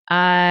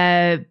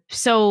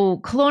 So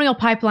Colonial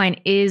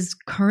Pipeline is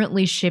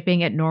currently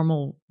shipping at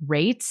normal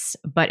rates,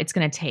 but it's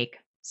going to take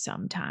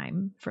some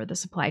time for the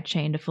supply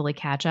chain to fully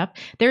catch up.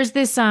 There's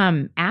this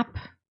app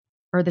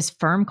or this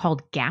firm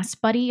called Gas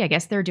Buddy. I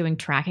guess they're doing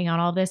tracking on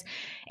all this.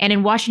 And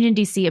in Washington,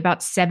 D.C., about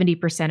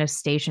 70% of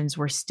stations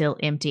were still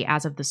empty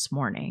as of this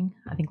morning.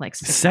 I think like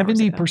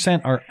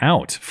 70% are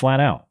out, flat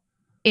out.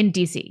 In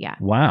D.C., yeah.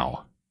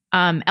 Wow.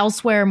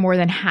 Elsewhere, more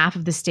than half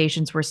of the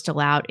stations were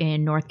still out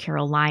in North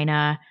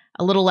Carolina,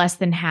 a little less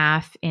than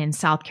half in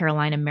South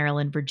Carolina,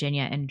 Maryland,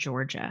 Virginia, and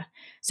Georgia.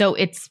 So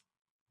it's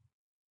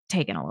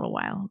taken a little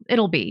while.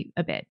 It'll be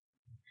a bit.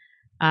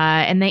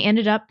 And they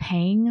ended up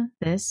paying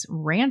this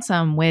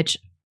ransom, which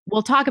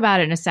we'll talk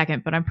about it in a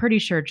second, but I'm pretty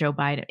sure Joe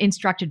Biden,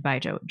 instructed by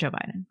Joe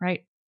Biden,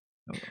 right?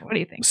 What do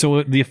you think?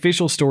 So the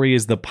official story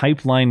is the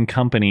pipeline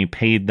company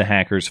paid the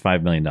hackers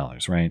 $5 million,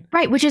 right?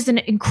 Right, which is an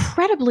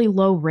incredibly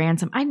low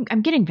ransom. I'm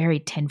getting very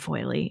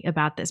tinfoily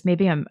about this.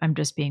 Maybe I'm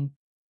just being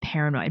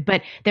paranoid,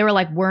 but they were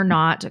like, we're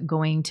not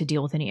going to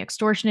deal with any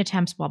extortion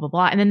attempts, blah, blah,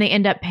 blah. And then they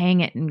end up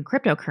paying it in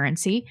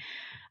cryptocurrency.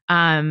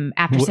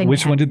 After saying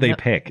which one did they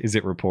pick? Is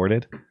it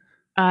reported?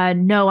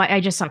 No, I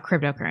just saw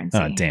cryptocurrency.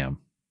 Oh, damn.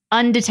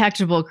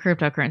 Undetectable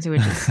cryptocurrency,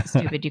 which is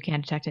stupid. You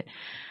can't detect it.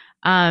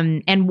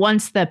 And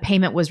once the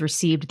payment was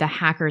received, the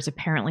hackers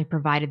apparently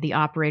provided the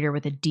operator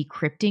with a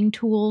decrypting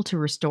tool to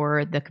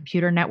restore the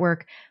computer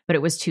network, but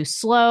it was too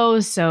slow.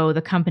 So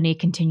the company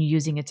continued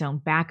using its own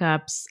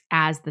backups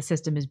as the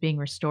system is being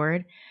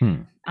restored.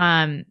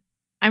 I'm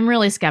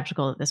really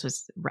skeptical that this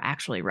was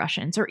actually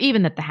Russians or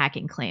even that the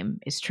hacking claim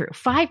is true.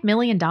 $5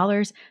 million,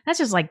 that's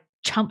just like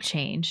chump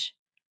change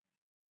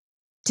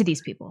to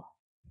these people.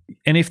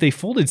 And if they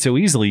folded so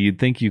easily, you'd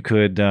think you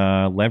could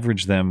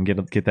leverage them,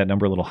 get that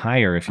number a little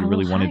higher if you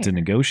really wanted to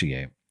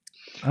negotiate.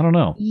 I don't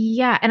know.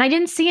 Yeah, and I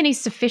didn't see any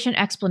sufficient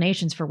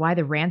explanations for why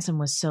the ransom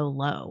was so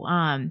low.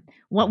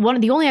 One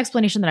of the only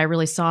explanation that I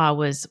really saw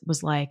was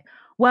like,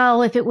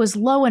 well, if it was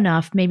low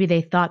enough, maybe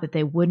they thought that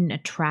they wouldn't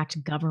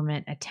attract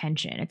government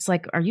attention. It's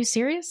like, are you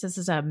serious? This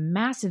is a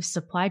massive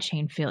supply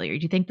chain failure.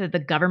 Do you think that the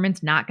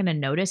government's not going to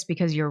notice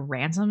because your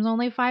ransom's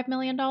only $5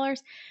 million?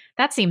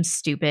 That seems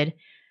stupid.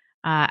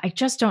 I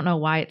just don't know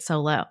why it's so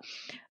low.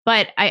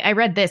 But I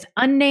read this,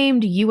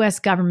 unnamed U.S.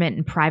 government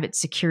and private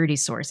security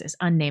sources,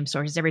 unnamed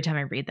sources. Every time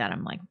I read that,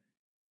 I'm like,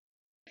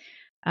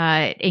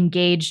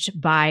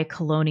 engaged by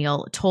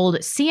Colonial, told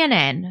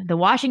CNN, The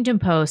Washington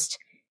Post,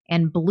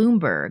 and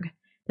Bloomberg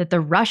that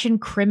the Russian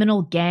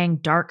criminal gang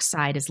Dark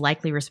Side is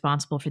likely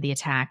responsible for the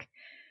attack.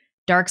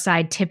 Dark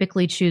side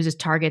typically chooses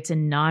targets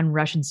in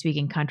non-Russian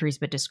speaking countries,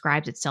 but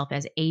describes itself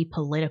as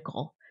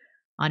apolitical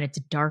on its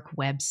dark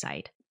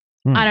website.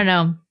 I don't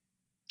know.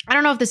 I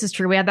don't know if this is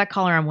true. We had that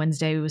caller on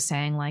Wednesday who was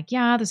saying like,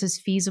 yeah, this is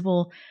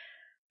feasible,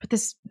 but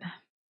this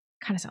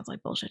kind of sounds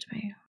like bullshit to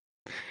me.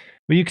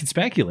 Well, you could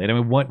speculate. I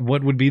mean, what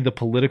would be the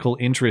political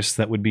interests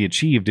that would be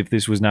achieved if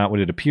this was not what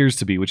it appears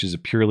to be, which is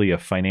purely a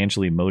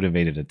financially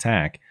motivated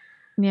attack?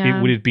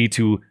 Yeah. Would it be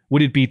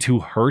to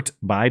hurt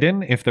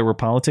Biden if there were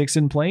politics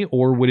in play,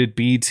 or would it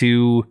be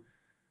to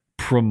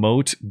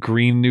promote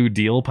Green New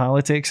Deal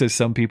politics, as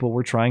some people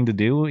were trying to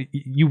do?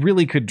 You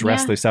really could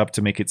dress this up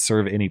to make it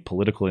serve any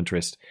political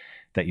interest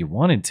that you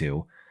wanted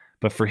to.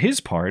 But for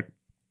his part,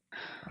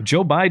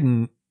 Joe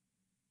Biden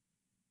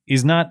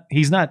he's not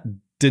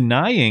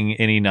denying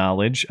any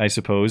knowledge, I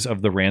suppose,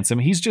 of the ransom.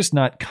 He's just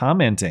not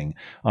commenting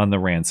on the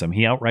ransom.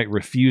 He outright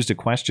refused a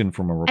question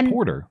from a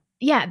reporter.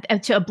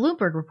 To a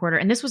Bloomberg reporter.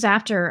 And this was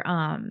after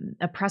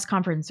a press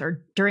conference,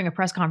 or during a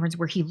press conference,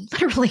 where he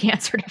literally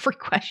answered every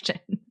question.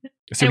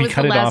 So he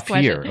cut it off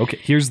here. Okay,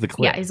 here's the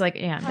clip. Yeah, he's like,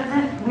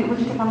 President, would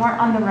you take one more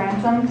on the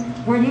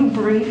ransom? Were you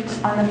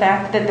briefed on the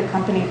fact that the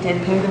company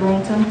did pay the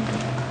ransom?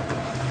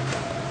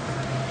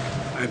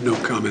 I have no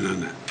comment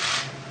on that.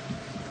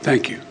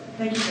 Thank you.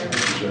 Thank you,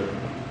 sir.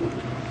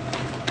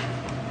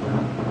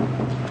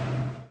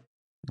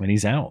 When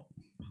he's out.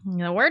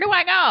 Where do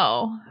I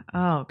go?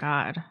 Oh,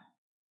 God.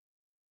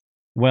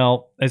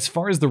 Well, as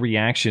far as the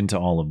reaction to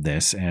all of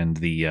this and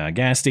the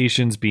gas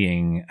stations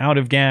being out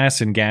of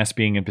gas and gas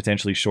being in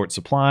potentially short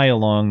supply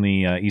along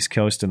the East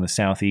Coast and the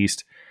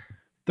Southeast,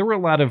 there was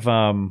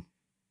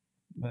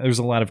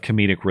a lot of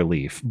comedic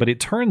relief. But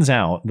it turns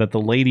out that the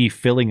lady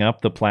filling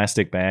up the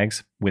plastic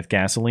bags with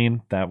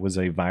gasoline, that was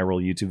a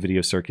viral YouTube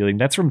video circulating.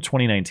 That's from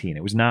 2019.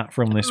 It was not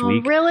from this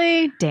week.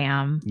 Really?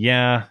 Damn.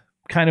 Yeah.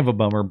 Kind of a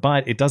bummer,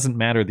 but it doesn't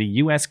matter. The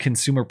U.S.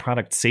 Consumer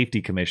Product Safety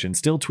Commission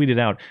still tweeted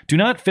out, do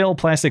not fill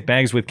plastic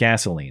bags with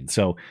gasoline.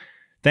 So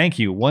thank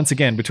you. Once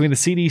again, between the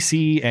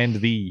CDC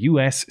and the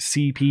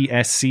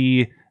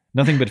USCPSC,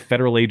 nothing but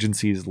federal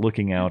agencies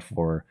looking out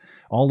for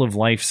all of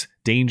life's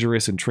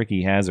dangerous and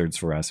tricky hazards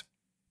for us.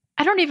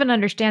 I don't even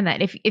understand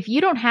that. If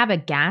you don't have a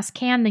gas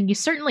can, then you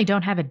certainly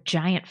don't have a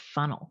giant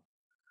funnel.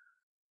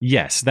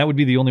 Yes, that would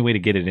be the only way to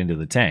get it into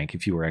the tank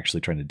if you were actually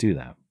trying to do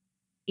that.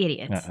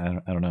 Idiots. I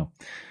don't know.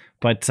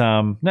 But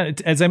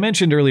as I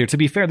mentioned earlier, to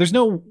be fair, there's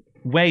no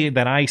way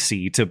that I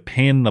see to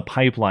pin the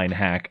pipeline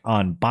hack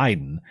on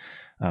Biden.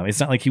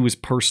 It's not like he was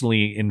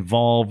personally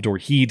involved or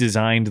he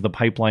designed the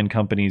pipeline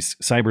company's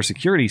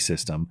cybersecurity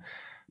system.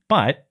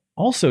 But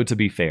also, to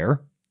be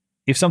fair,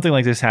 if something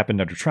like this happened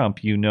under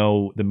Trump, you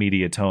know the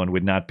media tone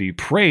would not be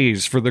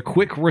praise for the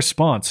quick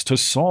response to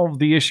solve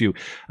the issue.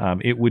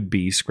 It would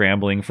be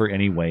scrambling for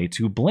any way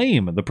to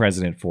blame the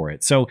president for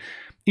it. So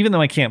even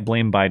though I can't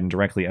blame Biden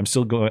directly, I'm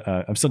still going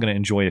to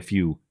enjoy a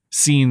few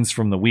scenes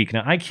from the week.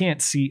 Now, I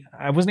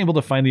wasn't able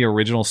to find the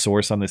original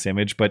source on this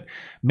image, but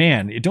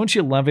man, don't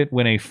you love it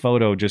when a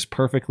photo just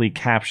perfectly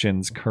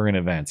captions current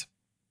events?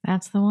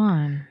 That's the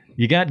one.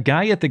 You got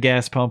guy at the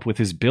gas pump with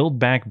his Build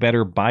Back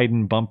Better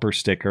Biden bumper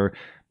sticker,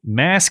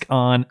 mask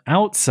on,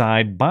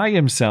 outside by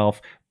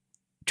himself,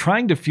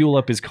 trying to fuel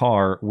up his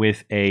car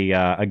with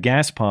a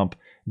gas pump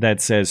that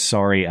says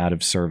sorry out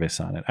of service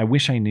on it. I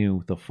wish I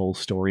knew the full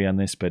story on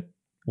this, but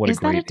what a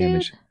great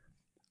image.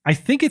 I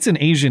think it's an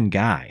Asian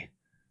guy.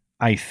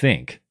 I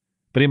think.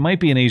 But it might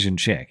be an Asian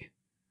chick.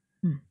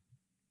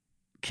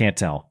 Can't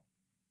tell.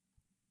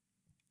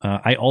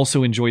 I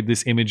also enjoyed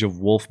this image of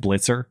Wolf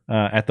Blitzer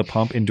at the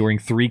pump enduring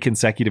 3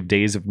 consecutive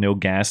days of no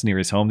gas near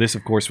his home. This,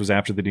 of course, was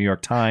after the New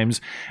York Times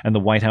and the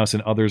White House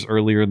and others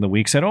earlier in the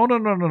week said, oh,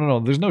 no.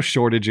 There's no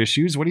shortage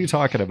issues. What are you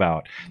talking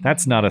about?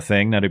 That's not a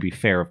thing. Now, to be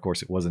fair, of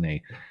course, it wasn't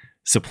a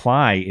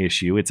supply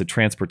issue. It's a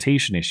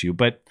transportation issue.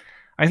 But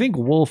I think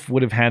Wolf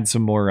would have had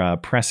some more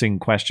pressing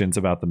questions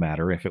about the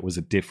matter if it was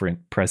a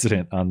different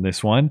president on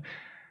this one.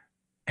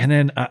 And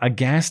then a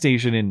gas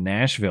station in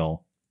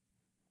Nashville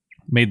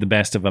made the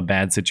best of a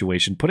bad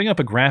situation, putting up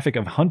a graphic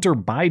of Hunter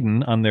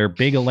Biden on their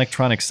big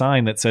electronic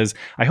sign that says,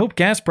 I hope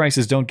gas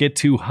prices don't get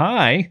too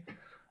high.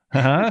 Too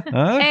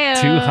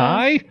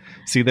high?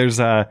 See, there's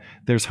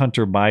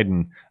Hunter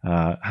Biden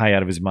high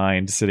out of his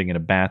mind sitting in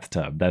a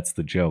bathtub. That's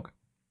the joke.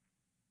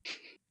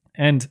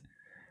 And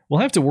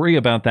we'll have to worry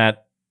about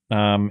that in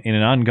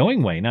an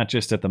ongoing way, not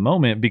just at the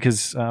moment,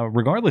 because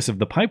regardless of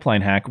the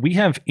pipeline hack, we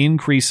have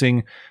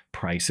increasing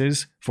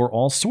prices for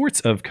all sorts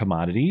of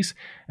commodities.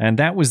 And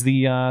that was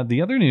the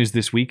other news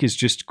this week is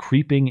just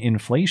creeping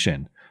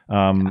inflation.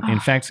 In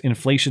fact,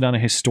 inflation on a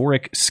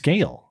historic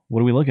scale. What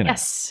are we looking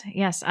at?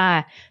 Yes.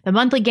 The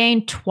monthly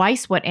gain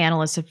twice what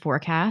analysts had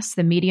forecast.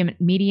 The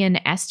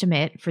median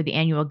estimate for the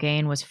annual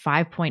gain was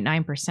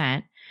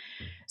 5.9%.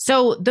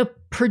 So the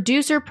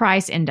producer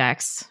price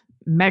index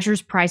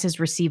measures prices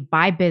received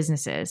by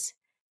businesses,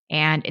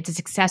 and it's a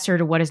successor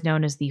to what is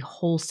known as the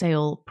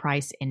wholesale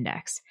price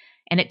index.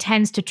 And it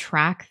tends to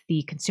track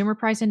the consumer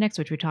price index,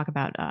 which we've talked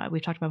about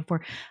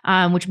before,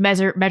 which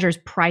measures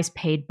price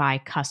paid by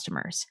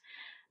customers.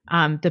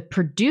 The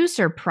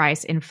producer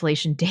price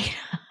inflation data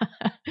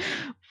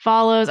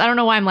follows. I don't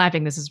know why I'm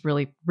laughing. This is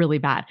really, really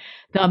bad.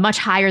 The much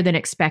higher than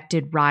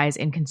expected rise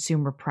in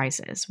consumer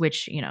prices,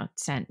 which,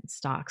 sent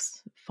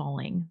stocks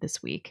falling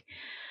this week.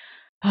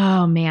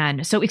 Oh,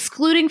 man. So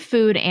excluding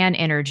food and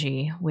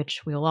energy,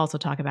 which we will also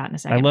talk about in a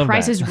second,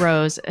 prices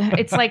rose.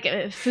 It's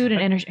like food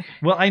and energy.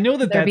 Well, I know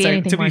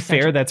that's, to be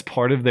fair, that's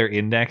part of their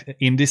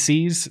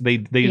indices. They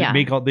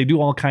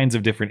do all kinds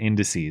of different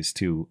indices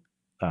to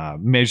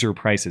measure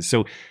prices.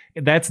 So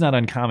that's not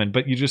uncommon,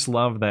 but you just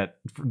love that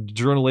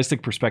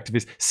journalistic perspective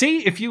is,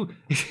 see, if you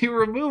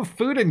remove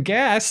food and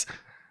gas,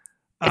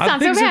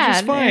 things are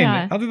just fine.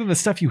 Yeah. Other than the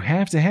stuff you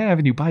have to have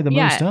and you buy the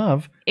most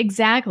of.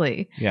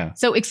 Exactly. Yeah.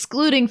 So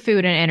excluding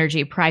food and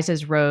energy,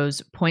 prices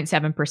rose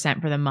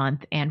 0.7% for the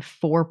month and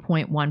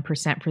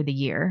 4.1% for the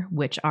year,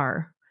 which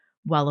are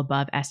well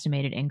above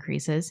estimated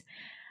increases.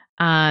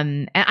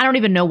 And I don't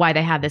even know why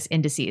they have this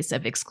indices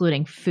of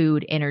excluding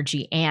food,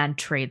 energy, and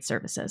trade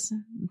services.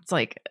 It's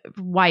like,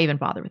 why even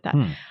bother with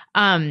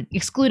that?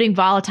 Excluding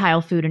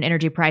volatile food and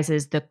energy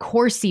prices, the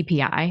core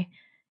CPI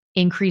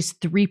increased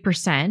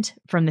 3%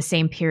 from the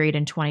same period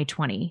in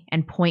 2020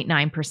 and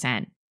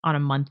 0.9% on a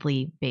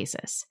monthly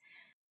basis.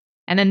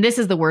 And then this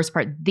is the worst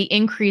part. The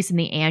increase in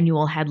the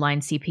annual headline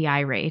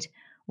CPI rate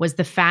was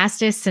the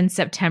fastest since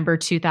September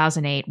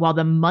 2008, while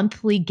the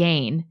monthly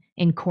gain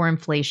in core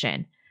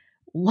inflation,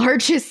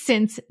 largest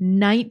since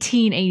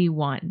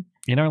 1981.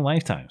 In our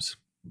lifetimes.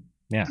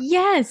 Yeah.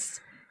 Yes.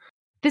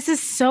 This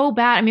is so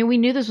bad. I mean, we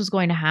knew this was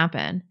going to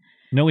happen.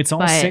 No, it's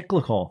all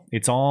cyclical.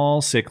 It's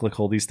all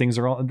cyclical. These things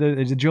are all,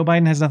 Joe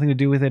Biden has nothing to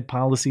do with it.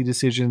 Policy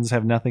decisions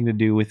have nothing to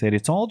do with it.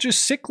 It's all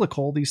just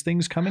cyclical. These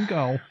things come and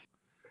go.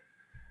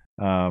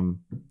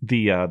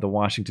 The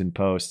Washington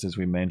Post, as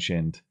we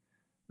mentioned,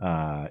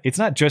 it's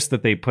not just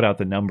that they put out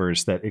the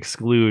numbers that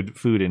exclude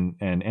food and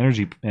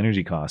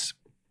energy costs.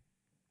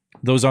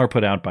 Those are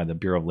put out by the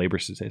Bureau of Labor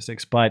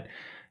Statistics, but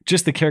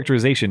just the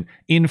characterization,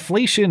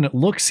 inflation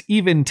looks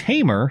even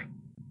tamer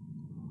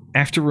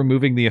after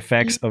removing the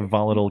effects of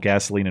volatile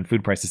gasoline and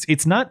food prices.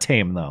 It's not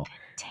tame, though.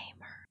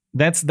 Tamer.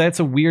 That's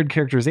a weird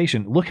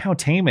characterization. Look how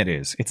tame it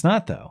is. It's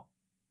not, though.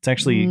 It's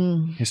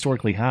actually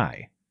historically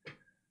high.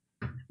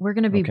 We're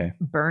going to be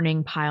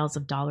burning piles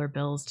of dollar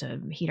bills to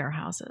heat our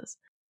houses.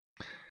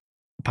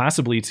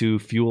 Possibly to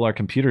fuel our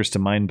computers to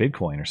mine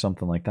Bitcoin or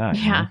something like that.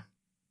 Yeah. You know?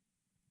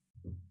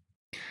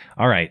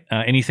 All right.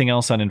 Anything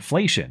else on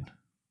inflation?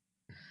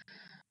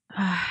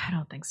 I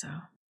don't think so.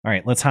 All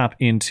right, let's hop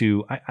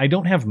into, I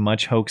don't have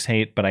much hoax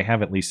hate, but I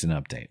have at least an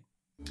update.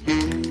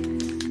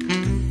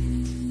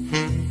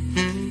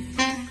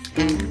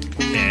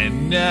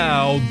 And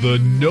now, the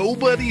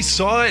nobody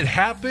saw it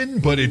happen,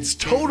 but it's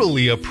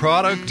totally a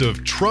product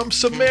of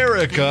Trump's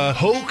America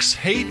hoax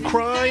hate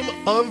crime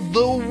of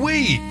the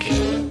week.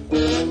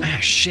 Ah,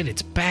 shit,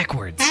 it's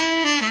backwards. You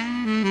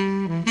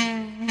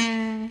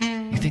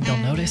think they'll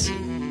notice?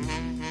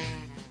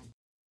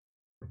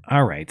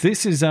 All right.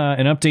 This is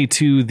an update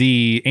to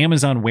the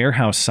Amazon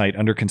warehouse site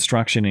under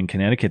construction in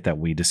Connecticut that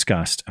we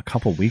discussed a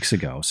couple weeks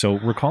ago. So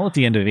recall at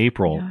the end of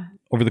April,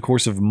 over the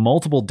course of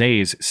multiple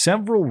days,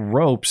 several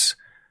ropes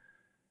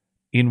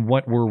in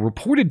what were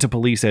reported to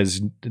police as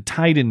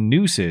tied-in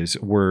nooses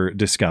were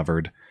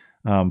discovered.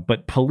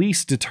 But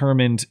police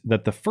determined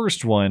that the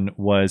first one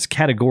was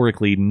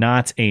categorically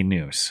not a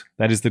noose.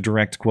 That is the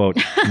direct quote,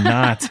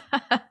 not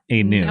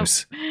a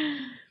noose. Nope.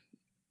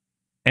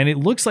 And it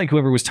looks like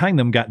whoever was tying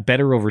them got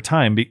better over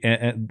time.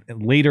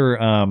 Later,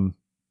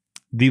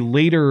 the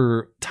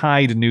later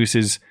tied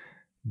nooses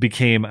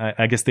became,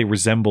 I guess they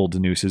resembled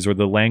nooses, or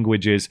the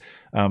language is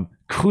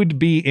could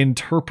be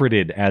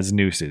interpreted as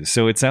nooses.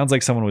 So it sounds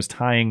like someone was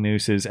tying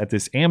nooses at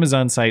this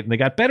Amazon site, and they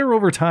got better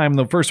over time.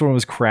 The first one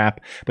was crap,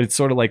 but it's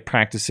sort of like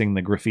practicing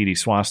the graffiti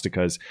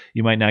swastikas.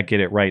 You might not get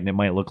it right, and it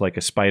might look like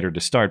a spider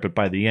to start, but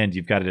by the end,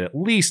 you've got it at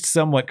least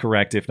somewhat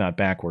correct, if not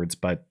backwards.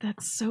 But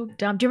that's so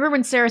dumb. Do you remember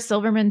when Sarah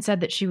Silverman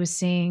said that she was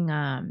seeing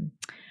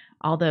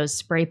all those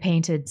spray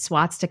painted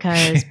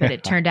swastikas, but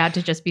it turned out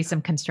to just be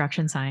some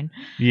construction sign?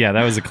 Yeah,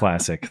 that was a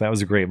classic. That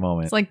was a great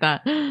moment. It's like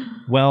that.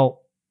 Well,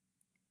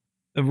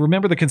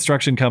 remember the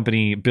construction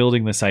company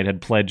building the site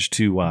had pledged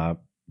to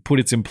put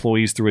its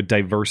employees through a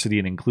diversity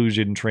and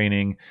inclusion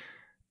training.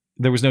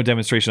 There was no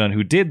demonstration on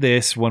who did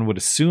this. One would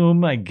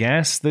assume, I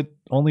guess, that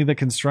only the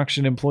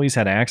construction employees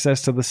had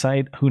access to the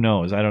site. Who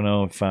knows? I don't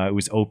know if it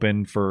was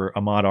open for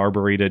Ahmaud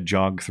Arbery to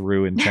jog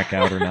through and check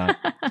out or not.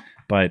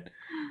 But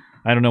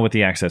I don't know what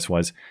the access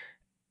was.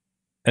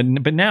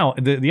 But now,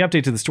 the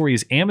update to the story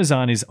is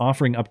Amazon is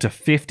offering up to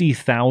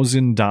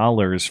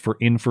 $50,000 for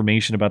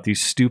information about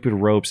these stupid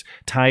ropes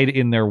tied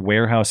in their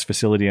warehouse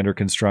facility under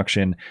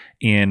construction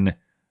in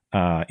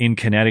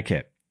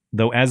Connecticut.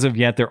 Though as of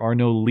yet, there are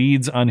no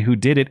leads on who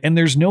did it, and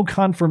there's no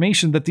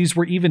confirmation that these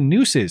were even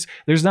nooses.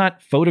 There's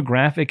not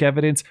photographic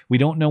evidence. We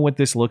don't know what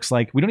this looks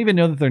like. We don't even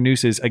know that they're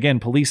nooses. Again,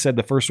 police said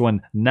the first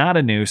one, not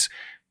a noose.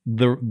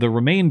 The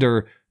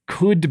remainder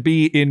could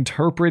be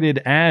interpreted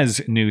as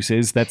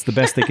nooses. That's the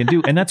best they can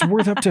do. And that's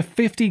worth up to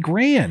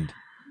 $50,000.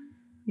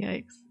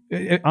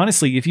 Yikes.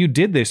 Honestly, if you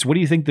did this, what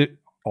do you think that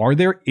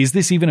is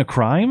this even a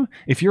crime?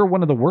 If you're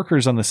one of the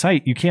workers on the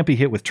site, you can't be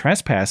hit with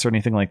trespass or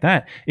anything like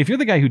that. If you're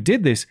the guy who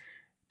did this,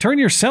 turn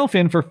yourself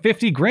in for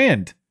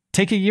 $50,000.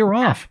 Take a year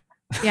off.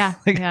 Yeah.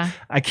 Yeah.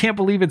 I can't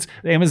believe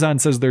Amazon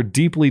says they're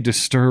deeply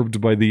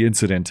disturbed by the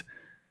incident.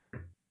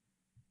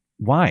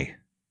 Why?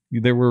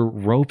 There were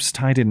ropes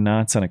tied in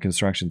knots on a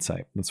construction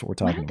site. That's what we're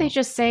talking Why about. don't they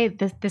just say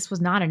that this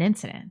was not an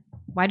incident?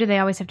 Why do they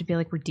always have to be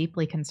like, we're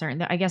deeply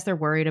concerned? I guess they're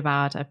worried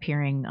about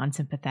appearing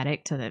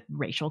unsympathetic to the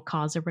racial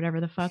cause or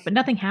whatever the fuck, but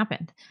nothing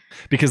happened.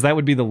 Because that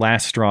would be the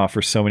last straw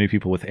for so many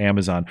people with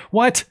Amazon.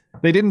 What?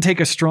 They didn't take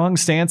a strong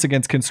stance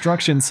against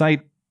construction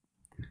site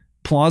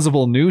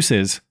plausible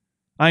nooses.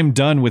 I'm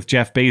done with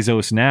Jeff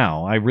Bezos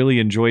now. I really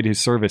enjoyed his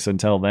service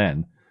until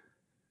then.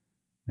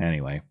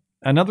 Anyway,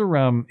 in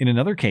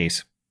another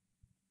case,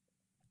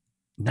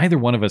 neither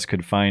one of us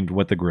could find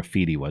what the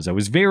graffiti was. I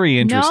was very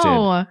interested.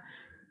 No.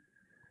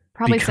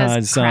 Probably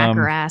says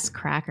cracker ass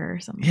cracker or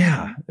something.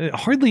 Yeah,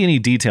 hardly any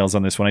details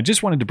on this one. I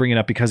just wanted to bring it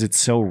up because it's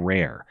so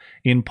rare.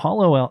 In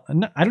Palo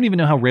Alto, I don't even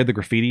know how rare the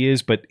graffiti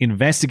is, but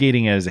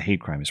investigating it as a hate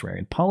crime is rare.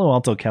 In Palo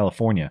Alto,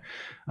 California,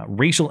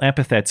 racial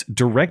epithets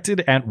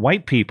directed at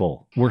white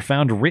people were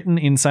found written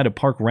inside a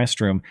park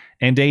restroom,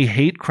 and a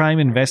hate crime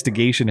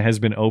investigation has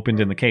been opened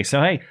in the case.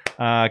 So, hey,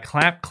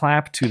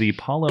 clap to the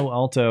Palo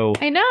Alto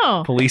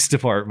Police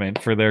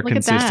Department for their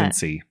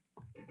consistency.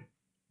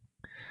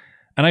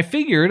 And I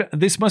figured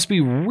this must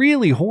be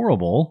really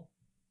horrible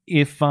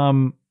if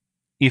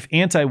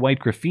anti-white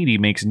graffiti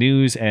makes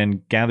news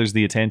and gathers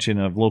the attention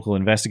of local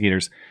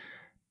investigators.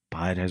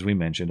 But as we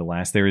mentioned,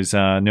 alas, there is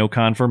no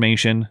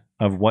confirmation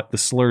of what the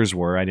slurs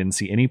were. I didn't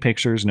see any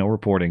pictures, no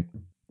reporting.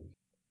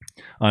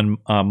 On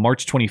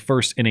March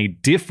 21st, in a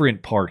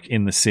different park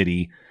in the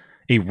city,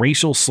 a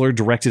racial slur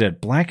directed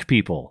at black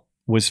people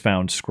was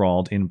found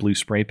scrawled in blue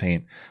spray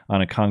paint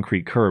on a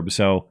concrete curb.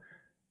 So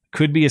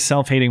could be a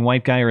self-hating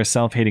white guy or a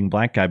self-hating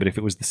black guy, but if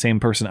it was the same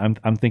person,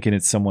 I'm thinking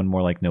it's someone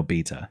more like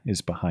Nobita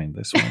is behind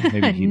this one.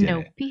 Maybe he did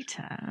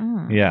Nobita.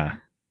 Oh. Yeah.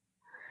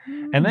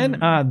 And then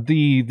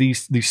the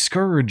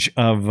scourge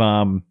of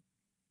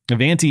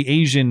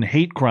anti-Asian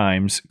hate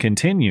crimes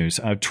continues.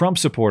 Trump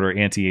supporter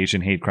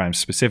anti-Asian hate crimes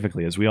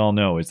specifically, as we all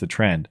know, is the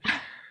trend.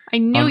 I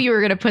knew you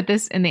were going to put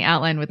this in the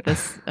outline with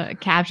this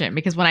caption,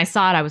 because when I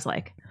saw it, I was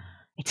like,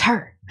 it's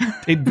her.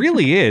 It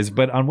really is.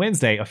 But on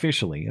Wednesday,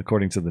 officially,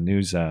 according to the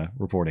news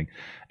reporting,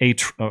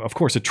 of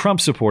course, a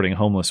Trump-supporting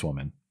homeless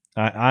woman.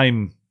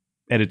 I'm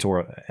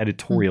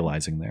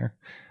editorializing there.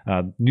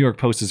 New York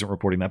Post isn't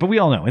reporting that, but we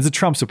all know it's a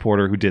Trump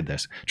supporter who did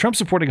this.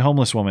 Trump-supporting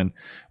homeless woman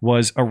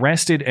was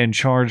arrested and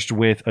charged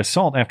with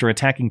assault after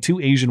attacking 2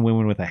 Asian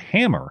women with a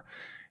hammer.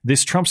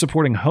 This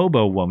Trump-supporting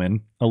hobo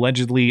woman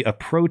allegedly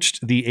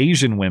approached the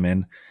Asian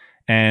women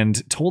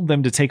and told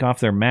them to take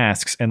off their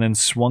masks, and then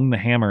swung the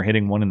hammer,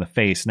 hitting one in the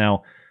face.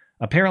 Now,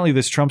 apparently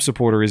this Trump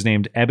supporter is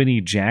named Ebony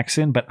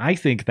Jackson, but I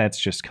think that's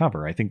just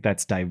cover. I think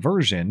that's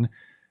diversion,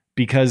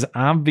 because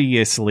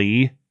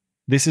obviously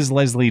this is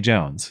Leslie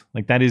Jones.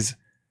 Like that is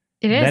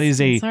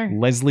a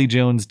Leslie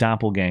Jones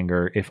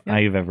doppelganger if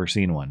I've ever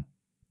seen one.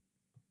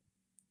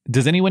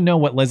 Does anyone know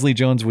what Leslie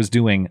Jones was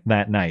doing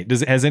that night?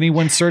 Has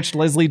anyone searched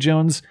Leslie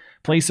Jones'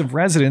 place of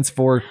residence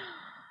for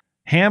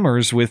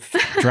hammers with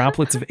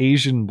droplets of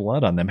Asian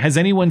blood on them? Has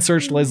anyone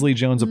searched Leslie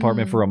Jones'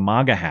 apartment for a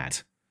MAGA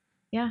hat?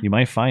 Yeah. You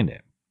might find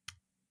it. I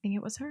think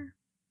it was her.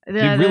 It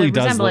really the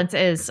does resemblance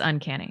is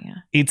uncanny. Yeah.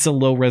 It's a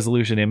low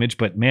resolution image,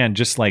 but man,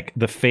 just like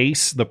the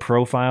face, the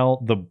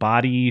profile, the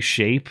body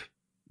shape,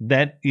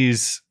 that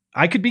is,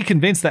 I could be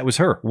convinced that was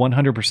her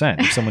 100%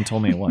 if someone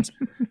told me it was.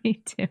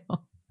 Me too.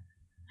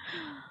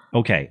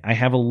 Okay, I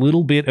have a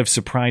little bit of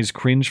surprise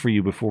cringe for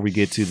you before we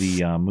get to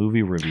the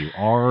movie review.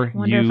 Are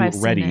you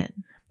ready?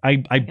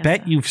 I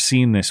bet you've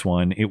seen this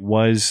one.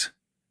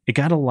 It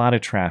got a lot of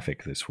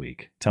traffic this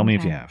week. Tell me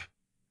if you have.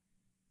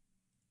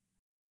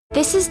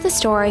 This is the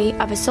story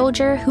of a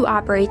soldier who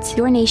operates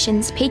your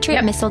nation's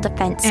Patriot missile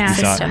defense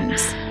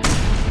systems.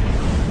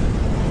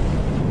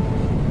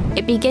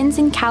 It begins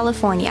in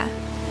California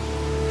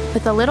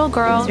with a little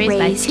girl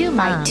raised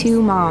by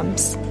two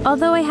moms.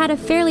 Although I had a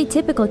fairly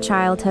typical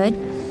childhood,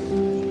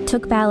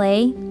 took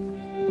ballet,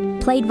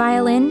 played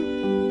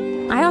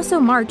violin, I also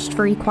marched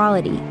for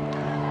equality.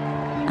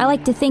 I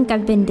like to think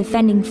I've been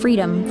defending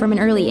freedom from an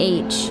early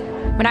age.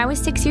 When I was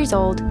 6 years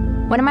old,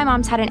 one of my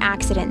moms had an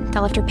accident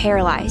that left her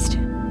paralyzed.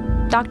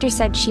 Doctors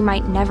said she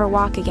might never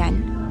walk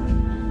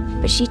again.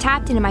 But she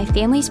tapped into my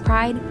family's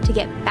pride to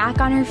get back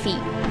on her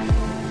feet.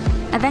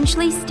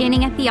 Eventually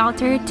standing at the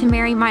altar to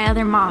marry my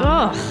other mom.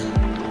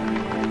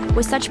 Ugh.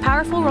 With such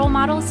powerful role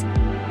models,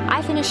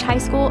 I finished high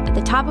school at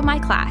the top of my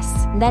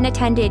class, then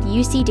attended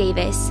UC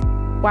Davis,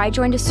 where I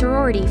joined a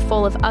sorority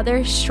full of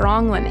other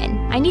strong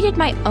women. I needed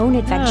my own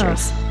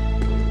adventures,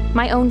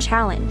 my own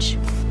challenge.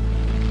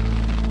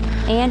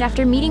 And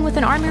after meeting with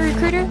an Army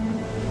recruiter,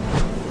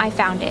 I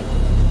found it.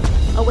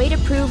 A way to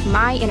prove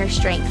my inner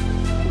strength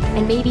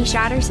and maybe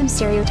shatter some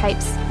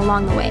stereotypes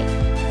along the way.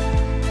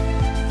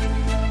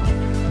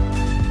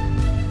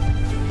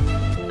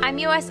 I'm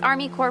U.S.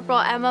 Army Corporal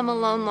Emma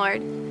Malone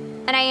Lord,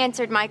 and I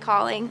answered my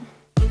calling.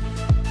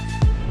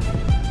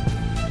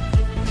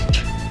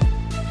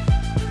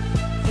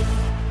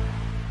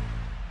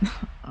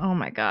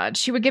 God.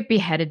 She would get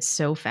beheaded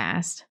so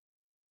fast.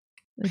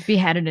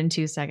 Beheaded in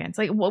 2 seconds.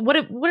 Like, what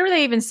are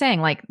they even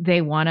saying? Like,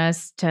 they want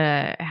us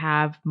to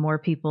have more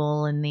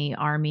people in the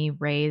army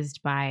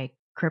raised by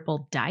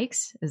crippled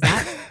dykes? Is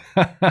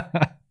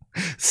that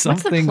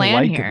something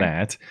like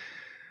that?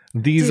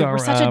 These are we're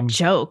such a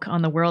joke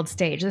on the world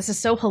stage. This is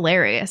so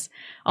hilarious.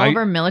 All of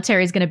our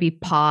military is going to be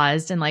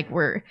paused, and like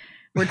we're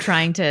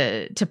trying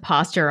to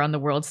posture on the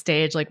world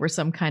stage like we're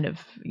some kind of,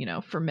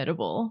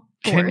 formidable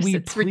force. Can we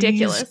it's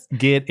ridiculous.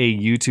 Get a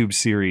YouTube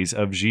series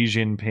of Xi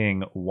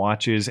Jinping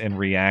watches and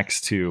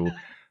reacts to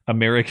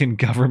American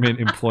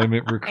government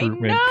employment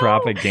recruitment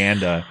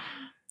propaganda?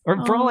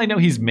 Or for all I know,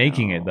 he's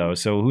making it though,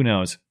 so who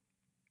knows?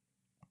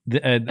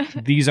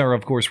 These are,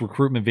 of course,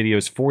 recruitment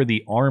videos for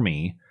the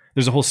Army.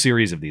 There's a whole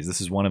series of these.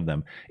 This is one of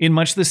them. In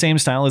much the same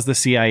style as the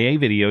CIA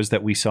videos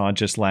that we saw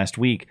just last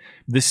week.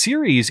 The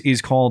series is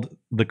called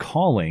The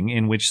Calling,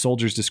 in which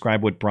soldiers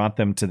describe what brought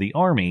them to the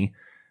Army.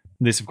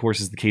 This, of course,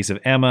 is the case of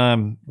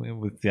Emma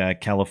with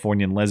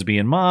Californian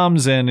lesbian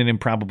moms and an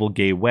improbable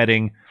gay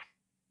wedding.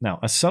 Now,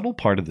 a subtle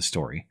part of the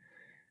story.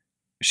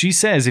 She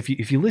says, if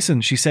you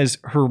listen, she says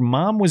her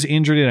mom was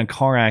injured in a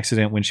car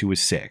accident when she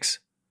was 6.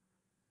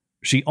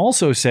 She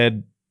also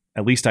said,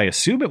 at least I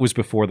assume it was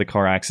before the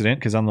car accident,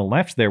 because on the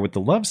left there with the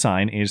love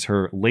sign is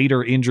her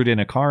later injured in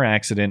a car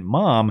accident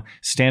mom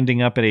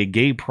standing up at a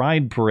gay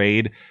pride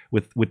parade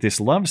with this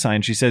love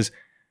sign. She says,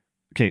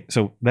 okay,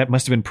 so that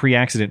must have been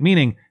pre-accident,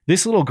 meaning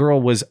this little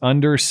girl was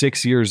under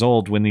 6 years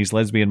old when these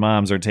lesbian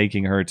moms are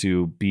taking her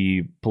to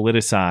be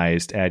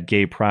politicized at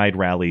gay pride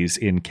rallies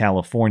in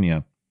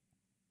California.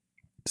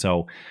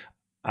 So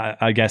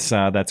I guess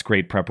that's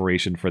great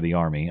preparation for the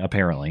Army,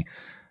 apparently.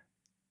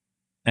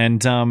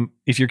 And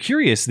if you're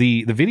curious,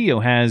 the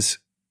video has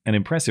an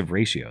impressive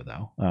ratio,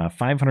 though.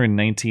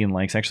 519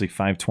 likes, actually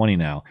 520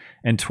 now,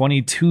 and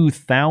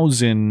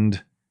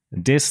 22,000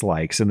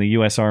 dislikes. And the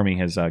U.S. Army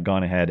has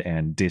gone ahead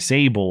and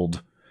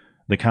disabled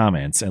the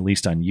comments, at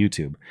least on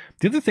YouTube.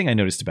 The other thing I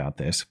noticed about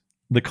this,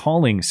 the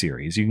Calling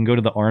series, you can go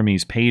to the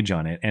Army's page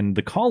on it. And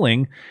the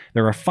Calling,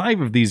 there are 5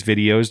 of these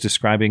videos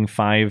describing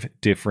 5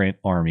 different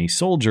Army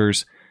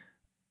soldiers.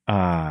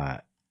 No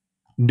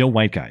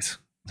white guys.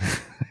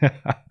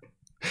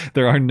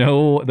 There are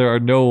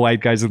no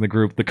white guys in the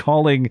group. The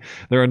Calling,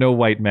 there are no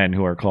white men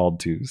who are called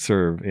to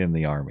serve in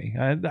the Army.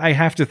 I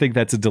have to think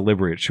that's a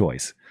deliberate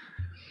choice,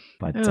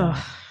 but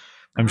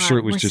I'm sure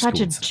it was just such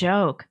a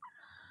joke.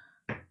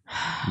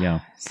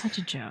 Yeah, such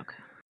a joke.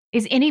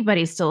 Is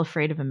anybody still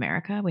afraid of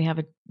America? We have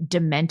a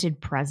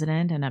demented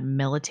president and a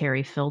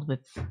military filled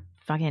with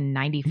fucking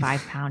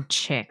 95-pound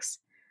chicks.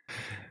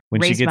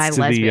 When she gets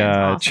to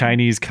the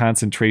Chinese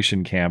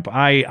concentration camp,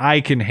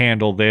 I can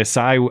handle this.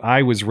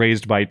 I was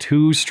raised by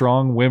 2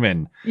 strong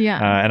women.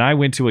 Yeah. And I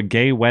went to a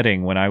gay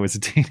wedding when I was a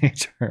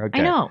teenager.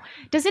 Okay. I know.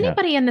 Does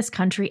anybody in this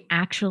country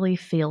actually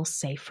feel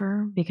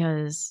safer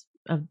because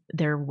of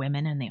their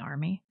women in the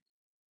Army?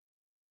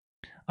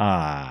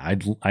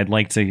 I'd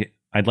like to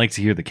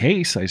hear the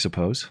case, I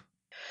suppose.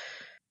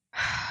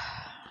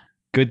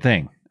 Good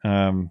thing.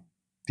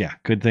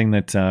 Good thing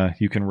that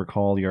you can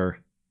recall your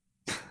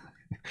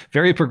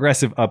very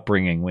progressive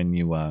upbringing when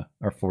you are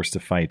forced to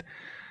fight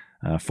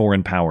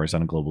foreign powers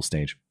on a global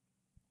stage.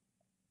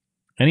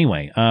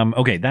 Anyway,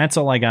 okay, that's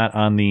all I got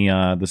on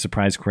the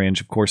surprise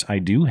cringe. Of course, I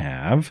do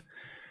have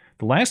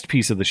the last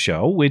piece of the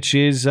show, which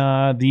is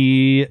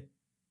the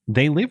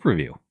They Live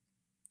review,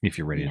 if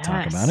you're ready to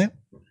talk about it.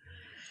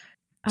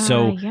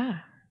 So,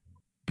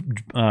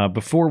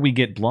 before we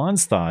get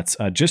Blonde's thoughts,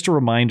 just a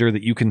reminder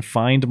that you can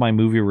find my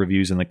movie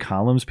reviews in the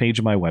columns page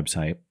of my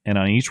website. And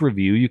on each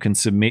review, you can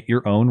submit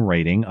your own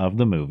rating of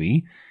the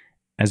movie,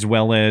 as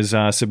well as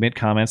submit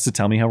comments to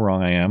tell me how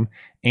wrong I am.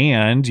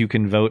 And you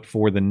can vote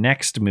for the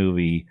next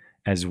movie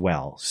as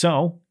well.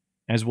 So,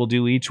 as we'll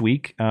do each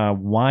week,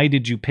 why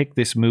did you pick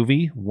this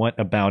movie? What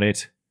about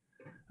it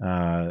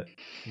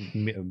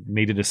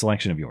made it a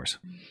selection of yours?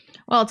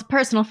 Well, it's a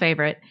personal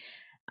favorite.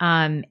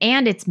 And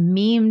it's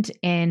memed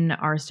in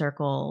our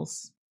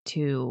circles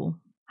to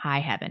high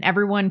heaven.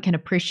 Everyone can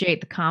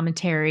appreciate the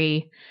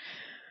commentary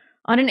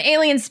on an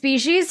alien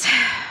species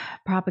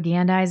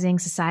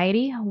propagandizing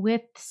society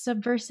with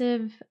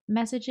subversive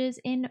messages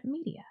in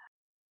media.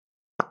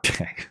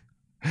 Okay.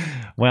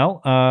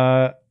 Well,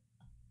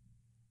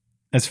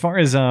 as far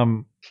as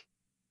I'll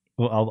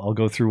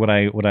go through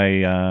what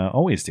I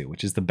always do,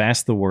 which is the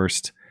best, the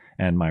worst,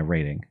 and my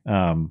rating.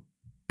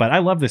 But I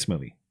love this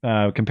movie.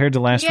 Compared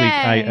to last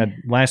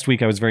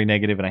week, I was very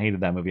negative and I hated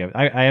that movie.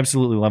 I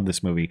absolutely love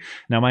this movie.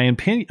 Now, my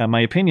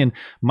opinion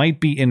might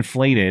be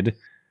inflated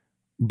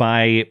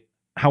by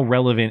how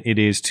relevant it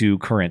is to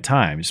current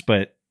times.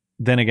 But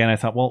then again, I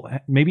thought, well,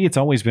 maybe it's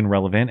always been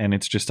relevant, and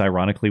it's just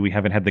ironically we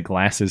haven't had the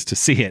glasses to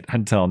see it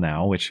until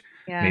now, which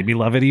made me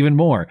love it even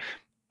more.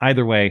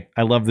 Either way,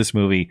 I love this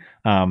movie.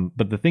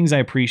 But the things I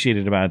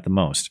appreciated about it the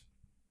most,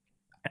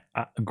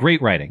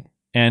 great writing.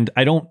 And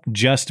I don't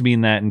just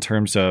mean that in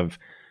terms of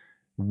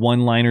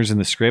one-liners in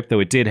the script, though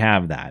it did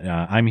have that.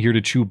 I'm here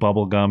to chew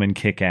bubble gum and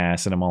kick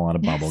ass, and I'm all out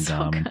of bubble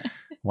gum. And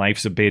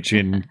life's a bitch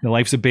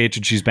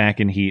and she's back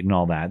in heat and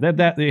all that.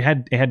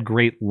 It had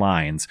great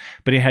lines,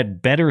 but it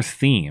had better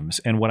themes.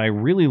 And what I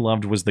really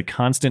loved was the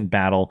constant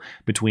battle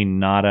between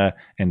Nada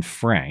and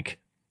Frank.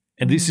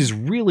 And this is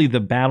really the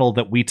battle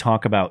that we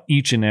talk about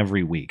each and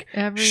every week.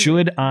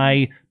 Should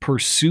I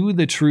pursue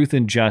the truth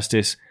and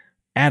justice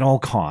at all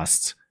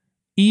costs,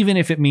 even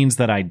if it means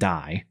that I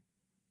die?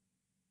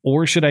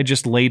 Or should I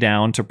just lay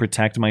down to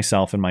protect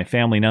myself and my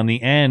family? Now, in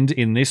the end,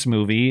 in this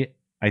movie,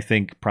 I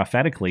think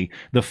prophetically,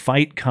 the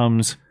fight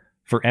comes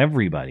for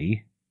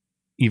everybody,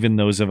 even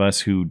those of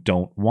us who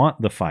don't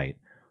want the fight.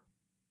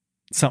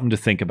 Something to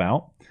think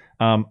about.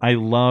 I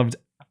loved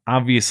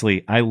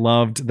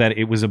that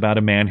it was about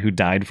a man who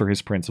died for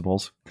his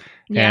principles.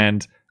 Yeah.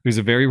 And it was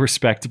a very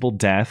respectable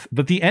death.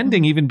 But the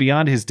ending, even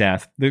beyond his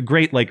death, the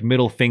great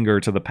middle finger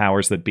to the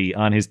powers that be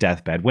on his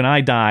deathbed. When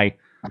I die,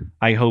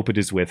 I hope it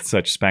is with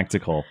such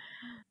spectacle.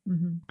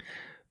 Mm-hmm.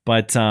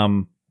 But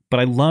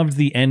I loved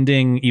the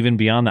ending even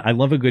beyond that. I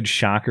love a good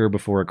shocker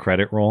before a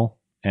credit roll.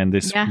 And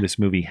this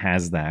movie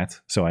has that.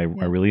 So I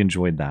really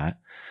enjoyed that.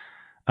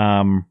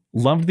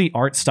 Loved the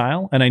art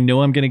style. And I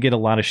know I'm going to get a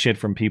lot of shit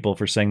from people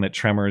for saying that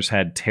Tremors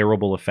had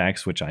terrible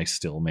effects, which I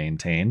still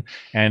maintain.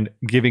 And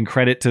giving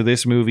credit to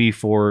this movie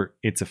for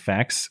its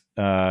effects,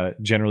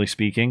 generally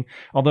speaking.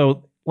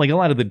 Although, a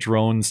lot of the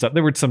drone stuff,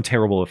 there were some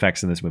terrible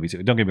effects in this movie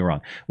too. Don't get me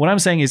wrong. What I'm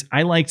saying is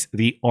I liked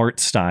the art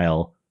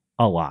style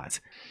a lot.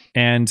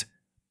 And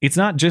it's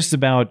not just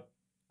about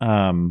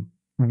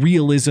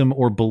realism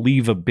or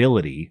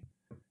believability.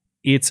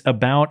 It's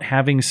about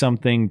having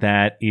something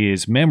that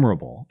is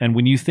memorable. And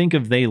when you think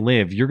of They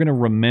Live, you're going to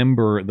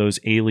remember those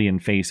alien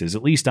faces.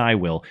 At least I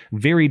will,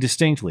 very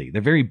distinctly.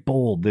 They're very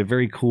bold. They're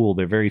very cool.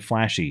 They're very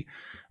flashy.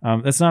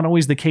 That's not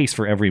always the case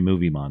for every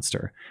movie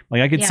monster.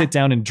 I could sit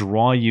down and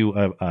draw you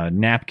a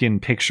napkin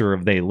picture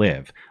of They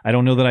Live. I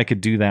don't know that I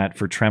could do that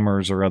for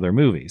Tremors or other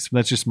movies.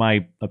 That's just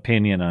my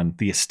opinion on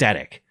the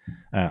aesthetic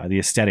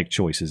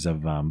choices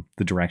of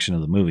the direction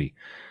of the movie.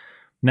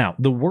 Now,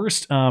 the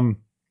worst,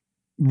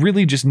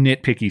 really just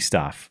nitpicky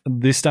stuff.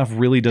 This stuff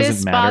really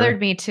doesn't matter. This bothered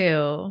me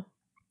too.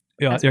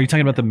 Are you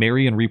talking about the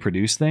marry and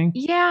reproduce thing?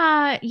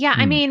 Yeah.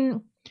 I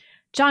mean,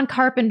 John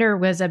Carpenter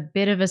was a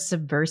bit of a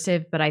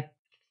subversive, but I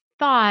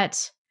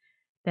thought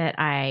that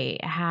I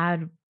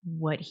had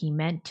what he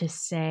meant to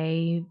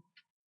say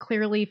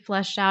clearly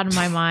fleshed out in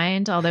my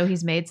mind, although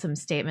he's made some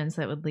statements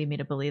that would lead me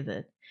to believe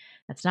that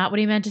that's not what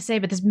he meant to say.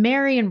 But this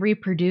marry and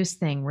reproduce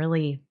thing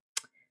really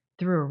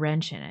threw a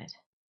wrench in it.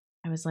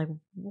 I was like,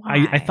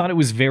 why? I thought it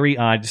was very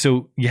odd.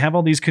 So you have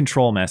all these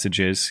control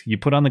messages. You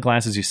put on the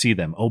glasses, you see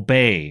them.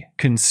 Obey,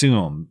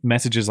 consume,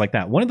 messages like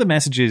that. One of the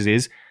messages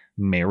is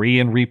marry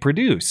and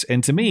reproduce.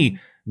 And to me,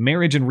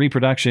 marriage and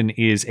reproduction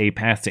is a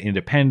path to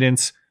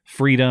independence,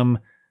 freedom.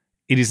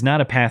 It is not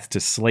a path to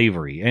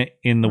slavery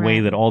in the way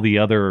that all the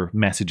other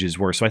messages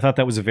were. So I thought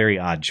that was a very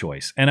odd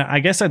choice. And I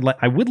guess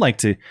I would like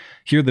to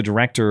hear the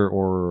director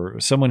or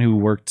someone who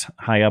worked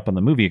high up on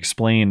the movie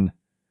explain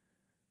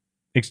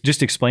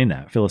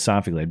that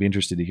philosophically. I'd be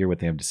interested to hear what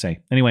they have to say.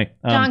 Anyway,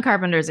 John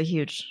Carpenter is a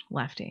huge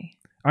lefty.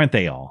 Aren't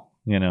they all?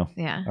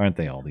 Yeah. Aren't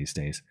they all these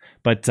days?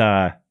 But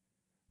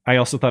I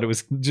also thought it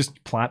was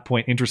just plot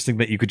point interesting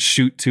that you could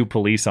shoot 2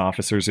 police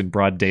officers in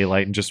broad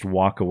daylight and just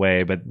walk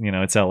away. But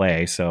it's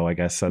LA, so I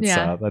guess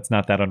that's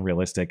not that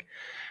unrealistic.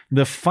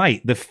 The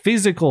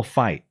physical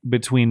fight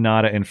between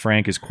Nada and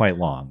Frank is quite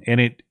long, and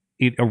it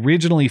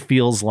originally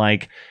feels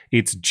like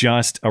it's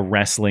just a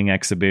wrestling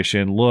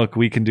exhibition. Look,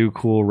 we can do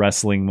cool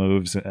wrestling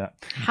moves.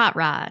 Hot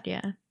rod,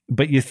 yeah.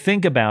 But you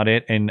think about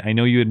it, and I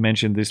know you had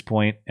mentioned this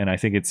point, and I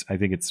think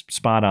it's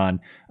spot on.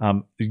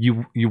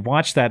 You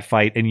watch that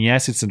fight, and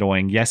yes, it's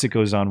annoying. Yes, it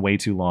goes on way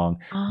too long.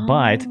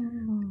 But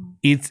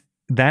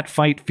that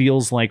fight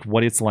feels like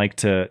what it's like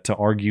to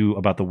argue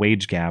about the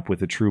wage gap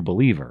with a true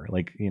believer.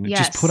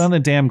 Just put on the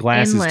damn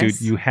glasses, dude.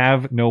 You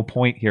have no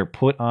point here.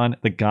 Put on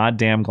the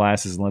goddamn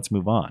glasses and let's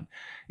move on.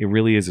 It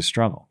really is a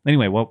struggle.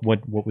 Anyway, what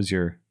was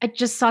your? I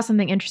just saw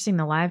something interesting in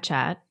the live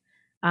chat.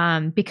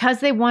 Because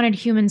they wanted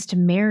humans to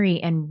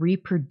marry and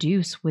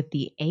reproduce with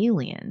the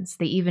aliens,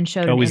 they even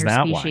showed an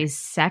interspecies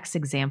sex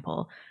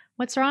example.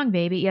 What's wrong,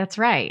 baby? Yeah, that's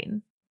right.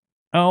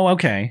 Oh,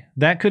 okay.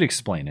 That could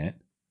explain it.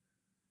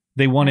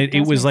 They wanted,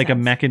 it was like sense.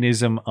 A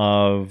mechanism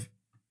of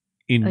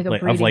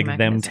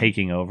them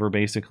taking over,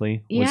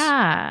 basically.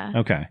 Yeah.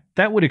 Okay.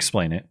 That would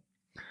explain it.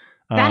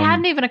 That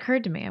hadn't even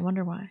occurred to me. I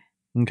wonder why.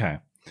 Okay.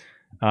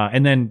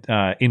 And then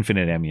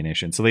infinite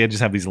ammunition. So they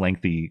just have these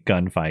lengthy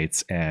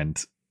gunfights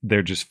and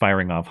they're just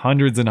firing off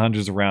hundreds and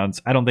hundreds of rounds.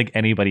 I don't think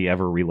anybody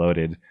ever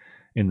reloaded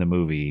in the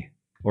movie,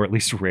 or at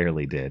least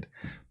rarely did.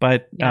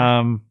 But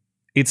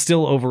it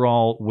still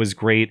overall was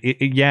great.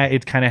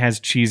 It kind of has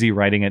cheesy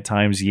writing at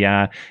times.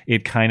 Yeah,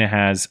 it kind of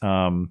has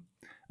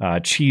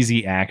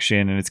cheesy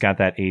action, and it's got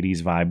that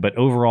 80s vibe. But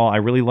overall, I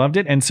really loved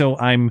it. And so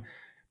I'm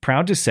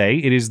proud to say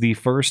it is the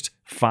first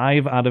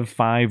 5 out of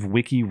 5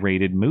 wiki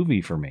rated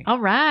movie for me.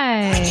 All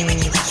right.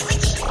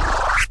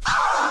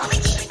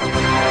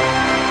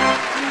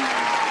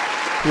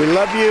 We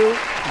love you.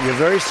 You're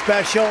very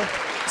special.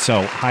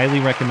 So highly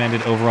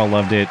recommended. Overall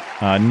loved it.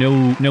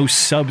 No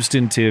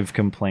substantive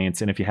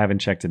complaints. And if you haven't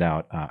checked it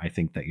out, I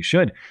think that you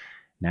should.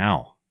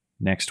 Now,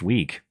 next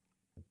week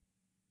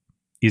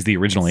is the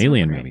original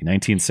Alien movie,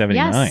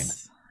 1979.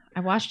 Yes. I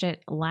watched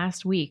it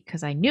last week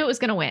because I knew it was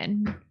going to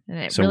win, and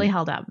it really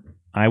held up.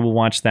 I will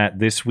watch that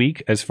this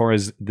week. As far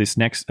as this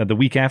next, the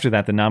week after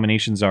that, the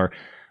nominations are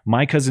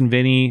My Cousin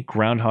Vinny,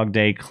 Groundhog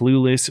Day,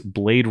 Clueless,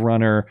 Blade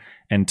Runner,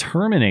 and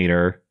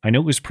Terminator. I know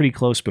it was pretty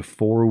close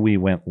before we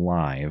went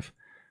live.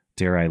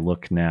 Dare I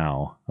look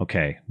now?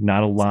 Okay,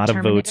 not a lot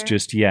of votes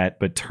just yet,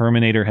 but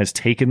Terminator has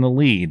taken the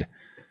lead,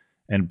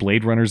 and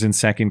Blade Runner's in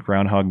second,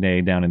 Groundhog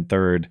Day down in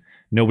third.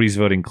 Nobody's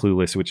voting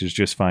Clueless, which is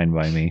just fine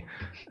by me.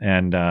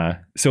 And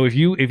so if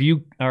you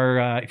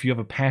have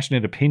a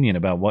passionate opinion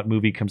about what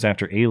movie comes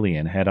after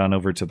Alien, head on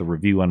over to the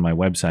review on my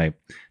website,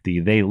 the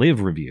They Live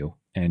review,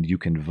 and you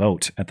can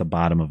vote at the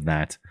bottom of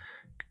that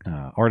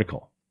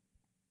article.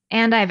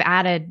 And I've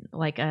added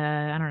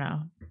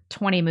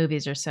 20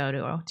 movies or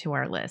so to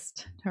our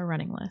list, to our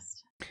running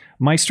list.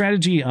 My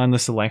strategy on the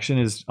selection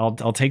is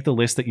I'll take the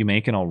list that you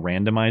make and I'll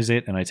randomize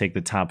it, and I take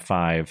the top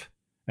 5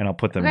 and I'll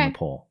put them in the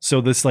poll. So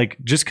this,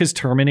 just because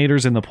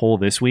Terminator's in the poll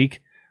this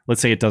week,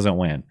 let's say it doesn't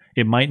win,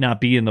 it might not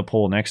be in the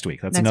poll next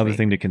week. That's another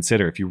thing to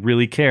consider. If you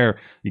really care,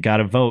 you got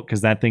to vote,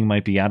 because that thing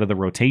might be out of the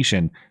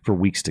rotation for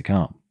weeks to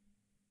come.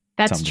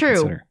 That's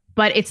true,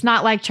 but it's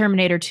not like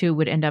Terminator 2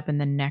 would end up in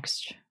the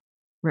next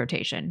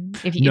rotation.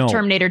 If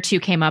Terminator 2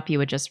 came up, you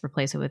would just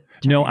replace it with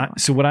Terminator 1.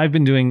 So what I've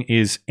been doing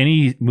is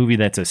any movie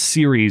that's a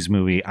series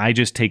movie, I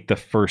just take the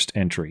first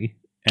entry.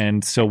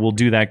 And so we'll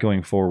do that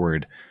going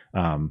forward.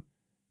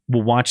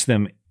 We'll watch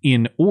them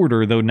in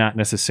order, though not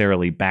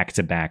necessarily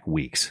back-to-back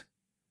weeks.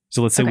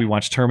 So let's say we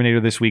watch Terminator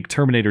this week.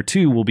 Terminator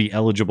 2 will be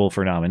eligible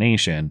for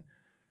nomination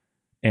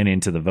and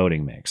into the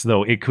voting mix.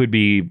 Though it could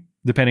be,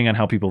 depending on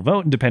how people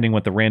vote and depending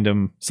what the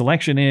random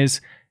selection is,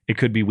 it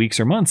could be weeks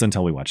or months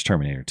until we watch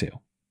Terminator 2.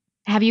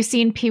 Have you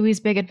seen Pee-wee's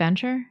Big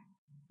Adventure?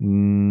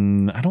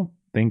 I don't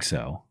think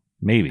so.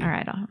 Maybe. All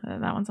right.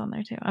 That one's on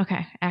there too.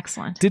 Okay.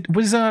 Excellent.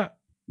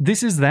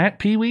 This is that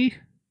Pee-wee?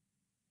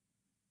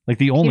 Like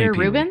the only Peter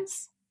Pee-wee?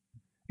 Rubens?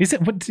 Is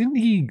it? What didn't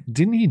he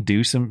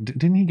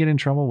get in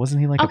trouble?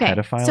 Wasn't he like a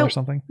pedophile or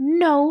something?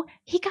 No,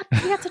 he got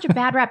such a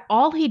bad rap.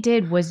 All he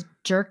did was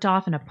jerked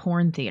off in a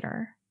porn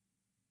theater.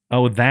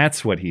 Oh,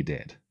 that's what he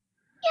did.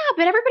 Yeah,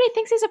 but everybody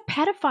thinks he's a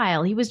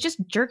pedophile. He was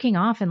just jerking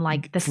off in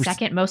the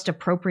second most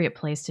appropriate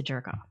place to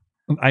jerk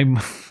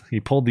off.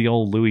 He pulled the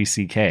old Louis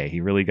C.K. He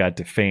really got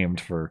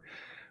defamed for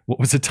what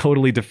was a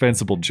totally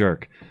defensible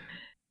jerk.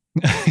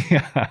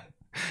 Yeah.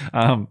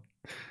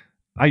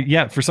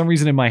 For some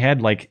reason in my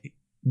head,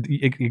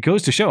 it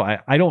goes to show,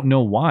 I don't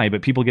know why,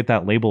 but people get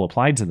that label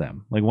applied to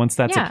them. Like once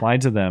that's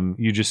applied to them,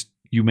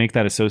 you make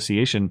that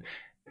association.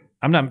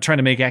 I'm not trying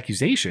to make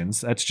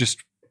accusations. That's just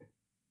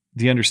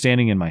the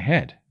understanding in my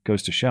head.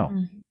 Goes to show.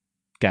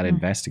 Got to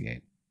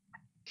investigate.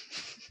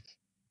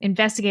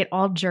 Investigate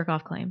all jerk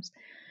off claims.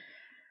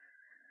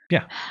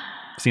 Yeah.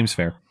 Seems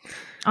fair.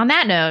 On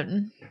that note.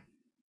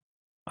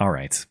 All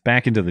right.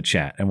 Back into the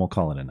chat and we'll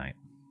call it a night.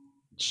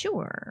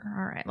 Sure.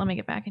 All right. Let me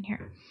get back in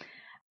here.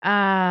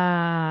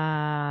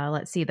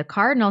 Let's see. The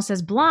Cardinal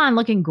says, blonde,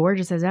 looking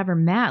gorgeous as ever.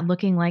 Matt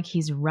looking like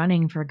he's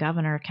running for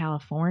governor of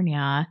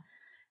California.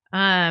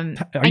 Are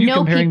you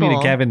comparing me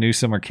to Gavin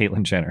Newsom or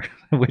Caitlyn Jenner?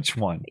 Which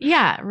one?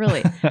 Yeah,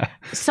 really.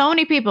 So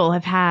many people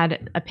have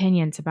had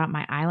opinions about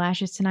my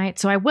eyelashes tonight.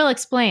 So I will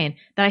explain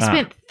that I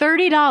spent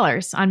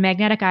 $30 on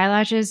magnetic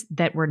eyelashes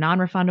that were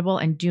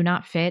non-refundable and do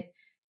not fit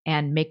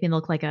and make me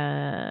look like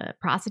a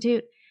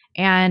prostitute.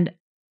 And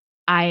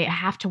I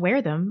have to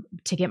wear them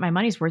to get my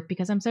money's worth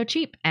because I'm so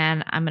cheap.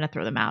 And I'm going to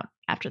throw them out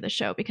after the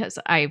show because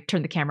I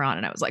turned the camera on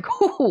and I was like,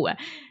 ooh,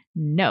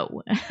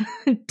 no,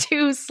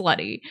 too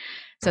slutty.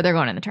 So they're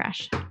going in the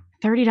trash.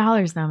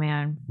 $30 though,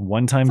 man.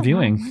 One-time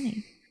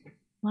viewing.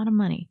 A lot of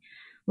money.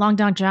 Long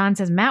Dog John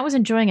says, Matt was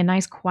enjoying a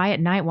nice quiet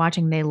night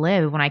watching They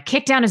Live when I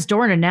kicked down his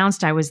door and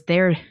announced I was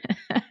there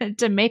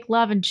to make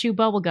love and chew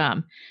bubblegum.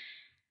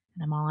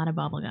 And I'm all out of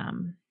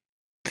bubblegum.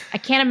 I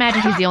can't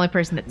imagine he's the only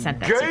person that sent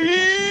that super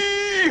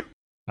text.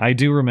 I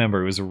do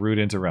remember it was a rude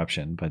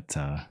interruption, but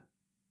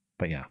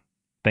yeah.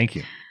 Thank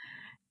you.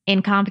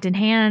 Incompetent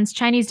hands.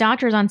 Chinese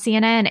doctors on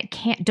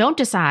CNN don't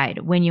decide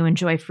when you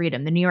enjoy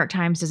freedom. The New York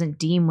Times doesn't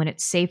deem when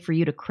it's safe for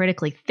you to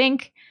critically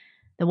think.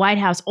 The White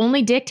House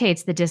only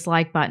dictates the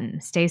dislike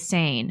button. Stay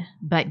sane,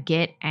 but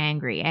get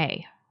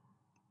angry.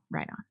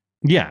 Right on.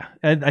 Yeah,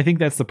 I think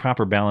that's the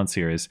proper balance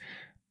here.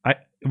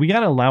 We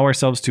got to allow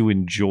ourselves to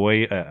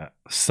enjoy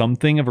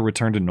something of a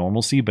return to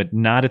normalcy, but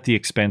not at the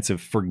expense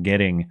of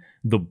forgetting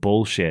the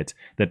bullshit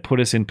that put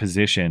us in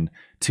position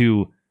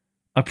to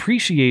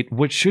appreciate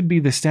what should be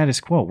the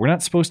status quo. We're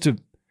not supposed to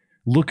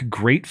look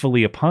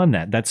gratefully upon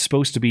that. That's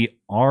supposed to be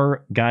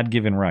our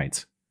God-given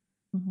rights,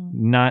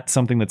 not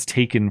something that's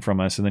taken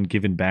from us and then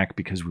given back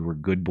because we were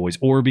good boys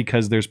or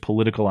because there's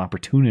political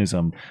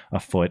opportunism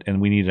afoot and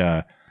we need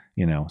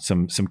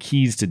some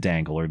keys to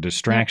dangle or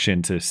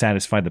distraction to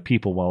satisfy the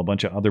people while a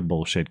bunch of other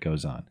bullshit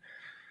goes on.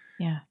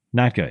 Yeah.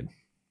 Not good.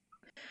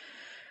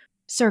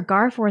 Sir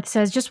Garforth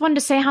says, just wanted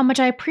to say how much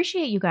I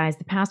appreciate you guys.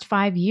 The past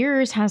 5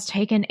 years has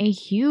taken a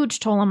huge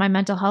toll on my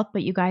mental health,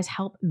 but you guys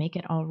help make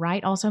it all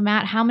right. Also,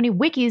 Matt, how many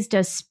wikis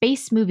does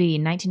Space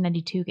Movie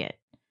 1992 get?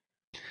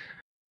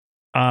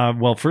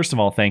 Well, first of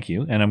all, thank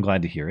you. And I'm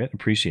glad to hear it.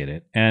 Appreciate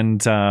it.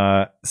 And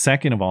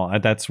second of all,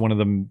 that's one of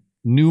the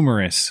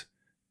numerous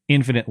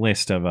infinite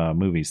list of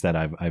movies that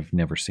I've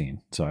never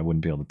seen. So I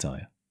wouldn't be able to tell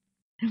you.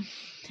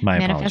 My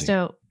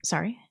Manifesto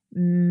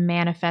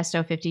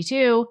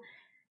 52.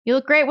 You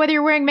look great whether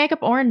you're wearing makeup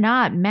or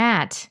not,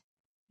 Matt.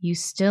 You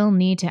still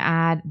need to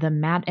add the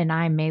Matt and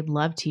I Made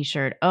Love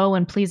t-shirt. Oh,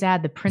 and please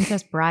add the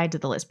Princess Bride to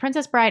the list.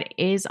 Princess Bride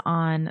is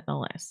on the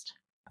list.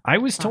 I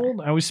was told,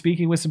 I was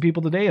speaking with some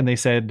people today, and they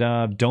said,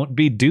 don't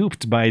be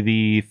duped by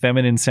the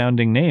feminine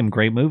sounding name.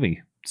 Great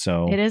movie.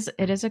 So it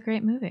is a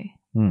great movie.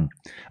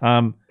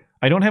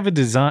 I don't have a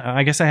design.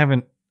 I guess I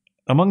haven't,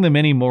 among the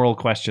many moral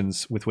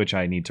questions with which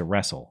I need to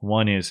wrestle.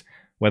 One is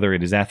whether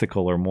it is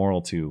ethical or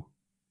moral to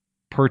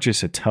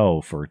purchase a toe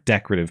for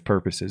decorative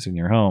purposes in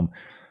your home.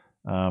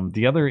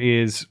 The other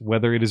is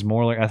whether it is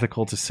moral or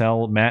ethical to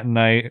sell Matt and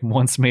I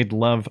Once Made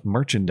Love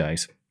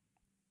merchandise.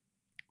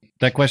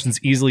 That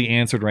question's easily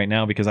answered right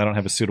now because I don't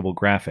have a suitable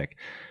graphic.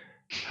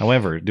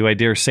 However, do I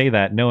dare say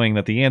that knowing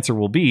that the answer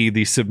will be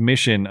the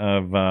submission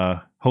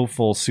of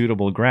hopeful,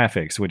 suitable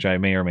graphics, which I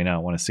may or may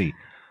not want to see.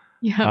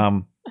 Yeah.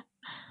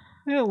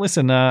 Yeah,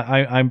 listen,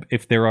 I'm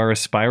if there are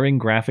aspiring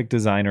graphic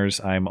designers,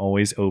 I'm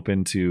always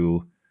open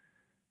to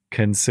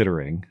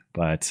considering,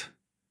 but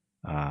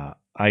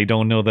I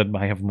don't know that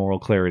I have moral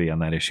clarity on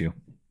that issue.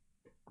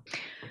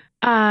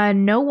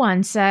 No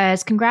one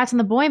says, congrats on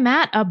the boy,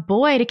 Matt. A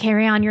boy to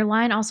carry on your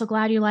line. Also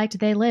glad you liked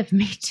They Live.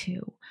 Me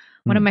too.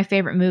 One of my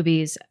favorite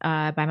movies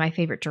by my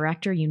favorite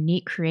director,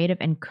 unique, creative,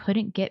 and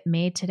couldn't get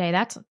made today.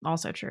 That's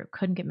also true.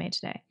 Couldn't get made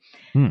today.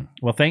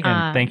 Well,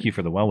 thank you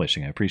for the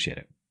well-wishing. I appreciate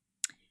it.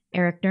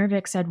 Eric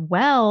Nervik said,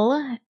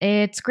 well,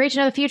 it's great to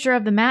know the future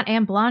of the Matt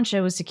and Blonde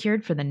show is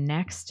secured for the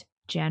next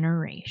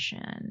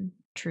generation.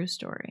 True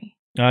story.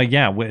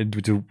 Yeah.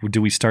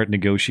 Do we start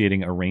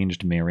negotiating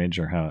arranged marriage,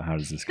 or how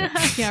does this go?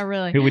 Yeah,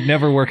 really. It would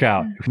never work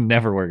out. It would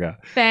never work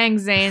out.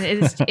 Thanks, Zane.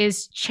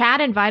 Is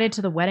Chad invited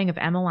to the wedding of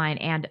Emmeline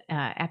and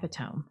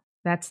Epitome?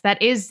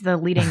 That is the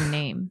leading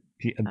name.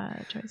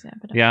 Choice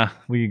Epitome. Yeah,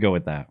 we could go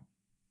with that.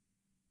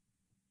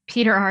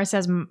 Peter R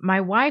says,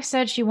 my wife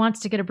said she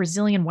wants to get a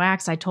Brazilian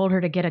wax. I told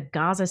her to get a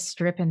Gaza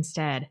strip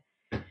instead.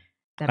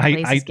 That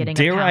place is getting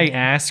dare I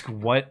ask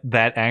what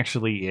that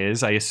actually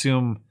is? I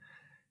assume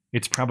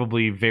it's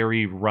probably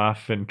very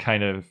rough and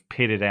kind of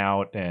pitted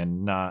out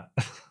and not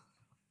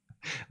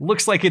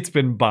looks like it's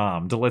been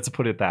bombed. Let's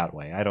put it that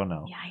way. I don't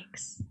know.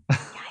 Yikes.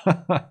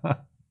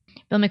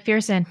 Bill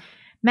McPherson,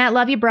 Matt,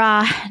 love you,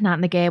 brah. Not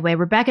in the gay way.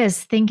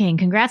 Rebecca's thinking,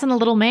 congrats on the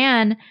little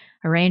man.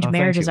 Arranged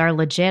marriages are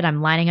legit.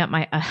 I'm lining up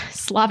my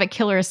Slavic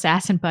killer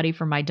assassin buddy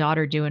for my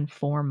daughter due in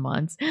 4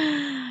 months.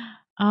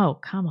 Oh,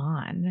 come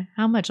on.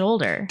 How much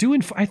older?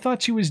 I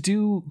thought she was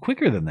due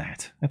quicker than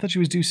that. I thought she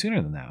was due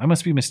sooner than that. I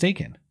must be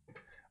mistaken.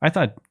 I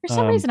thought for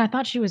some reason I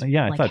thought she was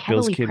I thought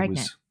Bill's kid pregnant.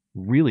 Was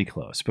really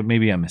close, but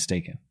maybe I'm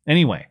mistaken.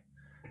 Anyway,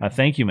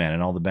 thank you, man,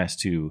 and all the best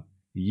to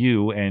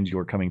you and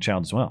your coming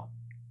child as well.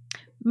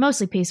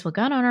 Mostly peaceful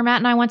gun owner Matt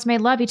and I once made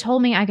love. He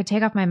told me I could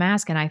take off my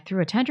mask, and I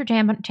threw a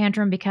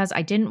tantrum because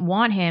I didn't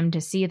want him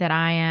to see that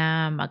I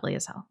am ugly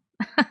as hell.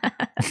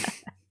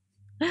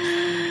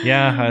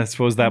 Yeah, I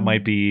suppose that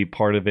might be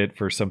part of it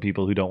for some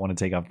people who don't want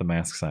to take off the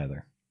masks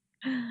either.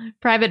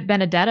 Private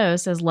Benedetto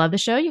says, love the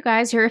show, you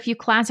guys. Here are a few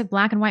classic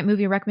black and white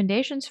movie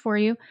recommendations for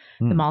you.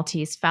 The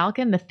Maltese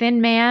Falcon, The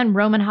Thin Man,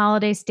 Roman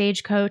Holiday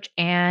Stagecoach,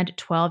 and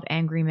 12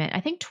 Angry Men. I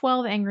think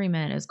 12 Angry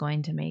Men is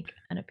going to make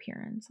an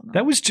appearance.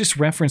 That was just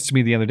referenced to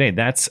me the other day.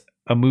 That's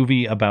a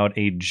movie about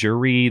a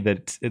jury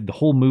that the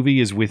whole movie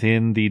is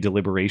within the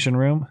deliberation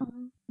room.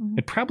 Mm-hmm.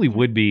 It probably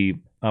would be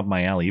up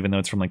my alley, even though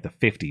it's from like the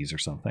 50s or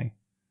something.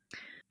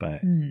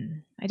 But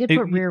I did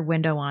put Rear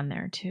Window on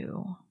there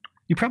too.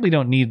 You probably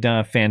don't need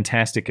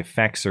fantastic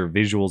effects or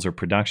visuals or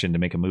production to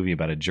make a movie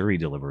about a jury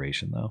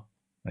deliberation, though,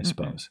 I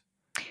suppose.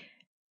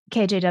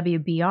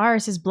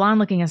 KJWBR says, blonde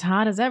looking as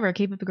hot as ever.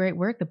 Keep up the great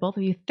work, the both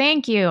of you.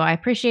 Thank you. I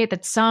appreciate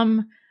that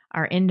some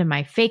are into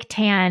my fake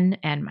tan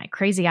and my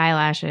crazy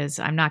eyelashes.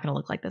 I'm not going to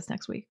look like this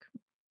next week.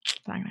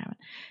 It's not going to happen.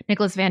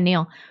 Nicholas Van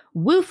Neal,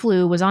 Wu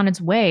Flu was on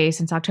its way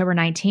since October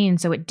 19,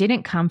 so it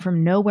didn't come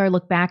from nowhere.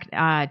 Look back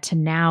to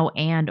now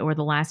and or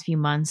the last few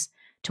months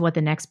to what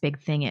the next big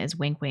thing is.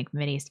 Wink, wink,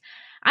 Mideast.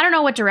 I don't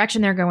know what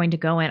direction they're going to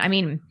go in. I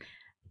mean,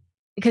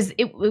 because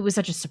it was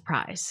such a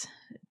surprise.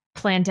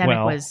 Pandemic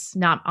was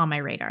not on my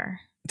radar.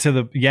 To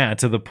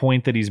the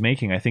point that he's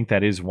making, I think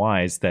that is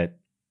wise, that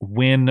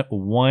when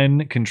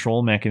one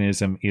control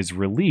mechanism is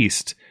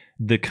released,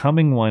 the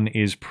coming one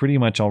is pretty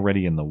much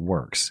already in the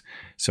works.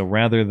 So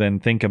rather than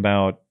think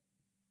about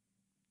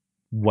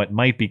what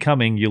might be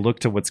coming, you look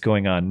to what's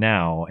going on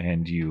now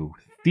and you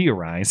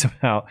theorize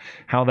about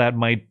how that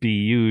might be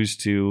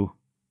used to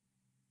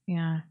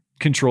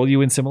control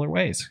you in similar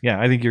ways. Yeah,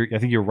 I think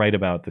you're right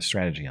about the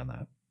strategy on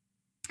that.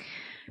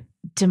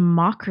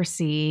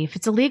 democracy. If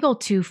it's illegal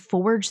to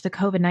forge the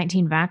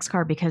COVID-19 vax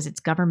card because it's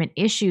government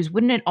issues,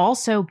 wouldn't it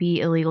also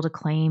be illegal to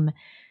claim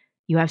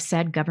you have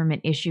said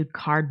government issued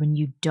card when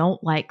you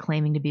don't like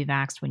claiming to be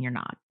vaxxed when you're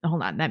not?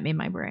 Hold on, that made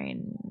my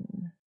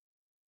brain.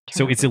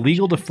 So it's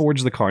illegal to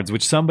forge the cards,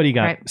 which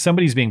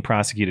somebody's being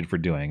prosecuted for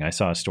doing. I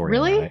saw a story.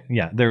 Really? About it.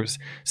 Yeah,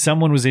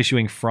 someone was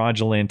issuing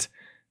fraudulent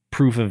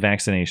proof of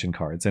vaccination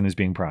cards and is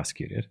being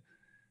prosecuted.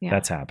 Yeah.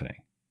 That's happening.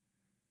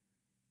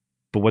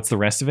 But what's the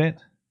rest of it?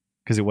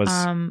 Because it was.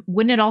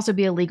 Wouldn't it also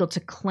be illegal to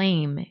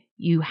claim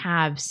you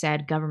have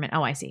said government?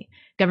 Oh, I see.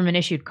 Government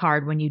issued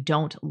card when you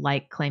don't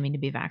like claiming to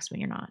be vaxxed when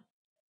you're not.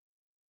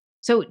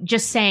 So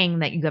just saying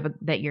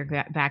that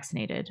you're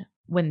vaccinated,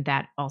 wouldn't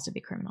that also be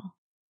criminal?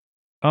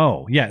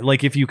 Oh yeah,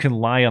 like if you can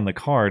lie on the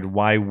card,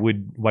 why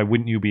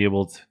wouldn't you be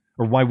able to,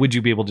 or why would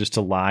you be able just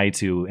to lie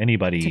to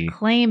anybody? To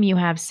claim you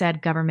have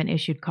said government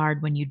issued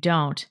card when you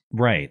don't,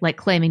 right? Like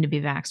claiming to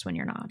be vaxxed when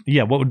you're not.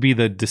 Yeah, what would be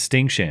the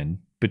distinction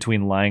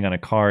between lying on a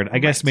card? I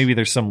guess maybe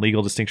there's some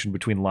legal distinction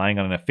between lying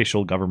on an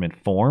official government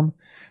form.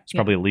 There's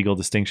probably a legal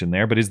distinction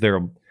there, but is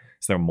there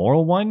a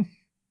moral one?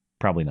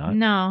 Probably not.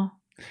 No.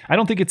 I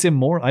don't think it's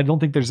immoral. I don't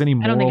think there's any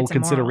moral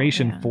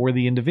consideration for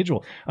the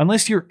individual,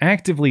 unless you're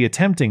actively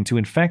attempting to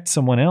infect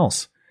someone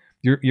else.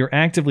 You're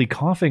actively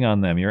coughing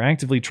on them. You're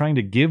actively trying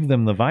to give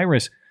them the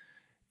virus.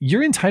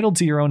 You're entitled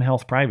to your own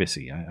health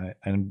privacy.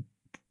 And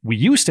we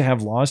used to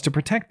have laws to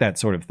protect that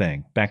sort of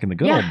thing back in the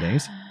good old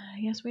days.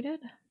 Yes, we did.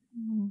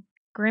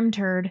 Grim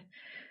turd.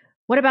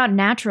 What about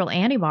natural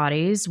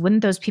antibodies?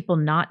 Wouldn't those people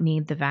not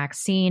need the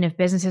vaccine? If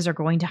businesses are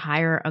going to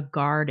hire a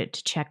guard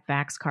to check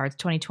vax cards,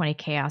 2020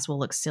 chaos will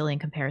look silly in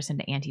comparison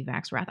to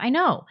anti-vax wrath. I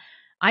know.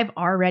 I've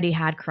already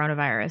had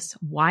coronavirus.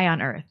 Why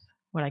on earth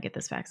would I get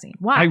this vaccine?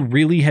 Why? I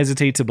really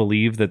hesitate to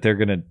believe that they're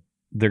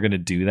gonna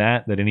do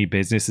that any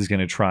business is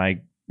gonna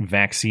try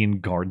vaccine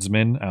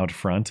guardsmen out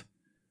front.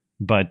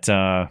 But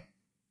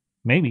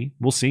maybe.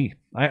 We'll see.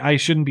 I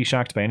shouldn't be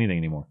shocked by anything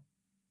anymore.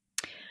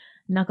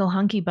 Knuckle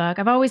Hunky Buck.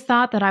 I've always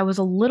thought that I was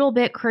a little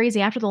bit crazy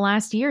after the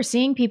last year,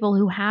 seeing people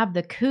who have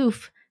the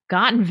coof,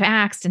 gotten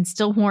vaxxed, and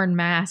still worn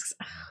masks.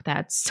 Ugh,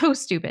 that's so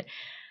stupid.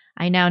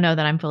 I now know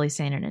that I'm fully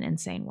sane in an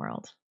insane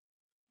world.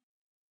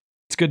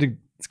 It's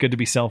good to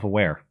be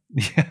self-aware.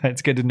 Yeah,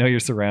 it's good to know your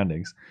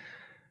surroundings.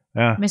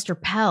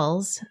 Mr.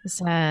 Pels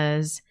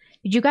says,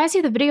 did you guys see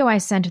the video I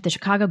sent of the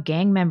Chicago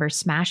gang members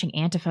smashing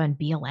Antifa and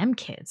BLM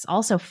kids?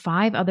 Also,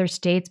 5 other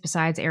states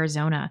besides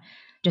Arizona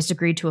just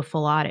agreed to a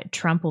full audit.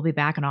 Trump will be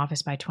back in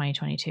office by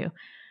 2022.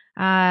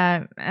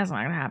 That's not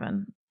going to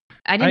happen.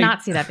 I did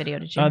not see that video,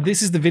 did you?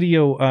 This is the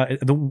video,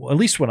 at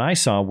least what I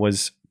saw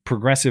was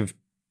progressive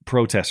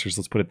protesters,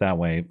 let's put it that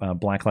way.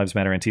 Black Lives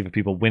Matter, Antifa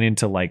people went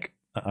into like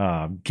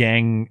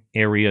gang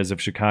areas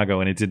of Chicago,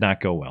 and it did not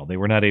go well. They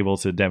were not able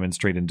to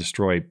demonstrate and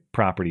destroy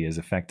property as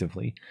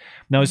effectively.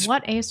 Now,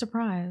 what a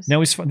surprise. Now,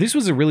 this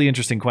was a really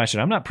interesting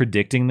question. I'm not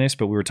predicting this,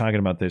 but we were talking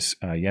about this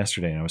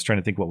yesterday, and I was trying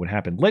to think what would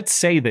happen. Let's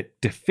say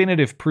that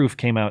definitive proof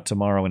came out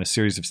tomorrow in a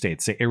series of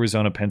states, say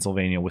Arizona,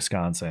 Pennsylvania,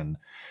 Wisconsin,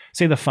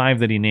 say the 5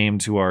 that he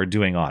named who are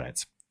doing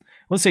audits.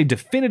 Let's say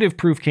definitive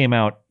proof came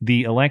out.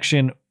 The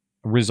election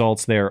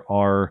results there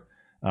are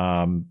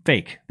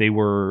fake. They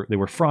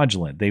were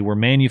fraudulent. They were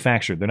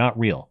manufactured. They're not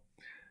real.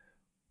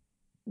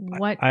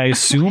 What? I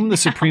assume the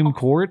Supreme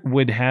Court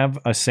would have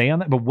a say on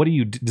that. But what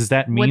does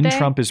that mean?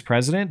 Trump is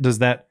president?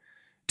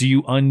 Do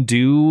you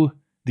undo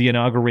the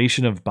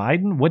inauguration of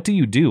Biden? What do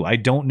you do? I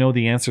don't know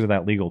the answer to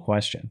that legal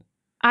question.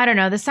 I don't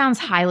know. This sounds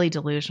highly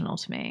delusional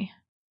to me.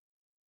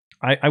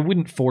 I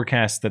wouldn't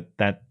forecast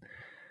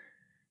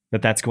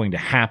that's going to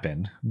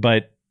happen,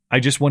 but I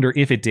just wonder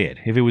if it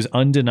did, if it was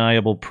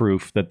undeniable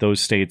proof that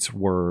those states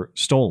were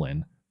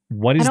stolen.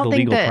 What is the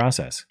legal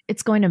process?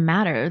 It's going to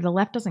matter. The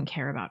left doesn't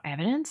care about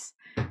evidence.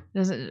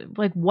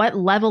 What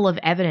level of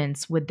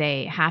evidence would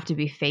they have to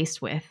be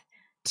faced with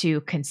to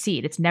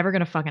concede? It's never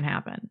going to fucking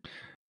happen.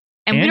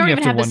 And we don't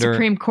even have the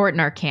Supreme Court in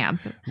our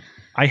camp.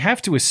 I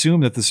have to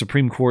assume that the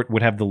Supreme Court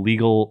would have the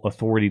legal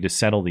authority to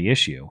settle the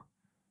issue.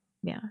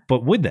 Yeah.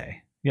 But would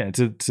they? Yeah,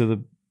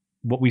 to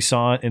what we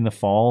saw in the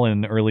fall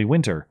and early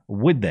winter.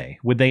 Would they?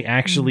 Would they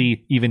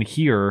actually even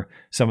hear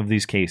some of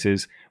these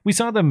cases? We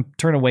saw them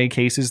turn away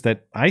cases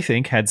that I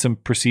think had some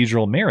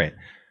procedural merit.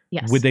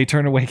 Yes. Would they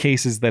turn away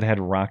cases that had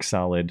rock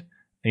solid,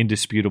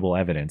 indisputable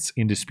evidence,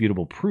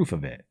 indisputable proof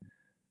of it?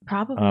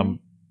 Probably.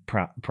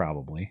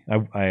 Probably.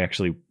 I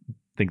actually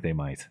think they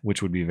might,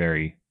 which would be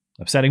very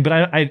upsetting. But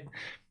I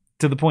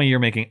to the point you're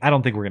making, I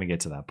don't think we're going to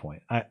get to that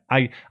point.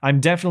 I'm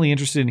definitely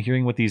interested in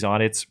hearing what these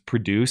audits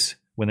produce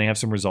when they have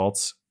some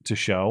results to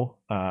show.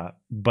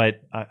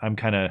 But I'm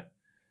kind of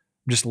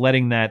just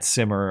letting that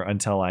simmer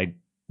until I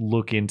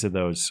look into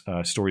those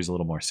stories a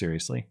little more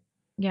seriously.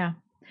 Yeah.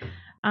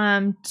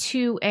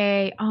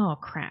 Oh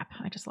crap.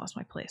 I just lost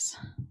my place.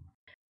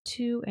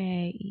 2A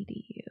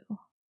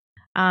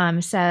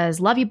EDU. Says,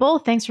 love you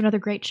both. Thanks for another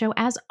great show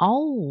as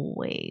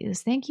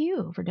always. Thank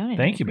you for donating.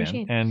 Thank you,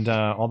 man. And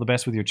all the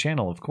best with your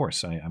channel, of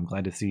course. I'm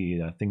glad to see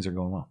things are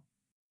going well.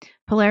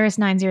 Polaris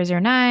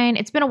 9009.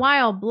 It's been a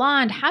while.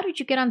 Blonde, how did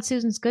you get on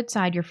Susan's good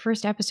side? Your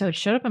first episode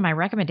showed up in my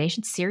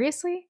recommendations.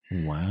 Seriously?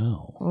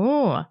 Wow.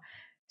 Oh.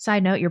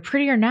 Side note, you're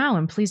prettier now,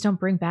 and please don't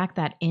bring back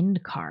that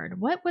end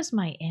card. What was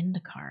my end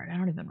card? I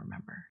don't even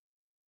remember.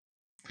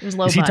 It was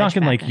low. Is he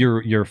talking like then.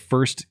 your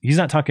first? He's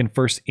not talking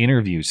first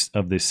interviews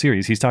of this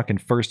series. He's talking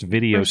first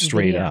video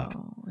straight up.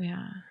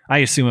 Yeah. I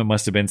assume it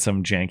must have been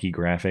some janky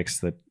graphics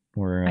that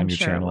were on I'm your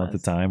sure channel at the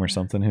time or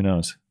something. Who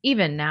knows?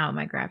 Even now,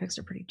 my graphics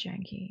are pretty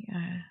janky.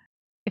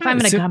 If I'm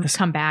going to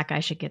come back,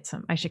 I should get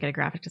a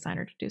graphic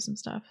designer to do some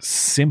stuff.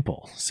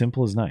 Simple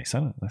is nice.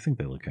 I think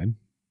they look good.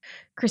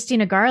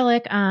 Christina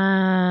Garlic,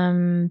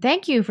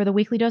 thank you for the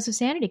weekly dose of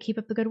sanity. Keep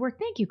up the good work.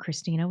 Thank you,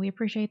 Christina. We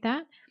appreciate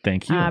that.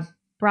 Thank you.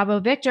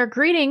 Bravo Victor,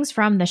 greetings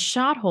from the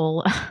shot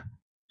hole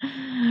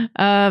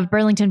of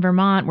Burlington,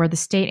 Vermont, where the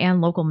state and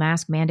local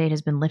mask mandate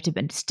has been lifted,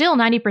 but still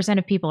 90%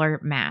 of people are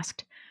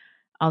masked.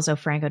 Also,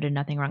 Franco did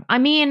nothing wrong. I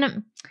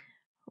mean,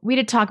 we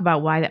did talk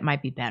about why that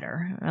might be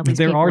better. At least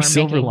there are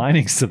silver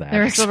linings to that.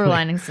 There are silver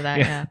linings to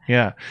that,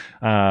 yeah.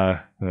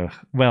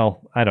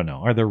 Well, I don't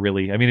know. Are there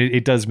really? I mean,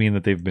 it does mean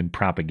that they've been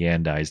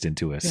propagandized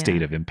into a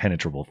state of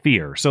impenetrable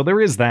fear. So there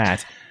is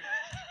that.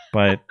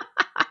 But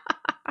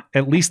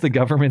at least the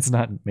government's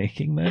not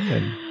making them.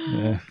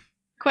 And,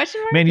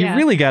 question mark? Man, you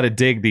really got to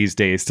dig these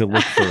days to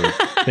look for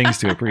things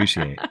to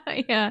appreciate.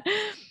 Yeah.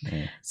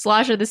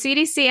 Slosher, the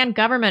CDC and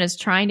government is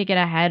trying to get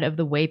ahead of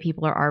the way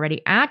people are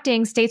already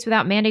acting. States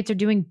without mandates are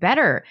doing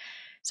better.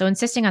 So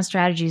insisting on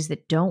strategies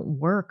that don't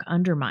work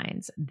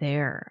undermines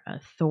their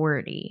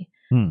authority.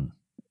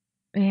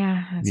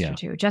 Yeah, that's true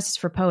too. Justice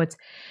for Poets.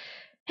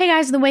 Hey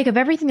guys, in the wake of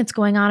everything that's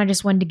going on, I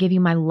just wanted to give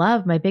you my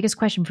love. My biggest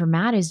question for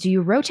Matt is, do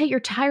you rotate your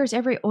tires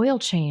every oil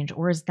change,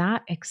 or is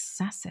that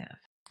excessive?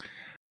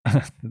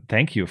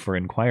 Thank you for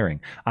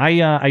inquiring.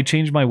 I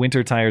change my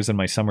winter tires and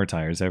my summer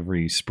tires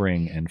every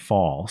spring and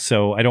fall.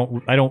 So I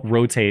don't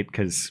rotate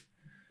because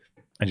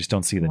I just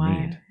don't see the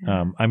need.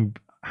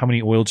 How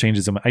many oil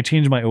changes am I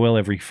change my oil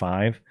every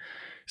 5.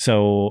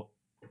 So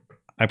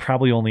I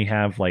probably only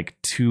have like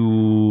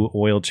 2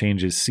 oil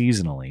changes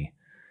seasonally.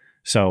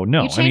 So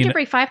no, you change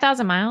every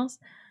 5,000 miles.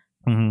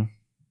 Mm-hmm.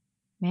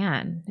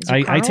 Man, is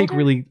I take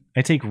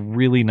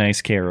really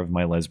nice care of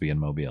my lesbian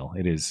mobile.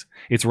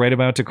 It's right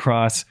about to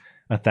cross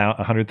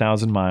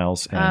 100,000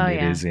 miles, and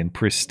it is in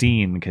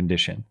pristine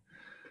condition.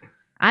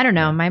 I don't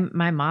know.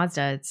 My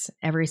Mazda, it's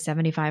every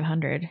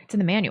 7,500. It's in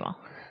the manual.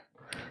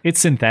 It's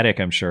synthetic,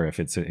 I'm sure, if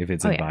it's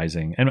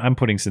advising, and I'm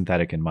putting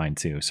synthetic in mine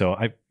too. So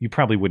you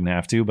probably wouldn't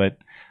have to, but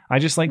I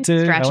just like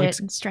to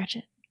stretch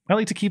it. I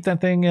like to keep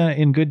that thing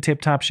in good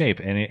tip-top shape,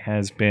 and it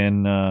hasn't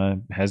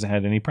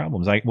had any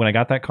problems. When I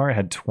got that car, it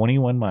had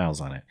 21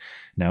 miles on it.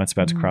 Now it's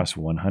about to cross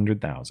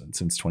 100,000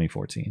 since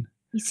 2014.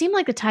 You seem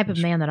like the type of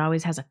man that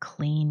always has a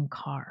clean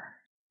car.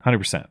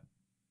 100%.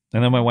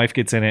 And then my wife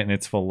gets in it, and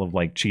it's full of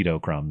like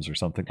Cheeto crumbs or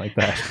something like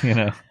that. You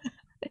know,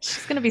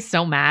 she's gonna be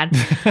so mad.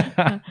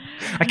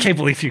 I can't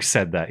believe you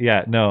said that.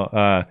 Yeah,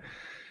 no,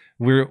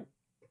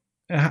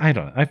 I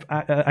don't know.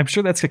 I'm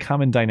sure that's a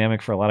common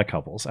dynamic for a lot of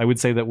couples. I would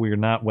say that we're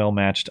not well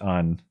matched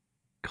on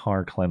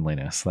car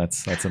cleanliness.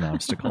 That's an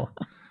obstacle.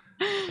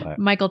 But.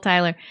 Michael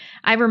Tyler,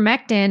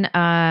 ivermectin,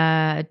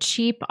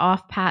 cheap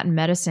off-patent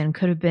medicine,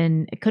 could have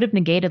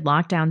negated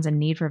lockdowns and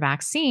need for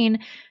vaccine.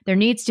 There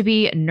needs to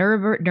be a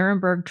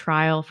Nuremberg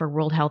trial for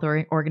World Health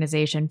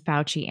Organization,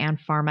 Fauci, and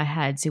pharma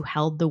heads who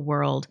held the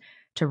world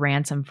to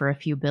ransom for a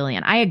few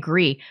billion. I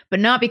agree,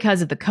 but not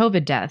because of the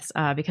COVID deaths,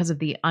 because of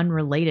the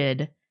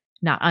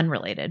not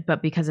unrelated,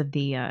 but because of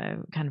the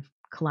kind of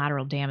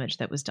collateral damage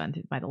that was done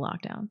by the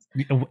lockdowns.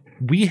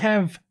 We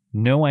have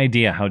no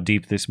idea how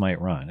deep this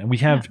might run, and we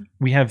have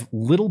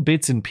little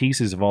bits and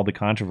pieces of all the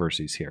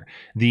controversies here.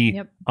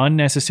 The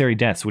unnecessary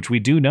deaths, which we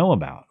do know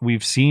about.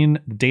 We've seen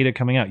data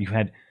coming out. You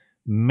had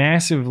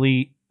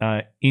massively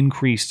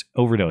increased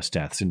overdose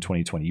deaths in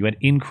 2020. You had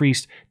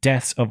increased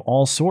deaths of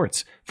all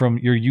sorts from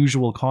your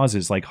usual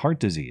causes like heart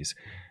disease.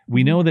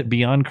 We know that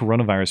beyond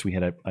coronavirus, we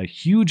had a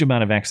huge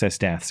amount of excess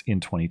deaths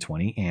in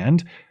 2020.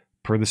 And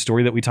per the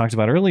story that we talked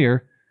about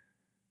earlier,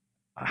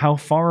 how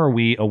far are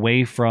we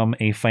away from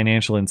a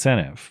financial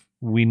incentive?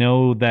 We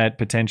know that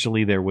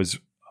potentially there was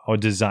a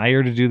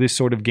desire to do this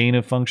sort of gain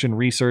of function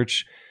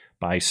research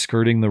by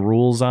skirting the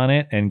rules on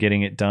it and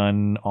getting it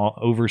done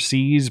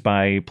overseas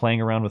by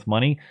playing around with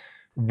money.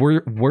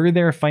 Were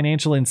there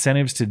financial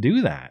incentives to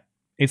do that?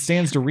 It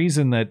stands to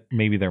reason that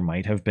maybe there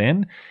might have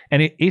been.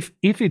 And if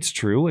it's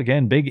true,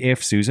 again, big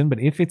if, Susan, but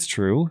if it's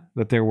true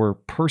that there were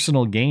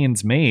personal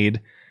gains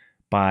made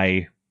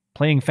by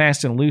playing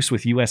fast and loose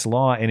with U.S.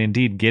 law and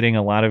indeed getting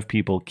a lot of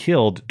people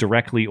killed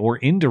directly or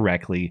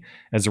indirectly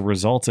as a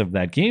result of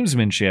that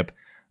gamesmanship,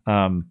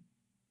 fire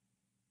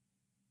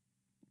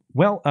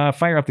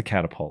up the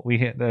catapult. We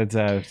hit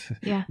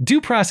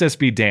due process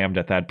be damned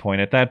at that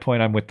point. At that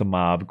point, I'm with the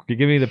mob. Give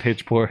me the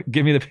pitchfork.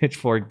 Give me the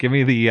pitchfork. Give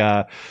me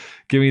the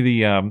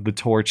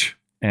torch,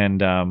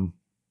 and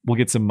we'll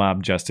get some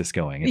mob justice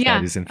going. If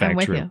that is in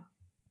fact true.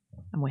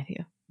 I'm with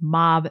you.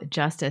 Mob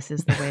justice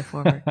is the way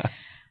forward.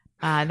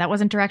 That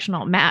wasn't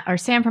directional.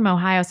 Sam from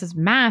Ohio says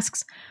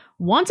masks.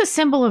 Once a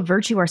symbol of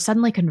virtue are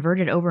suddenly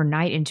converted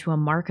overnight into a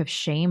mark of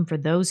shame for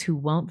those who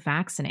won't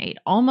vaccinate,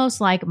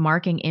 almost like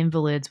marking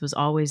invalids was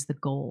always the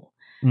goal.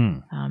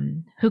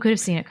 Who could have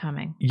seen it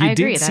coming? I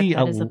agree.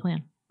 That is the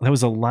plan. That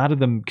was a lot of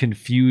the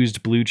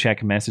confused blue check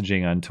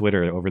messaging on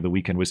Twitter over the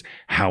weekend was,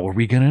 how are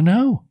we going to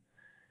know?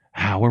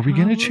 How are we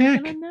going to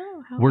check?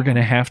 We're going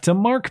to have to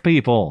mark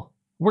people.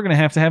 We're going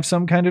to have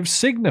some kind of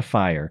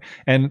signifier.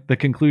 And the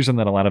conclusion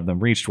that a lot of them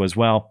reached was,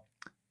 well,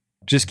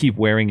 just keep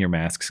wearing your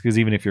masks, because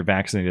even if you're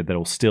vaccinated,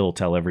 that'll still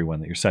tell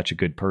everyone that you're such a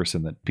good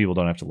person that people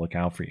don't have to look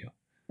out for you.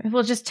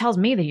 Well, it just tells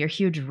me that you're a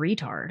huge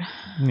retard.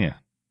 Yeah,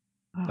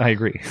 I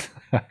agree.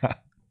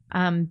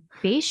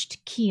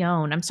 Bashed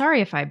Keone. I'm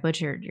sorry if I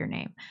butchered your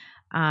name.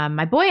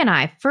 My boy and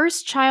I,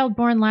 first child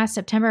born last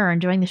September, are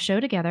enjoying the show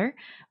together.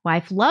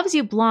 Wife loves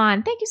you,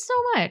 blonde. Thank you so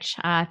much.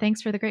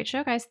 Thanks for the great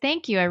show, guys.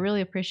 Thank you. I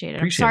really appreciate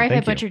it. I'm sorry if I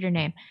butchered your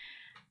name.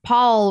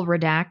 Paul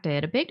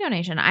Redacted, a big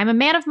donation. I'm a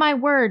man of my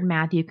word,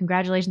 Matthew.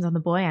 Congratulations on the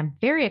boy. I'm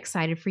very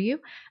excited for you.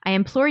 I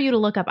implore you to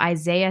look up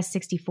Isaiah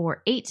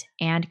 64:8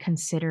 and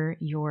consider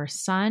your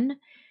son.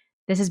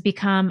 This has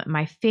become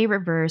my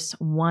favorite verse,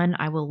 one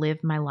I will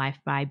live my life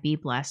by. Be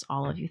blessed,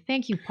 all of you.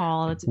 Thank you,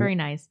 Paul. That's very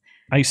nice.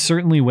 I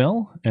certainly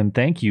will, and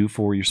thank you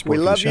for your support. We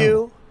for the love show.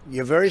 You.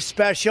 You're very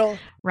special.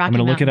 I'm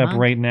going to look it up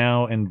right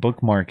now and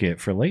bookmark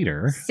it for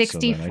later.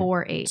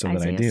 64:8. So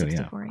that I do,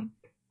 64:8.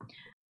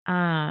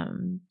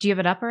 Do you have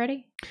it up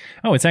already?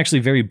 Oh, it's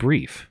actually very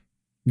brief.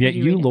 Yet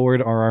you, Lord,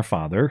 are our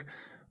Father.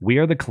 We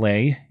are the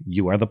clay.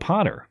 You are the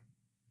potter.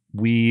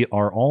 We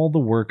are all the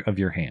work of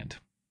your hand.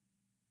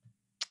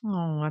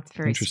 Oh, that's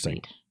very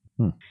interesting.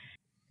 Sweet.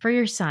 For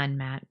your son,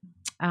 Matt,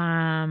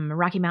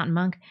 Rocky Mountain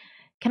Monk,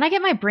 can I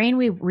get my brain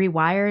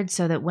rewired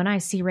so that when I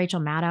see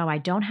Rachel Maddow, I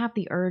don't have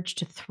the urge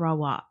to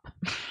throw up?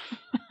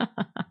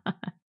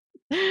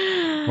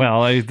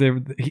 Well,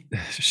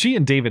 she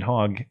and David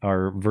Hogg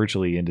are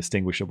virtually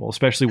indistinguishable,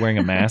 especially wearing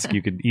a mask.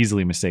 You could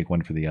easily mistake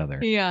one for the other.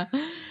 Yeah.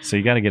 So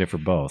you got to get it for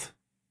both.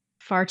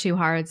 Far Too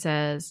Hard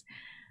says,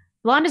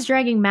 Blonde is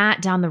dragging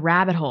Matt down the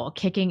rabbit hole,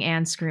 kicking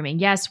and screaming.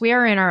 Yes, we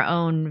are in our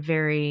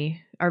very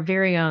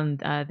own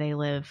They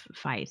Live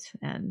fight,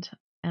 and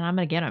I'm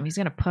gonna get him. He's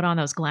gonna put on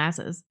those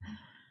glasses.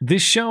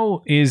 This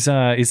show is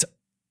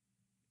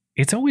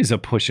it's always a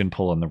push and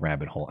pull in the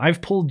rabbit hole.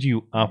 I've pulled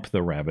you up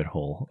the rabbit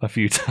hole a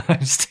few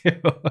times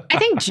too. I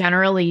think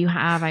generally you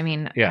have. I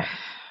mean,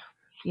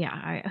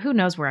 yeah. Who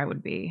knows where I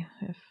would be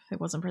if it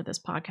wasn't for this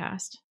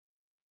podcast?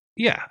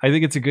 Yeah, I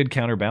think it's a good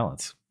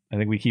counterbalance. I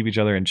think we keep each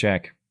other in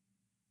check.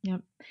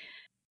 Yep.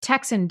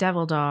 Texan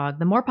Devil Dog.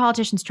 The more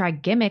politicians try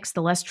gimmicks,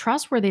 the less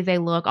trustworthy they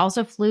look.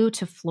 Also flew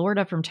to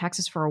Florida from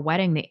Texas for a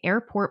wedding. The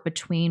airport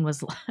between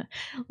was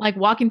like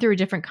walking through a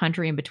different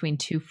country in between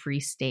two free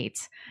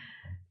states.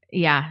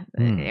 Yeah,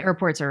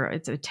 airports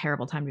it's a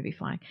terrible time to be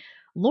flying.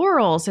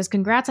 Laurel says,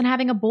 congrats on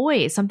having a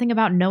boy. Something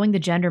about knowing the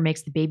gender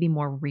makes the baby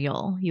more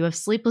real. You have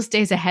sleepless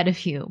days ahead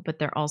of you, but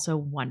they're also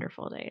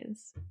wonderful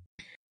days.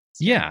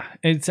 Yeah,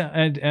 it's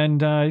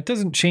and it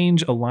doesn't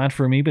change a lot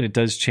for me, but it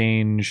does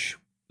change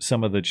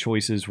some of the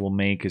choices we'll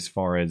make as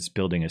far as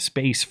building a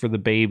space for the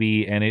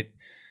baby. And it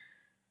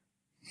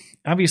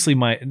obviously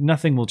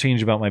nothing will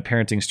change about my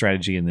parenting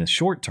strategy in the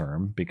short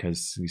term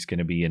because he's going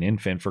to be an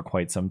infant for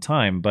quite some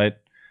time.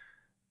 But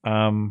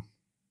I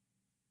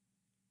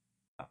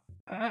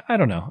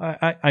don't know.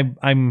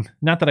 I'm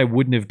not that I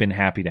wouldn't have been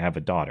happy to have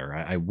a daughter.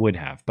 I would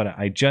have, but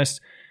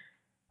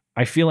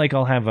I feel like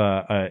I'll have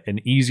an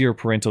easier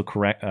parental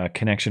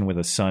connection with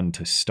a son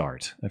to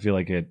start. I feel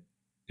like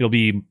it'll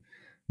be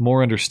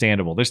more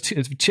understandable.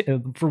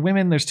 For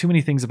women, there's too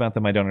many things about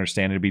them I don't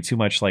understand. It'd be too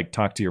much like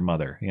talk to your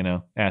mother,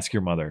 ask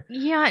your mother.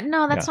 Yeah,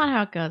 no, that's not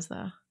how it goes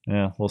though.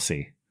 Yeah, we'll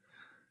see.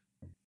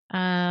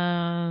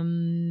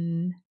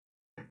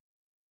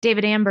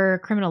 David Amber,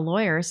 criminal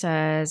lawyer,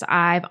 says,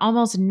 I've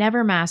almost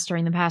never masked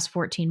during the past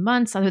 14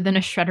 months other than a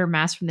shredder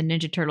mask from the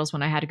Ninja Turtles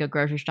when I had to go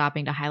grocery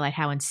shopping to highlight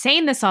how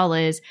insane this all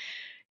is.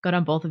 Good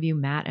on both of you,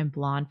 Matt and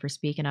Blonde, for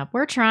speaking up.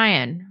 We're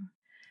trying.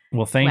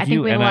 Well, thank you. I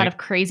think we have a lot of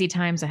crazy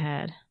times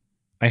ahead.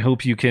 I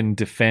hope you can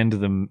defend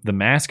the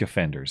mask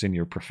offenders in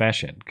your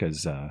profession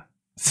because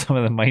some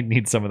of them might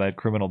need some of that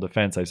criminal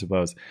defense, I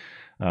suppose.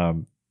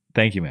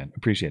 Thank you, man.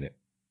 Appreciate it.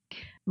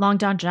 Long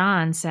Don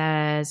John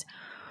says,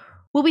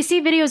 will we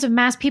see videos of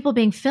masked people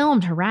being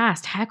filmed,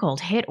 harassed, heckled,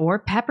 hit, or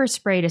pepper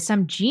sprayed as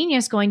some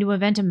genius going to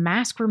invent a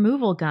mask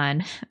removal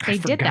gun? They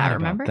did that,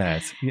 remember?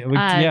 That.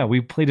 Yeah, we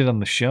played it on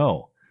the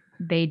show.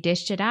 They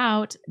dished it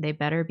out. They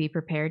better be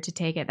prepared to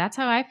take it. That's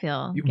how I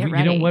feel. Get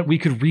ready. You know what? We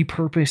could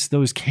repurpose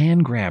those can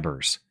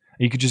grabbers.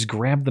 You could just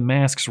grab the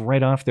masks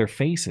right off their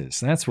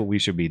faces. That's what we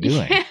should be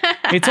doing.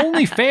 It's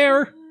only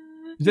fair.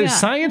 The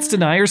science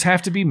deniers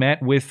have to be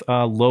met with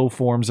low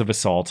forms of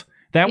assault.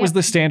 That was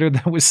the standard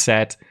that was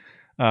set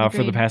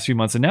for the past few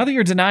months. And now that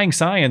you're denying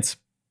science,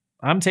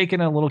 I'm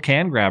taking a little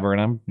can grabber and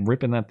I'm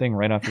ripping that thing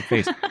right off your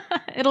face.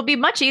 It'll be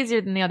much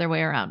easier than the other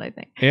way around, I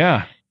think.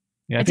 Yeah.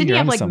 Yeah, didn't you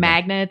have like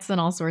magnets and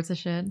all sorts of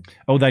shit?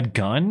 Oh, that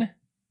gun?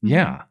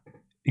 Yeah.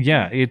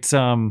 Yeah. It's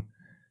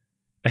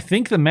I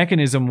think the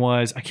mechanism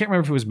was, I can't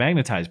remember if it was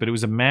magnetized, but it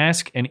was a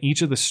mask and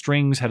each of the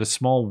strings had a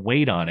small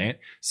weight on it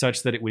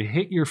such that it would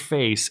hit your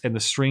face and the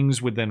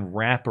strings would then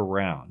wrap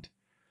around.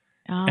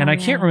 And I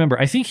can't remember.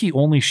 I think he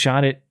only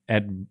shot it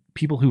at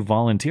people who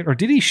volunteered, or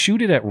did he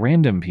shoot it at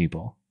random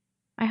people?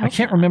 I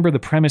can't remember the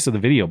premise of the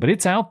video, but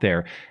it's out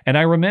there. And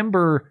I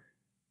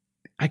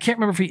can't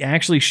remember if he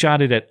actually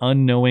shot it at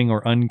unknowing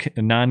or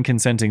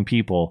non-consenting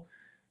people.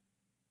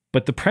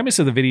 But the premise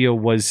of the video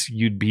was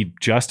you'd be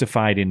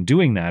justified in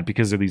doing that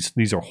because of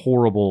these are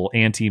horrible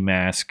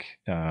anti-mask,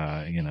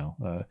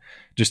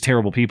 just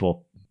terrible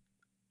people.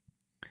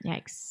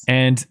 Yikes.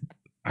 And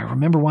I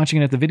remember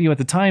watching the video at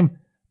the time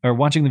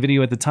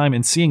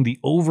and seeing the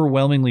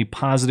overwhelmingly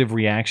positive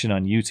reaction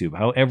on YouTube,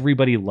 how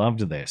everybody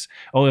loved this.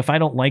 Oh, if I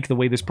don't like the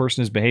way this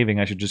person is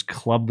behaving, I should just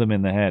club them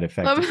in the head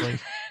effectively.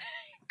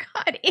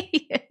 God,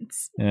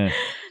 idiots. Yeah.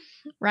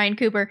 Ryan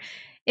Cooper.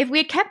 If we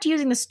had kept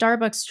using the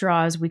Starbucks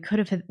straws, we could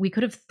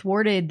have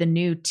thwarted the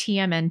new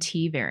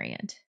TMNT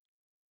variant.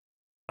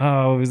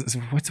 Oh,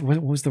 what's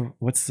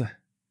the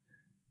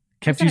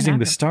kept using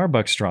the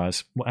Starbucks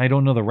straws? I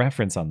don't know the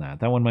reference on that.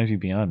 That one might be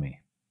beyond me.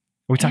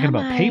 Are we talking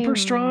about paper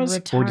straws?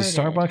 Or does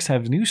Starbucks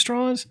have new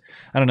straws?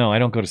 I don't know. I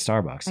don't go to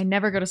Starbucks. I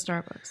never go to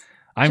Starbucks.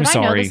 I'm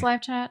sorry. I know this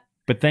live chat?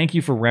 But thank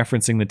you for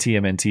referencing the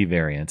TMNT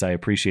variant. I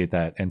appreciate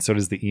that. And so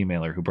does the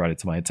emailer who brought it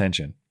to my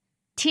attention.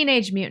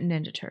 Teenage Mutant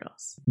Ninja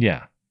Turtles.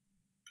 Yeah.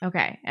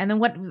 Okay. And then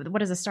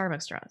what is a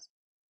Starbucks straws?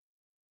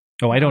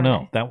 Oh, I don't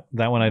know.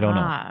 That one I don't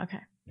know. Okay.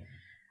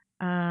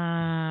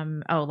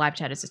 Live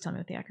chat is just telling me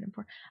what the acronym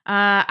for.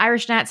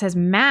 Irish Nat says,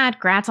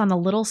 Matt, grats on the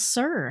little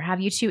sir. Have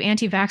you two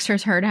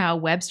anti-vaxxers heard how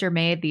Webster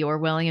made the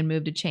Orwellian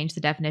move to change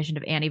the definition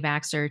of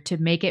anti-vaxxer to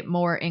make it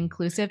more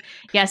inclusive?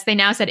 Yes, they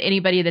now said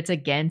anybody that's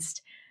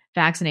against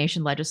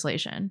vaccination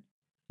legislation.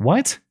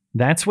 What?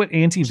 That's what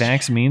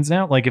anti-vax means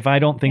now? Like if I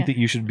don't think that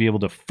you should be able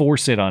to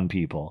force it on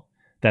people,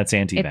 that's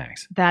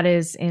anti-vax. That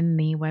is in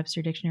the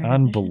Webster Dictionary.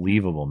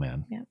 Unbelievable,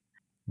 man. Yeah.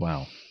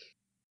 Wow.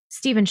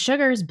 Stephen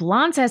Sugars,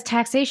 Blonde says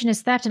taxation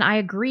is theft, and I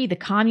agree. The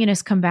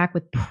communists come back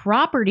with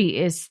property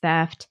is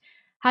theft.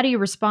 How do you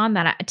respond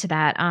to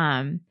that?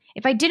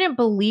 If I didn't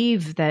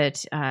believe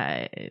that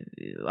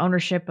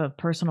ownership of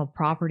personal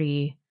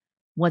property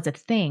was a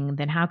thing,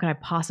 then how could I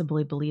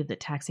possibly believe that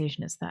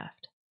taxation is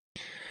theft?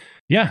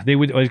 Yeah,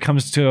 it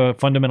comes to a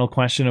fundamental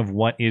question of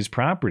what is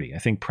property. I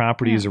think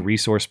property is a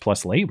resource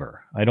plus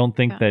labor. I don't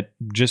think that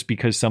just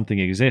because something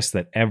exists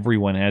that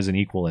everyone has an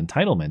equal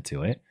entitlement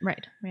to it.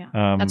 Right.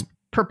 Yeah. That's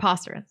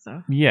preposterous.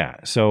 So yeah.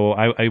 So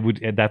I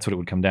would. That's what it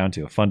would come down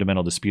to: a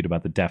fundamental dispute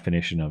about the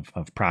definition of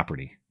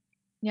property.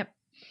 Yep.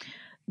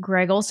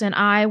 Greg Olson,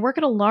 I work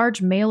at a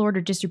large mail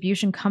order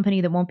distribution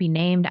company that won't be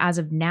named. As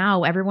of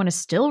now, everyone is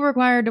still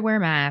required to wear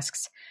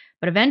masks,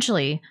 but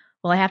eventually,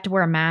 I have to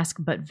wear a mask,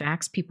 but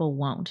vax people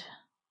won't.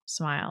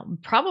 Smile.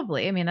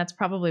 Probably. I mean, that's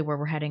probably where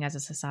we're heading as a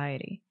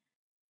society.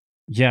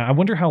 Yeah, I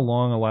wonder how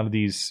long a lot of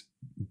these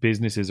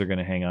businesses are going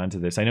to hang on to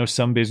this. I know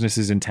some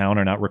businesses in town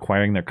are not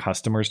requiring their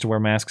customers to wear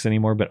masks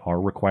anymore, but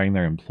are requiring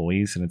their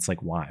employees. And it's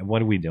like, why?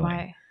 What are we doing?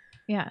 Why?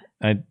 Yeah.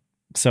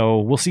 So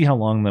we'll see how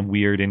long the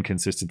weird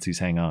inconsistencies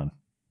hang on.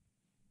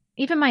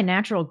 Even my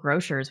Natural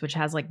Grocers, which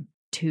has like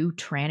 2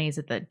 trannies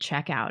at the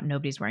checkout,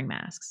 nobody's wearing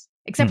masks.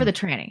 Except for the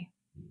tranny.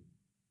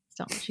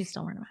 She's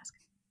still wearing a mask.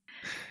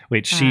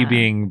 Wait, she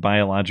being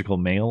biological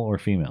male or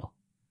female?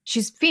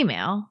 She's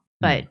female,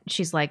 but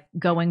she's like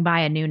going by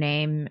a new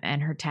name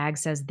and her tag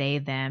says they,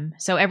 them.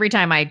 So every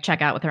time I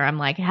check out with her, I'm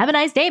like, have a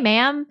nice day,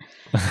 ma'am.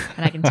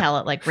 And I can tell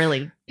it like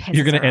really pisses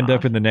You're going to end off.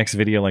 up in the next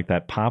video like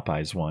that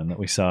Popeyes one that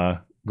we saw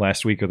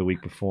last week or the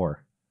week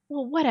before.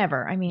 Well,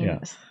 whatever. I mean,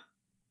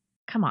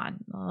 come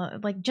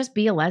on. Like, just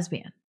be a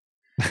lesbian.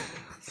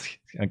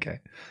 Okay.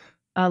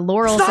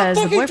 Laurel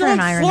says, the boyfriend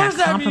and I are in that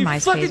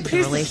compromise phase of the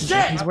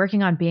relationship. He's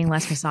working on being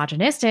less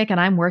misogynistic, and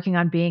I'm working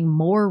on being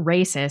more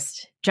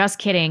racist. Just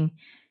kidding.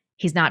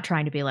 He's not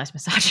trying to be less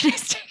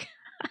misogynistic.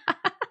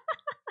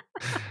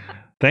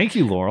 Thank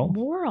you, Laurel.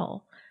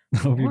 Laurel.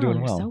 Hope you're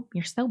doing well.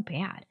 You're so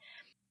bad.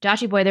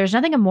 Joshy boy, there's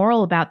nothing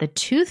immoral about the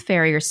Tooth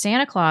Fairy or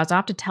Santa Claus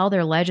opt to tell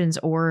their legends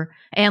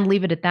and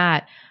leave it at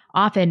that.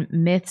 Often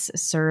myths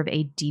serve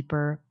a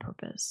deeper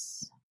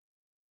purpose.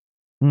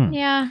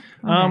 Yeah.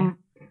 Okay.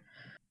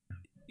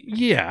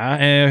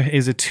 Yeah,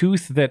 is a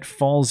tooth that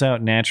falls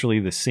out naturally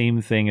the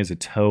same thing as a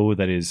toe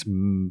that is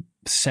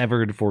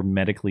severed for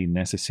medically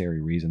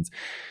necessary reasons?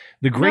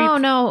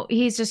 No,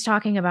 he's just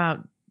talking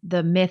about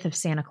the myth of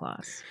Santa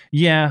Claus.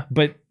 Yeah,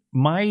 but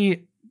my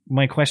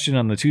question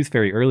on the Tooth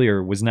Fairy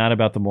earlier was not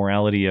about the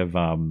morality of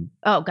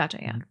gotcha,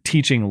 yeah,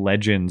 teaching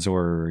legends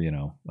or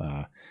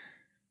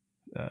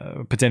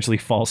potentially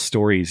false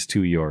stories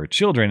to your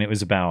children. It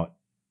was about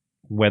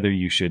whether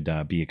you should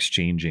be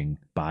exchanging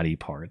body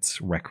parts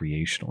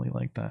recreationally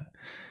like that.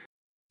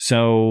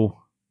 So,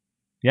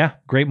 yeah,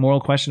 great moral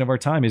question of our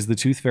time. Is the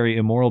Tooth Fairy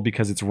immoral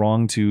because it's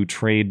wrong to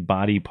trade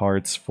body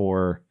parts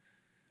for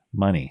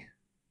money?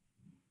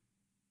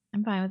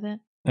 I'm fine with it.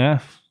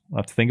 I'll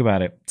have to think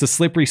about it. It's a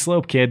slippery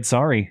slope, kid.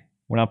 Sorry.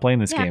 We're not playing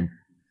this game.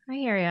 I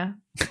hear you.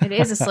 It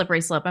is a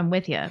slippery slope. I'm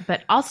with you.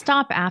 But I'll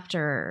stop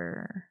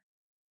after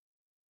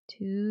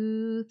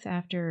tooth,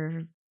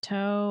 after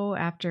toe,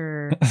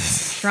 after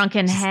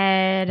shrunken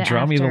head.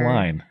 Draw me the after...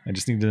 line. I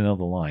just need to know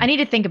the line. I need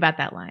to think about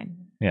that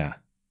line. Yeah.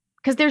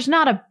 Because there's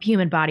not a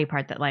human body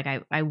part that like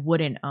I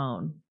wouldn't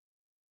own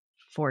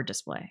for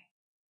display.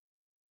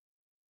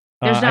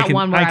 There's not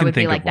one where I would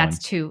be like, that's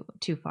too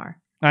far.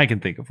 I can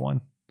think of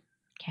one.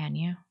 Can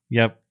you?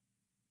 Yep.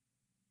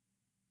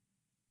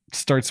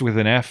 Starts with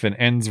an F and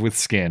ends with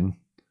skin.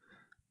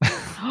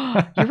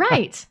 You're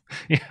right.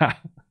 Yeah.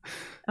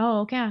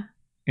 Oh, okay.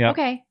 Yeah.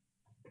 Okay.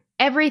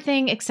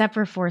 Everything except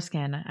for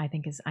foreskin, I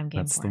think I'm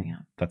game for.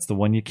 That's the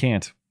one you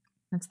can't.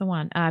 That's the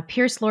one.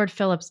 Pierce Lord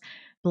Phillips.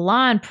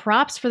 Blonde,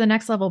 props for the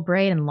next level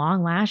braid and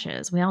long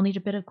lashes. We all need a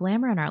bit of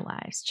glamour in our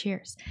lives.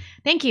 Cheers.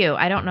 Thank you.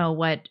 I don't know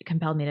what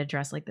compelled me to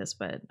dress like this,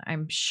 but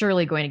I'm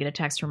surely going to get a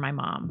text from my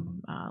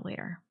mom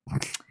later.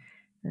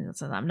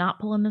 So I'm not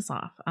pulling this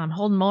off.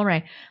 Holden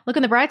Mulray. Look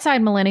on the bright side,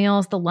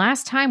 millennials. The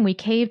last time we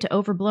caved to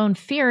overblown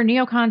fear,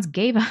 neocons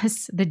gave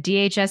us the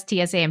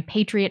DHS, TSA, and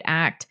Patriot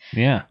Act.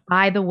 Yeah.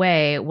 By the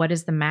way, what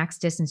is the max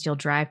distance you'll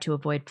drive to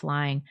avoid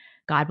flying?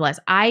 God bless.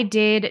 I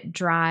did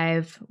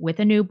drive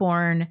with a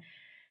newborn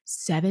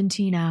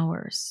 17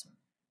 hours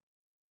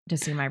to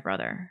see my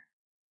brother.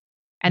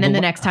 And then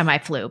the next time I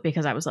flew,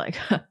 because I was like,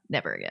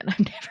 never again.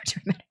 I'm never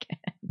doing that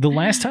again. The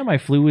last time I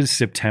flew was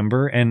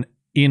September, and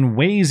in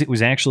ways it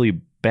was actually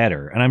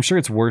better. And I'm sure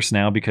it's worse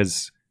now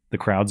because the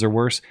crowds are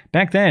worse.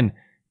 Back then,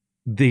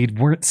 they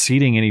weren't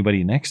seating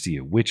anybody next to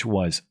you, which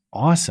was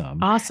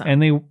awesome. Awesome.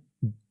 And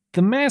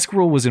the mask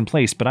rule was in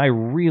place, but I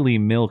really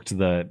milked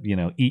the,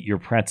 eat your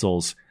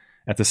pretzels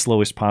at the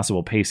slowest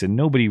possible pace. And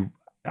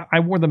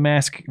I wore the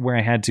mask where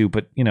I had to,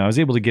 but I was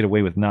able to get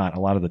away with not a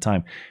lot of the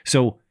time.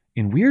 So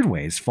in weird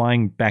ways,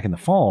 flying back in the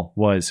fall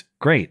was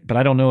great, but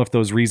I don't know if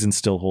those reasons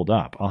still hold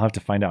up. I'll have to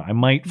find out. I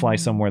might fly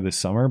somewhere this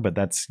summer, but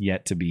that's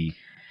yet to be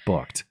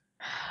booked.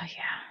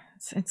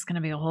 Yeah, it's going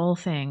to be a whole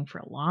thing for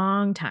a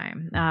long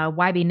time.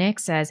 YB Nick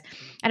says,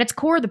 at its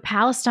core, the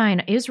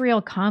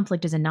Palestine-Israel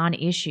conflict is a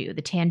non-issue.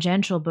 The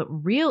tangential but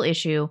real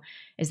issue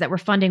is that we're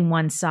funding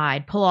one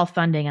side. Pull all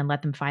funding and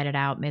let them fight it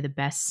out. May the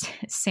best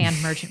sand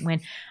merchant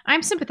win.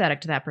 I'm sympathetic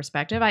to that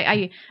perspective.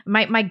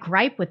 My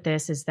gripe with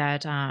this is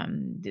that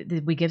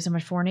we give so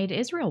much foreign aid to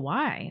Israel.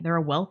 Why? They're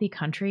a wealthy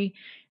country.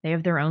 They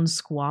have their own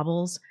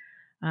squabbles.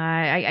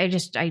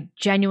 I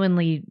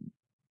genuinely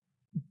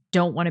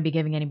don't want to be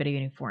giving anybody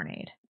any foreign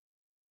aid.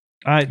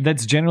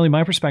 That's generally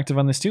my perspective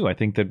on this too. I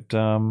think that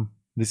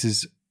this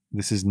is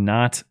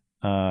not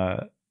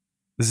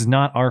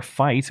our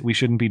fight. We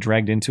shouldn't be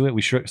dragged into it.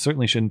 We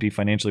certainly shouldn't be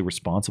financially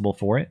responsible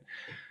for it.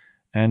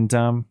 And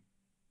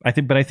I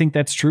think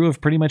that's true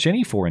of pretty much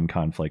any foreign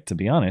conflict. To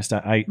be honest,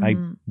 I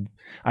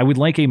would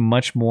like a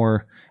much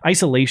more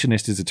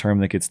isolationist is a term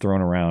that gets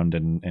thrown around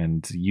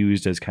and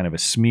used as kind of a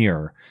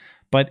smear.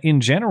 But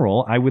in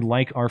general, I would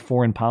like our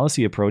foreign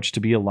policy approach to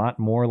be a lot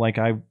more like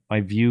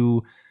I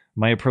view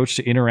my approach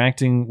to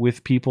interacting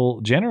with people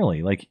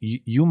generally. Like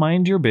you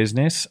mind your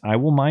business, I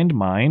will mind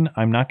mine.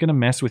 I'm not going to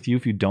mess with you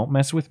if you don't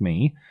mess with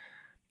me.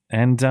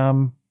 And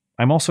I'm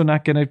also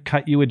not going to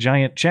cut you a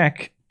giant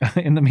check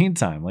in the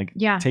meantime. Like,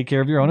 take care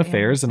of your own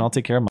affairs and I'll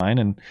take care of mine,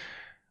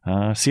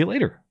 and see you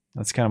later.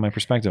 That's kind of my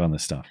perspective on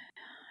this stuff.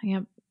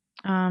 Yep.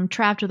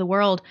 Trapped to the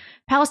world.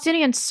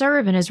 Palestinians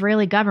serve an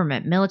Israeli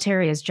government,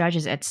 military as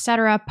judges,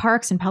 etc.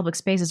 Parks and public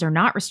spaces are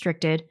not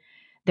restricted.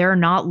 There are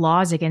not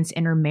laws against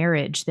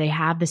intermarriage. They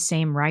have the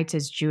same rights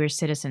as Jewish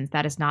citizens.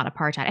 That is not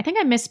apartheid. I think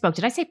I misspoke.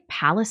 Did I say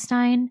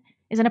Palestine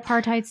is an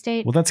apartheid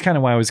state? Well, that's kind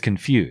of why I was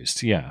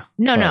confused. Yeah.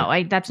 No,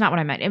 that's not what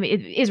I meant. I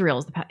mean,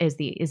 Israel is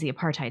the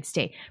apartheid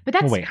state. But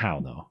that's wait, how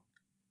though?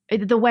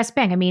 The West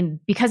Bank. I mean,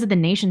 because of the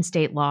nation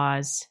state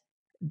laws,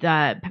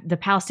 the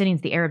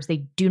Palestinians, the Arabs, they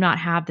do not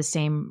have the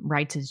same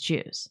rights as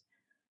Jews.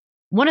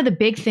 One of the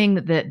big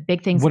things that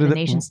the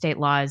nation state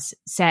laws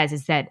says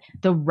is that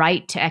the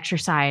right to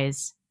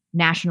exercise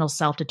national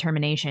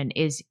self-determination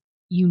is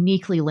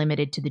uniquely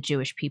limited to the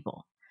Jewish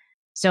people.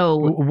 So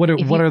what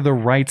are the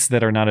rights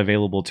that are not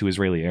available to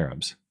Israeli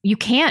Arabs? You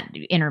can't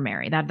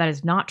intermarry. That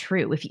is not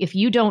true. If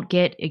you don't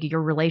get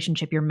your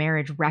relationship, your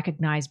marriage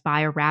recognized by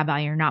a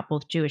rabbi, you're not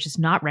both Jewish. It's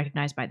not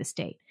recognized by the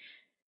state.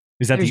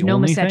 Is that There's the no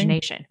only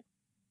miscegenation.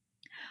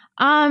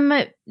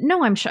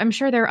 No, I'm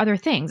sure there are other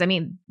things. I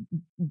mean,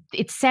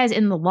 it says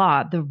in the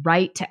law, the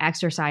right to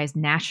exercise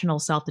national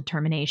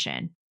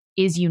self-determination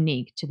is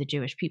unique to the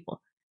Jewish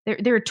people.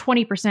 There are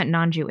 20%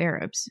 non-Jew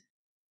Arabs.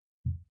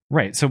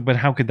 Right. So, but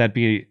how could that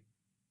be?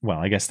 Well,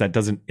 I guess that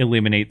doesn't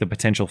eliminate the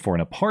potential for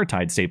an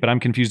apartheid state, but I'm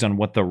confused on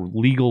what the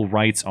legal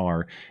rights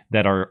are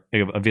that are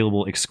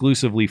available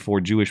exclusively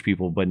for Jewish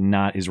people, but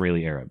not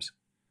Israeli Arabs.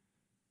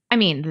 I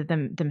mean,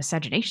 the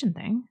miscegenation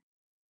thing.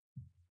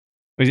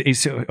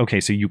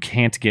 So you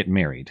can't get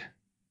married,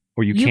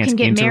 or you can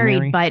get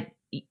intermarry? Married, but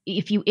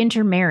if you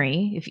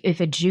intermarry, if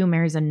a Jew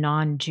marries a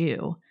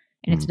non-Jew,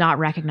 and it's not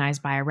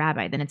recognized by a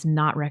rabbi, then it's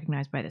not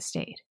recognized by the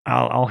state.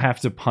 I'll have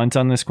to punt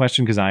on this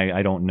question because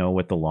I don't know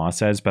what the law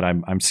says, but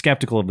I'm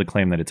skeptical of the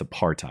claim that it's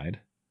apartheid.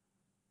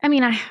 I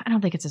mean, I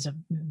don't think it's as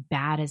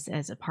bad as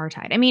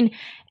apartheid. I mean,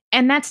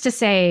 and that's to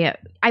say,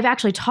 I've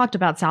actually talked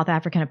about South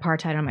African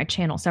apartheid on my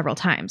channel several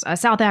times.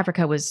 South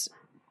Africa was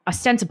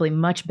ostensibly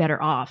much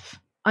better off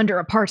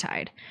under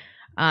apartheid.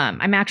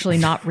 I'm actually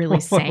not really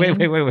saying.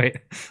 Wait.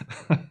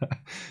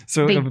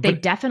 So they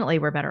definitely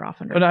were better off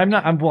under. But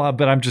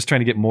I'm just trying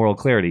to get moral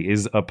clarity.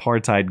 Is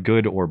apartheid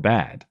good or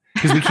bad?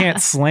 Because we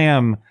can't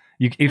slam.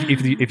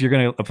 If you're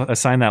going to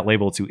assign that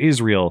label to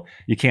Israel,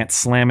 you can't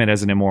slam it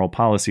as an immoral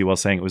policy while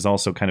saying it was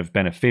also kind of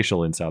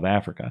beneficial in South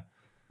Africa.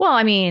 Well,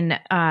 I mean,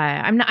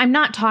 I'm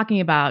not talking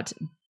about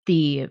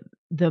the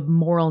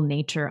moral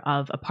nature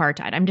of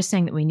apartheid. I'm just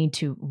saying that we need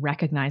to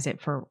recognize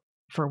it for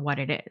what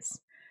it is.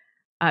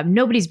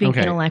 Nobody's being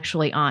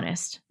intellectually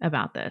honest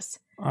about this.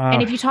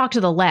 And if you talk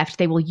to the left,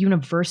 they will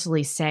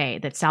universally say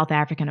that South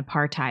African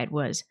apartheid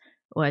was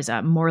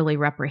morally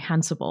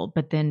reprehensible,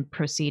 but then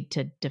proceed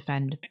to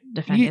defend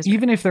Israel.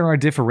 Even if there are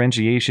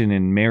differentiation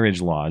in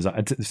marriage laws,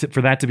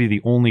 for that to be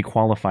the only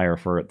qualifier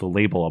for the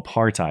label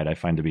apartheid, I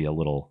find to be a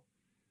little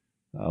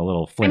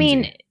flimsy. I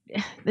mean,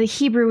 the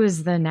Hebrew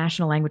is the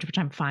national language, which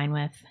I'm fine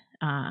with.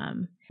 Why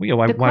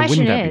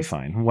wouldn't that be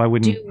fine? Why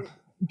wouldn't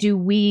do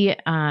we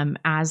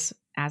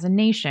as a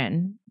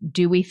nation,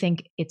 do we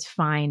think it's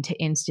fine to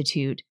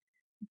institute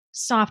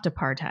soft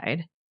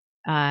apartheid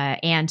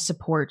and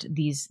support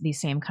these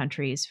same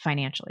countries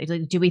financially?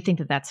 Do we think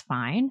that that's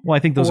fine? Well, I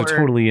think those are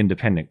totally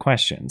independent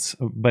questions.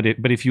 But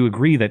if you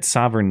agree that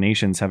sovereign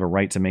nations have a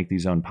right to make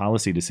these own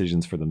policy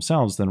decisions for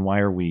themselves, then why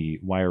are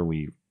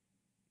we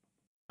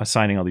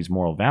assigning all these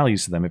moral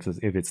values to them if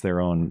it's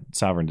their own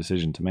sovereign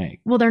decision to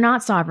make? Well, they're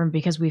not sovereign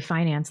because we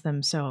finance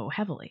them so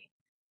heavily.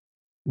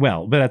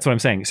 Well, but that's what I'm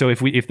saying. So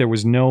if there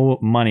was no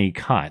money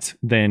cut,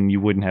 then you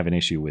wouldn't have an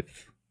issue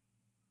with.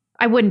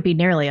 I wouldn't be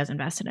nearly as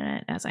invested in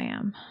it as I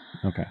am.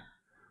 Okay.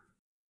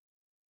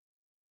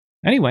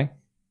 Anyway.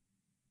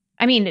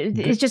 I mean,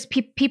 it's just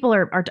people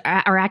are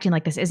acting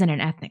like this isn't an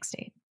ethnic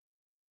state.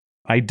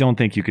 I don't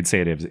think you could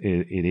say it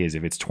is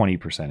if it's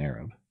 20%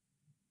 Arab.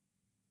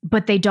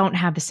 But they don't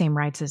have the same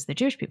rights as the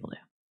Jewish people do.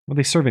 Well,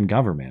 they serve in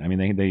government. I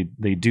mean,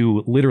 they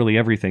do literally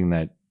everything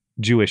that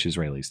Jewish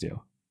Israelis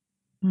do.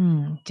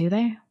 Do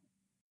they?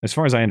 As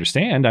far as I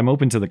understand, I'm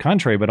open to the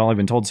contrary, but all I've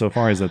been told so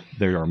far is that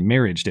there are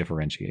marriage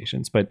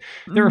differentiations. But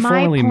there are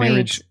formally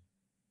marriage.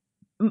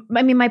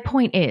 I mean, my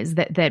point is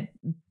that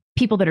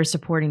people that are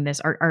supporting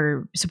this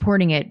are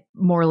supporting it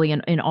morally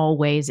in all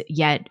ways,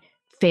 yet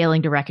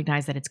failing to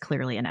recognize that it's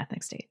clearly an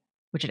ethnic state,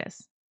 which it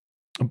is.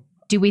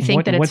 Do we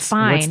think that it's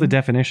fine? What's the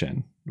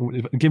definition?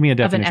 Give me a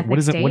definition. What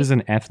is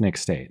an ethnic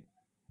state?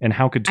 And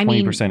how could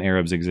 20%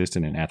 Arabs exist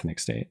in an ethnic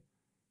state?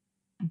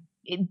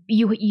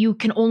 You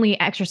can only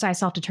exercise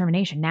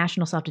self-determination,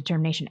 national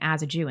self-determination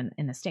as a Jew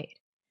in the state.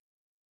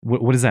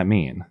 What does that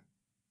mean?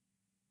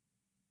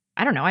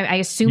 I don't know. I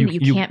assume that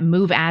you can't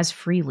move as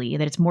freely,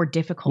 that it's more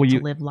difficult to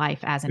live life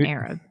as an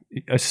Arab.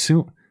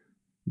 Assume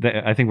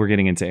that. I think we're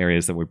getting into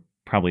areas that we're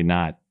probably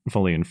not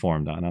fully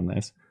informed on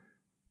this.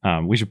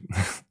 We should,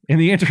 in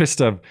the interest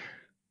of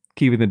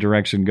keeping the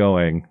direction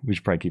going, we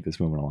should probably keep this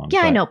moving along.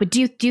 Yeah, I know. But do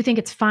you think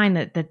it's fine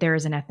that there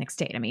is an ethnic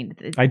state? I mean,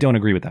 I don't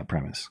agree with that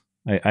premise.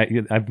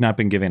 I've not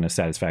been given a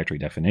satisfactory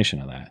definition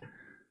of that.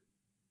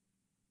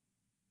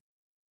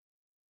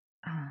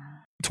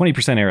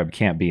 20% Arab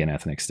can't be an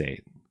ethnic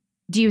state.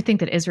 Do you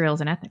think that Israel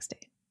is an ethnic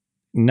state?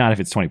 Not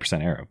if it's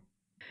 20% Arab.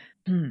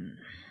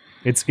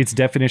 It's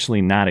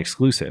definitionally not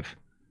exclusive.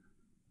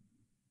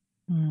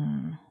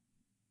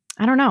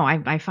 I don't know.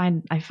 I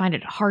find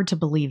it hard to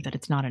believe that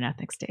it's not an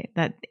ethnic state.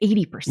 That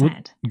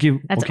 80%.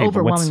 That's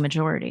overwhelming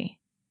majority.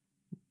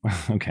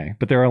 Okay,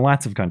 but there are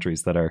lots of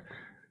countries that are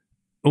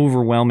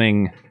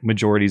overwhelming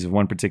majorities of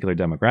one particular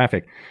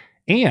demographic,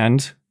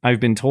 and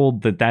I've been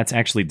told that that's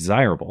actually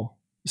desirable.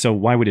 So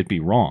why would it be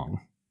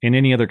wrong? In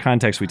any other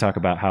context, we talk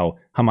about how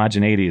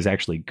homogeneity is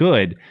actually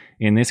good.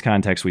 In this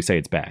context, we say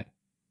it's bad.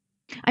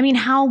 I mean,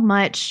 how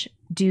much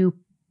do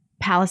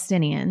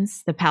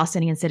Palestinians, the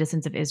Palestinian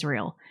citizens of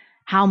Israel,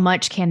 how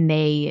much can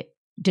they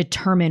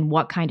determine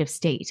what kind of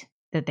state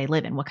that they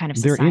live in? What kind of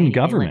society they're in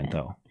government,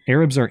 though.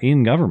 Arabs are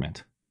in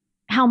government.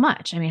 How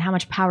much? I mean, how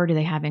much power do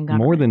they have in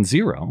government? More than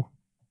zero.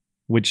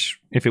 Which,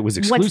 if it was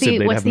exclusive, they'd have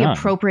none. What's the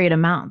appropriate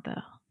amount,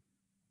 though?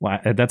 Well,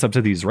 that's up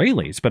to the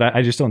Israelis. But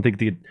I just don't think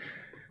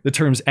the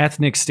terms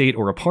ethnic state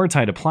or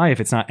apartheid apply if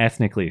it's not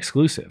ethnically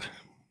exclusive.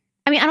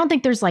 I mean, I don't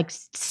think there's like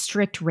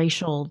strict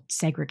racial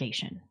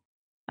segregation.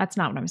 That's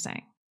not what I'm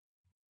saying.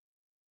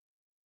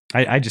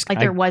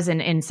 There was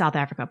in South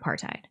Africa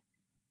apartheid.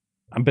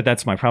 But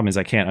that's my problem is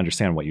I can't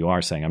understand what you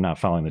are saying. I'm not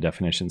following the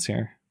definitions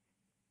here.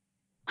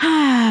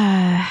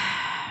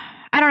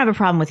 I don't have a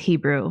problem with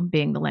Hebrew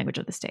being the language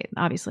of the state.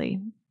 Obviously,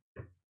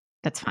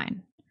 that's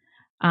fine.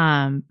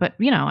 But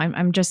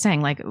I'm just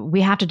saying, like, we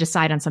have to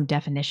decide on some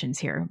definitions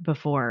here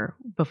before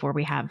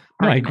we have.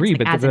 No, I agree,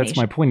 but that's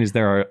my point. Is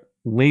there are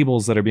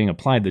labels that are being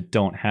applied that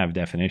don't have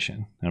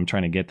definition, and I'm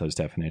trying to get those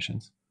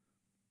definitions.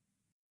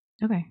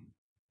 Okay.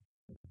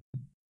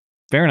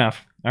 Fair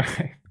enough. All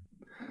right,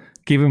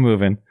 keep it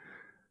moving.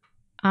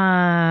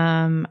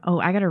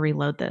 I got to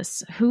reload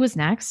this. Who is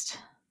next?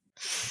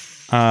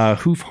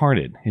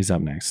 Hoof-hearted is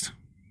up next.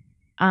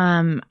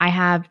 I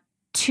have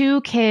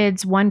 2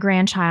 kids, 1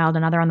 grandchild,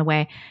 another on the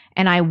way,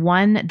 and I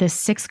won the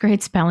 6th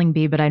grade spelling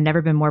bee, but I've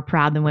never been more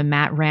proud than when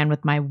Matt ran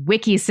with my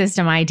wiki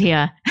system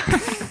idea.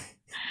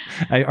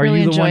 Are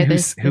you the one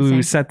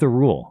who set the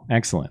rule?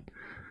 Excellent.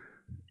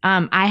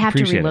 I have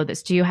Appreciate to reload it.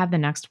 this. Do you have the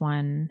next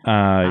one?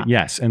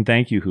 Yes, and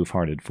thank you,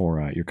 Hoof-hearted,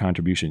 for your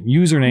contribution.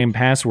 Username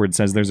password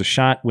says there's a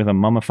shot with a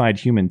mummified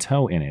human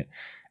toe in it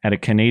at a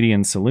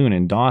Canadian saloon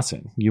in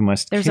Dawson. You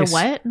must There's kiss a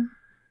what?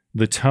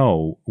 the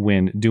toe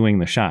when doing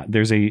the shot.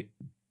 There's a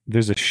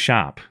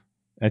shop.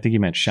 I think he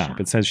meant shop.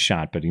 It says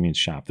shot, but he means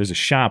shop. There's a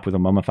shop with a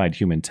mummified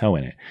human toe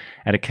in it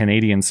at a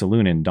Canadian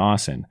saloon in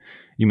Dawson.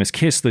 You must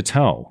kiss the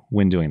toe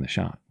when doing the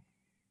shot.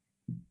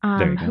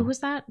 There you go. Who was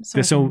that?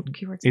 So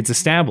it's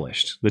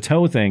established. The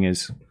toe thing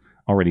is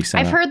already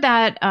set I've up. heard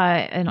that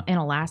in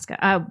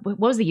Alaska. What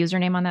was the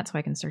username on that so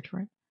I can search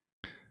for it?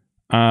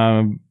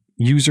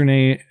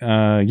 Username,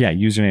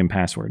 username,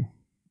 password.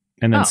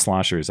 And then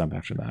Slosher is up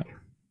after that.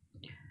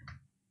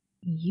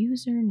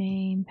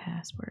 Username,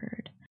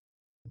 password.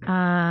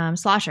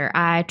 Slosher,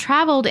 I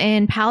traveled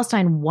in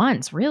Palestine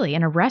once, really.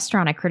 In a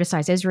restaurant, I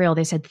criticized Israel.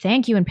 They said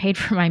thank you and paid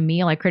for my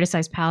meal. I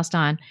criticized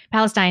Palestine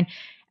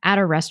at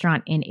a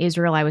restaurant in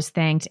Israel. I was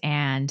thanked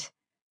and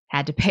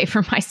had to pay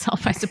for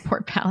myself. I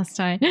support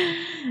Palestine.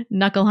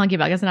 Knuckle hunky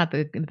about. That's not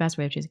the best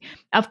way of choosing.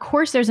 Of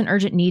course, there's an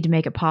urgent need to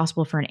make it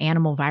possible for an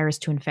animal virus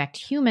to infect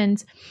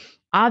humans.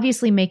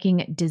 Obviously,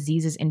 making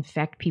diseases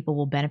infect people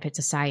will benefit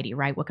society,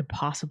 right? What could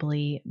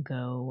possibly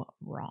go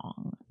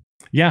wrong?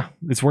 Yeah,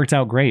 it's worked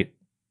out great.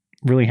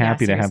 Really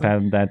happy to have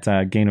seriously. had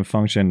that gain of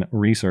function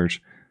research.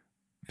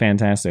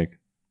 Fantastic.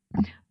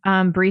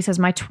 Bree says,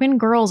 my twin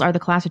girls are the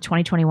class of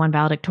 2021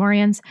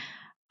 valedictorians.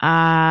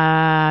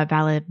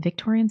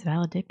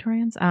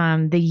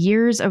 Valedictorians. The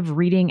years of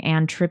reading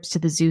and trips to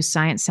the zoo,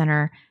 science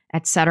center,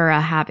 etc.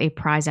 have a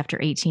prize after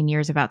 18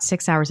 years. About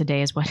 6 hours a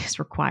day is what is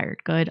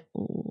required. Good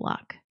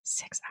luck.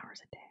 6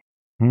 hours a day.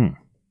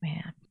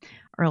 Man.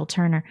 Earl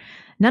Turner.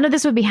 None of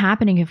this would be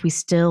happening if we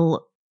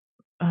still...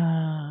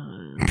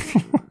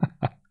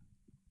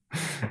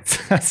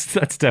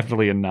 That's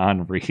definitely a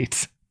non-read.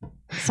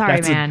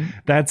 Sorry, man.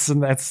 That's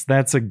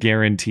a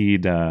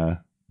guaranteed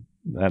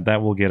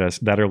that will get us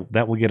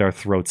that will get our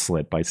throat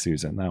slit by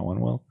Susan. That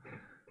one will.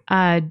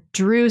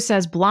 Drew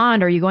says,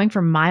 blonde, are you going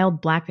for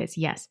mild blackface?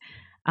 Yes.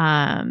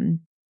 Trav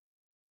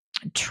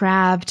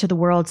to the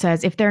world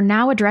says, if they're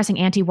now addressing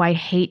anti-white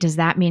hate, does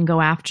that mean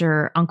go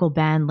after Uncle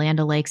Ben,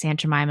 Land O'Lakes, Aunt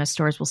Jemima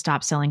stores will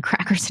stop selling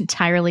crackers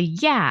entirely?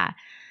 Yeah.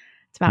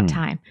 It's about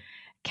time.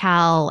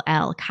 Kyle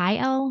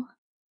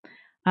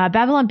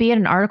Babylon B had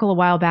an article a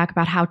while back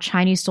about how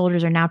Chinese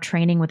soldiers are now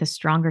training with a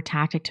stronger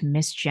tactic to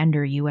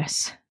misgender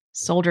U.S.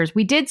 soldiers.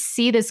 We did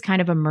see this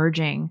kind of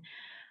emerging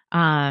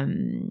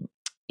in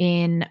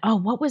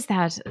what was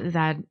that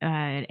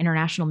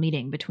international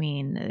meeting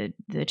between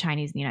the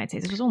Chinese and the United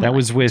States? It was only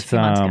with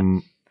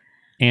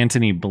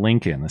Antony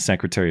Blinken, the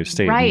Secretary of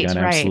State. Right, He got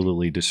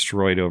absolutely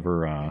destroyed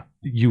over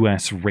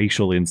U.S.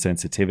 racial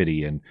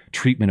insensitivity and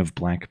treatment of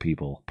black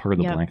people per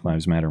the Black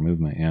Lives Matter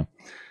movement. Yeah.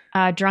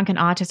 Drunken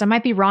Autist. I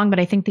might be wrong, but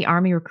I think the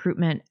Army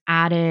recruitment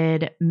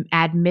add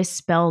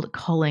misspelled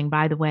culling.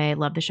 By the way,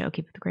 love the show.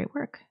 Keep up the great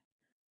work.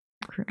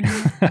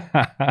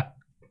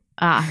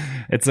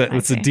 It's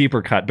a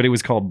deeper cut, but it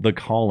was called The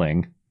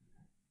Calling.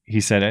 He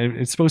said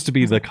it's supposed to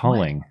be The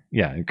Culling.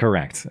 Yeah,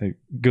 correct.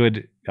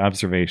 Good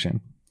observation.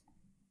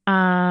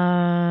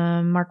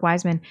 Mark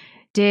Wiseman.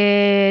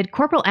 Did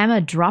Corporal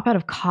Emma drop out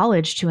of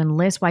college to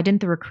enlist? Why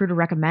didn't the recruiter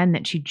recommend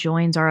that she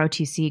joins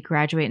ROTC,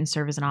 graduate, and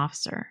serve as an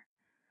officer?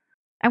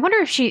 I wonder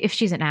if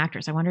she's an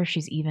actress. I wonder if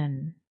she's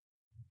even.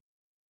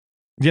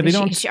 Yeah, they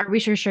don't. Are we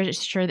sure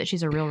that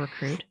she's a real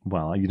recruit?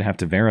 Well, you'd have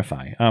to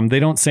verify.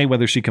 They don't say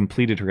whether she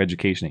completed her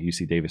education at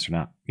UC Davis or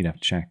not. You'd have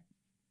to check.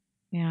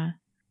 Yeah.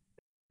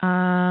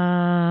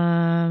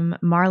 Marlon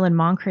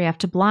Moncrief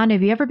to Blonde.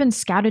 Have you ever been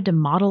scouted to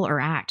model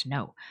or act?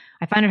 No.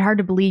 I find it hard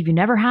to believe you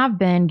never have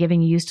been,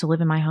 given you used to live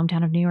in my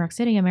hometown of New York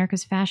City,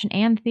 America's fashion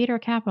and theater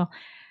capital.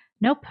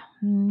 Nope,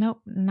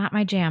 not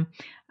my jam.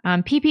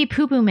 PP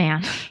Poo Poo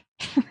Man.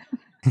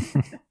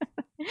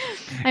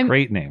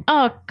 Great name.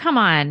 Oh, come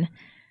on.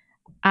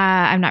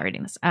 I'm not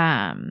reading this.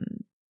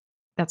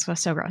 That's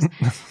so gross.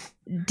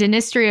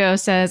 Denistrio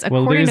says,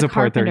 according well, there is to a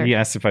part Carpenter, there. He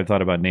asked if I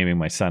thought about naming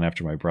my son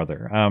after my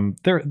brother.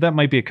 That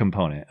might be a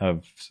component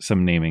of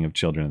some naming of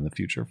children in the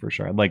future for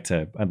sure. I'd like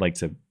to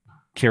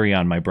carry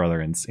on my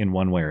brother in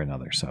one way or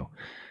another. So,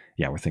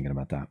 yeah, we're thinking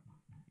about that.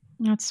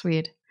 That's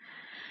sweet.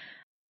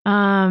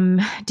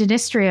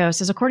 Denistrio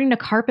says, according to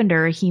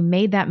Carpenter, he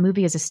made that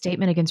movie as a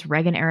statement against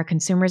Reagan-era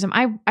consumerism.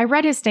 I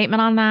read his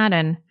statement on that,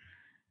 and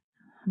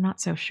I'm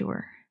not so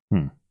sure.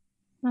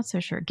 Not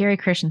so sure. Gary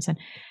Christensen.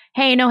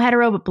 Hey, no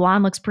hetero, but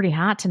blonde looks pretty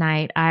hot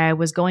tonight. I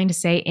was not going to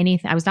say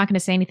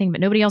anything,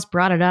 but nobody else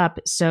brought it up,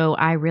 so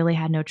I really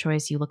had no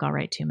choice. You look all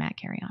right too, Matt.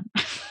 Carry on.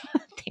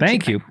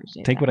 Thank you.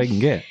 Take what I can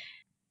get.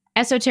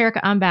 Esoterica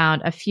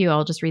Unbound. A few.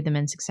 I'll just read them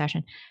in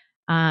succession.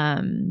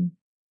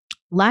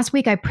 Last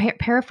week, I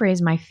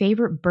paraphrased my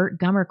favorite Burt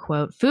Gummer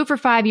quote: food for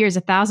 5 years,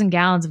 1,000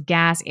 gallons of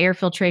gas, air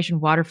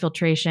filtration, water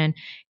filtration,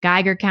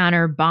 Geiger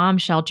counter, bomb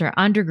shelter,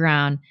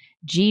 underground,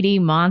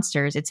 GD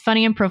monsters. It's a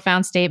funny and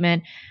profound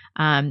statement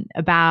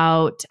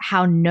about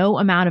how no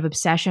amount of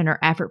obsession or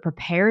effort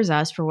prepares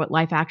us for what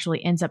life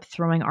actually ends up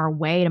throwing our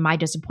way. To my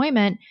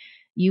disappointment,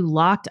 you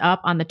locked up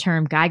on the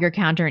term Geiger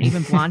counter, and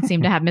even Blonde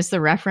seemed to have missed the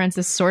reference.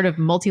 This sort of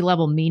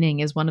multi-level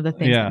meaning is one of the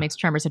things that makes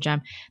Tremors a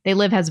gem. They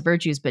live has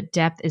virtues, but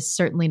depth is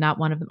certainly not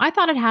one of them. I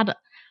thought it had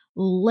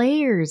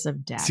layers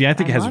of depth. See, I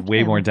think it has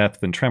way more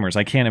depth than Tremors.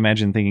 I can't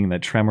imagine thinking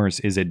that Tremors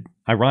is a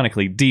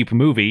ironically deep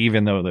movie,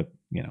 even though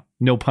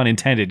no pun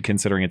intended,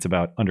 considering it's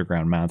about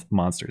underground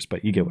monsters.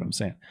 But you get what I'm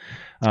saying.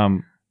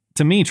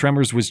 To me,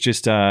 Tremors was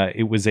just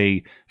it was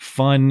a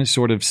fun,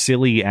 sort of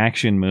silly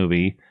action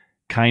movie.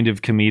 Kind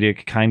of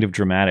comedic, kind of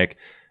dramatic.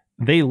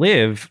 They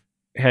Live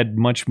had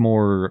much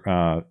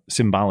more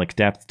symbolic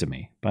depth to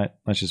me, but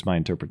that's just my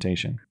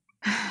interpretation.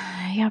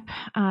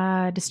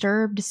 Yep.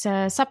 Disturbed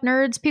says, sup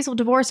nerds, peaceful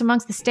divorce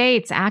amongst the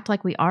states. Act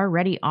like we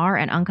already are,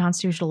 and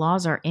unconstitutional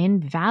laws are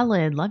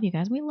invalid. Love you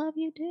guys. We love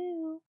you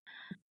too.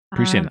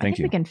 Appreciate it. Thank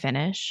you. We can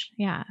finish.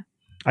 Yeah.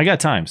 I got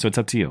time, so it's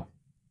up to you.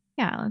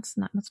 Yeah, let's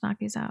knock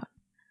these out.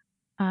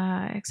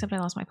 Except I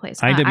lost my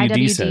place.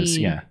 IWD says,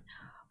 yeah.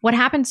 What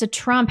happened to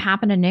Trump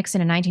happened to Nixon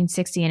in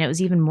 1960, and it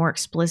was even more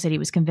explicit. He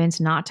was convinced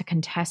not to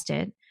contest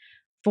it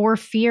for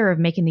fear of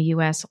making the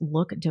U.S.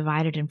 look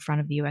divided in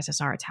front of the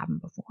USSR. It's happened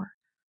before.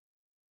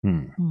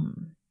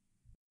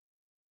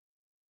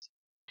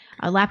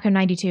 Lapco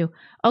 92.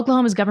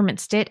 Oklahoma's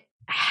government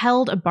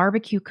held a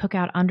barbecue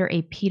cookout under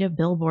a PETA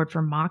billboard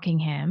for mocking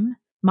him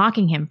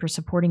for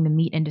supporting the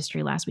meat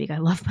industry last week. I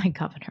love my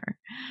governor.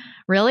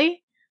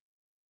 Really?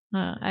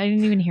 I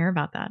didn't even hear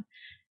about that.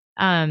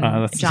 John,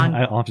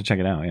 I'll have to check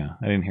it out. Yeah,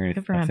 I didn't hear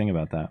anything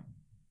about that.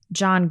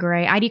 John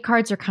Gray, ID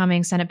cards are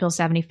coming. Senate Bill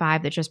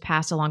 75 that just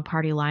passed along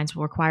party lines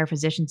will require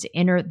physicians to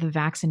enter the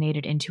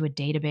vaccinated into a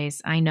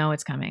database. I know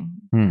it's coming.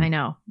 I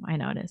know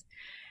it is.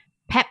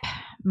 Pep,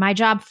 my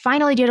job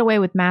finally did away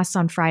with masks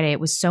on Friday. It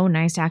was so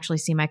nice to actually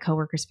see my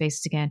coworkers'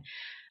 faces again.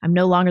 I'm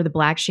no longer the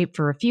black sheep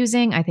for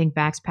refusing. I think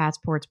vax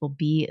passports will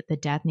be the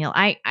death knell.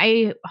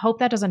 I hope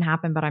that doesn't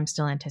happen, but I'm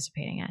still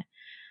anticipating it.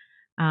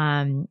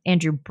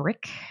 Andrew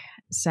Brick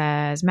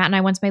says, Matt and I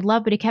once made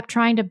love, but he kept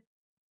trying to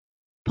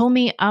pull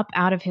me up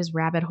out of his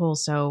rabbit hole.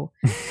 So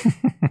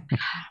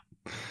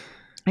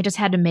I just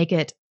had to make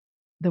it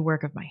the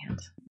work of my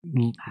hands.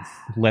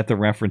 Let the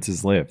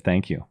references live.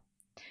 Thank you.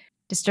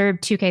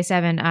 Disturbed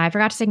 2K7. I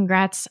forgot to say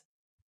congrats,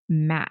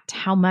 Matt.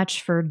 How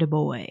much for Du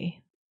Bois?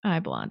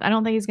 Blonde. I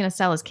don't think he's going to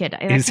sell his kid.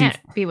 That can't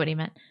be what he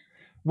meant.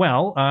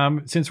 Well,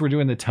 since we're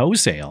doing the toe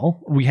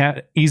sale, we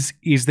have is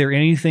there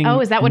anything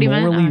is that what he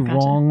meant? morally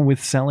wrong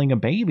with selling a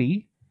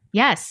baby?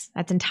 Yes,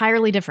 that's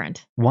entirely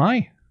different.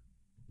 Why?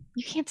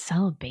 You can't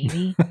sell a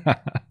baby.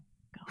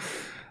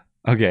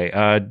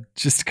 Okay,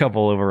 just a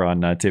couple over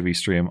on Tibby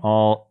Stream.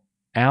 Al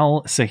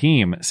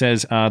Sahim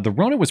says the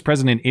Rona was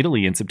present in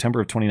Italy in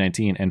September of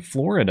 2019, and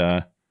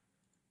Florida,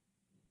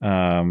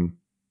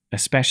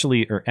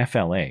 especially, or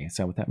FLA, is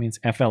that what that means?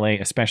 FLA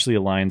especially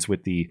aligns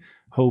with the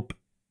Hope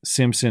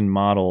Simpson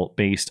model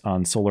based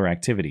on solar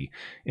activity.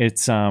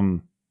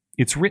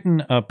 It's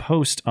written a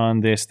post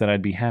on this that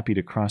I'd be happy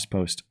to cross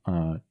post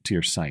to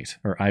your site,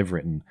 or I've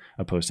written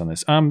a post on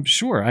this.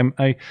 Sure.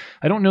 I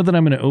don't know that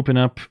I'm going to open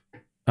up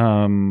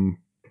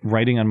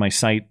writing on my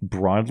site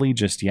broadly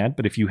just yet,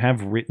 but if you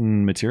have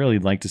written material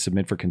you'd like to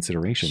submit for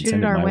consideration,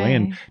 send it my way.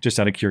 And just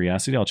out of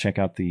curiosity, I'll check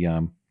out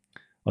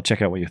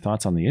what your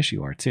thoughts on the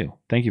issue are too.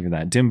 Thank you for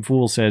that. Dim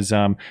Fool says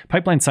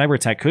pipeline cyber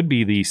attack could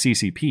be the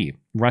CCP.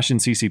 Russian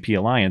CCP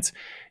alliance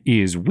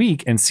is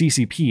weak, and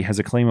CCP has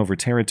a claim over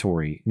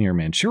territory near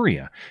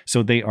Manchuria.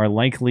 So they will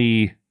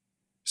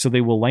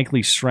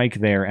likely strike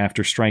there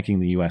after striking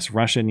the U.S.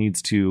 Russia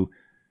needs to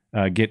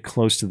get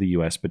close to the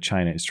U.S., but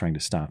China is trying to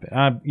stop it.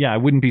 I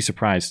wouldn't be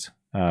surprised.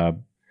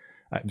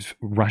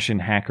 Russian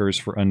hackers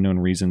for unknown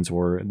reasons,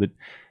 or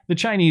the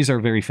Chinese are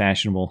very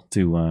fashionable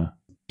to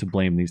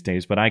blame these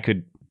days. But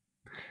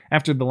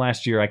after the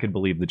last year, I could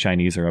believe the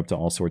Chinese are up to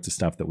all sorts of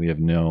stuff that we have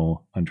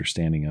no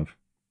understanding of.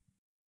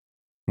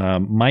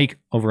 Mike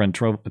over on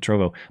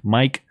Trovo,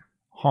 Mike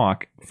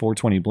Hawk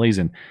 420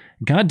 Blazin.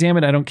 God damn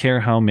it, I don't care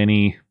how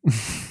many.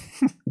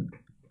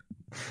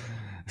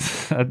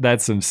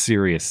 That's some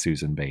serious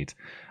Susan bait.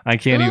 I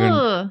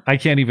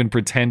can't even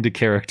pretend to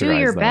characterize. Do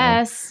your that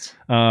best.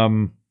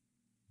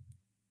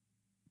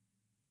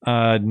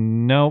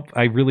 Nope,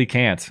 I really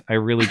can't.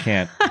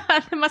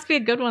 That must be a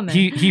good one then.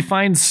 He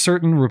finds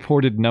certain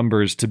reported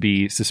numbers to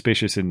be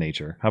suspicious in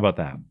nature. How about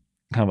that?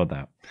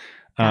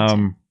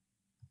 Gotcha.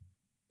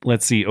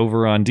 Let's see.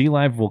 Over on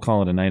DLive, we'll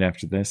call it a night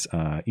after this.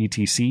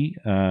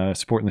 ETC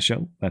supporting the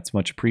show. That's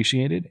much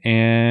appreciated.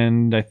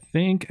 And I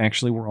think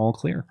actually we're all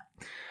clear.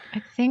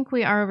 I think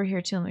we are over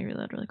here too. Let me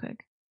reload really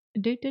quick.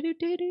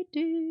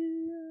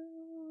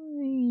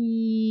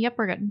 Yep,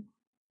 we're good.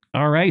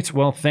 All right.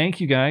 Well,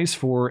 thank you guys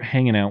for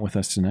hanging out with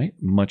us tonight.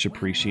 Much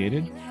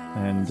appreciated.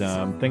 And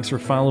thanks for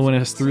following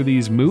us through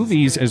these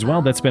movies as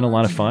well. That's been a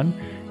lot of fun.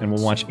 And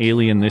we'll watch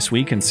Alien this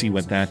week and see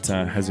what that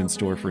has in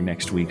store for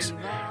next week's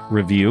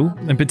review.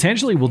 And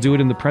potentially we'll do it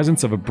in the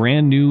presence of a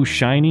brand new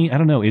shiny, I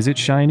don't know, is it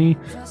shiny?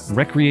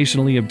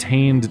 Recreationally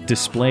obtained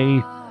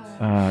display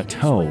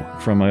toe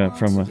from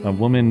a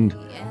woman,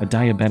 a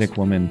diabetic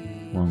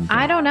woman.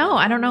 I don't know.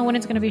 I don't know when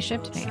it's going to be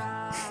shipped to me.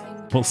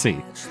 We'll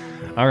see.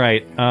 All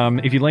right.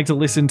 If you'd like to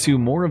listen to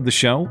more of the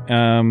show,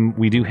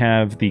 we do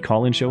have the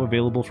call-in show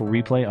available for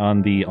replay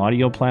on the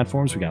audio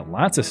platforms. We got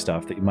lots of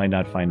stuff that you might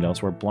not find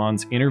elsewhere.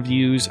 Blonde's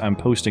interviews, I'm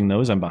posting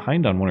those. I'm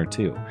behind on one or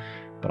two,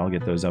 but I'll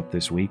get those up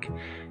this week.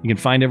 You can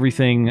find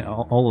everything,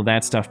 all of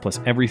that stuff, plus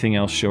everything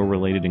else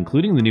show-related,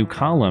 including the new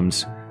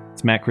columns.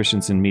 It's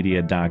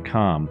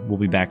mattchristiansenmedia.com. We'll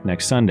be back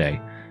next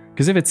Sunday.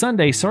 Because if it's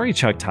Sunday, sorry,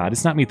 Chuck Todd,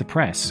 it's not Meet the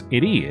Press.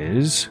 It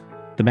is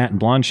The Matt and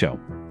Blonde Show.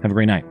 Have a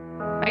great night.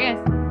 Bye,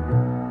 guys.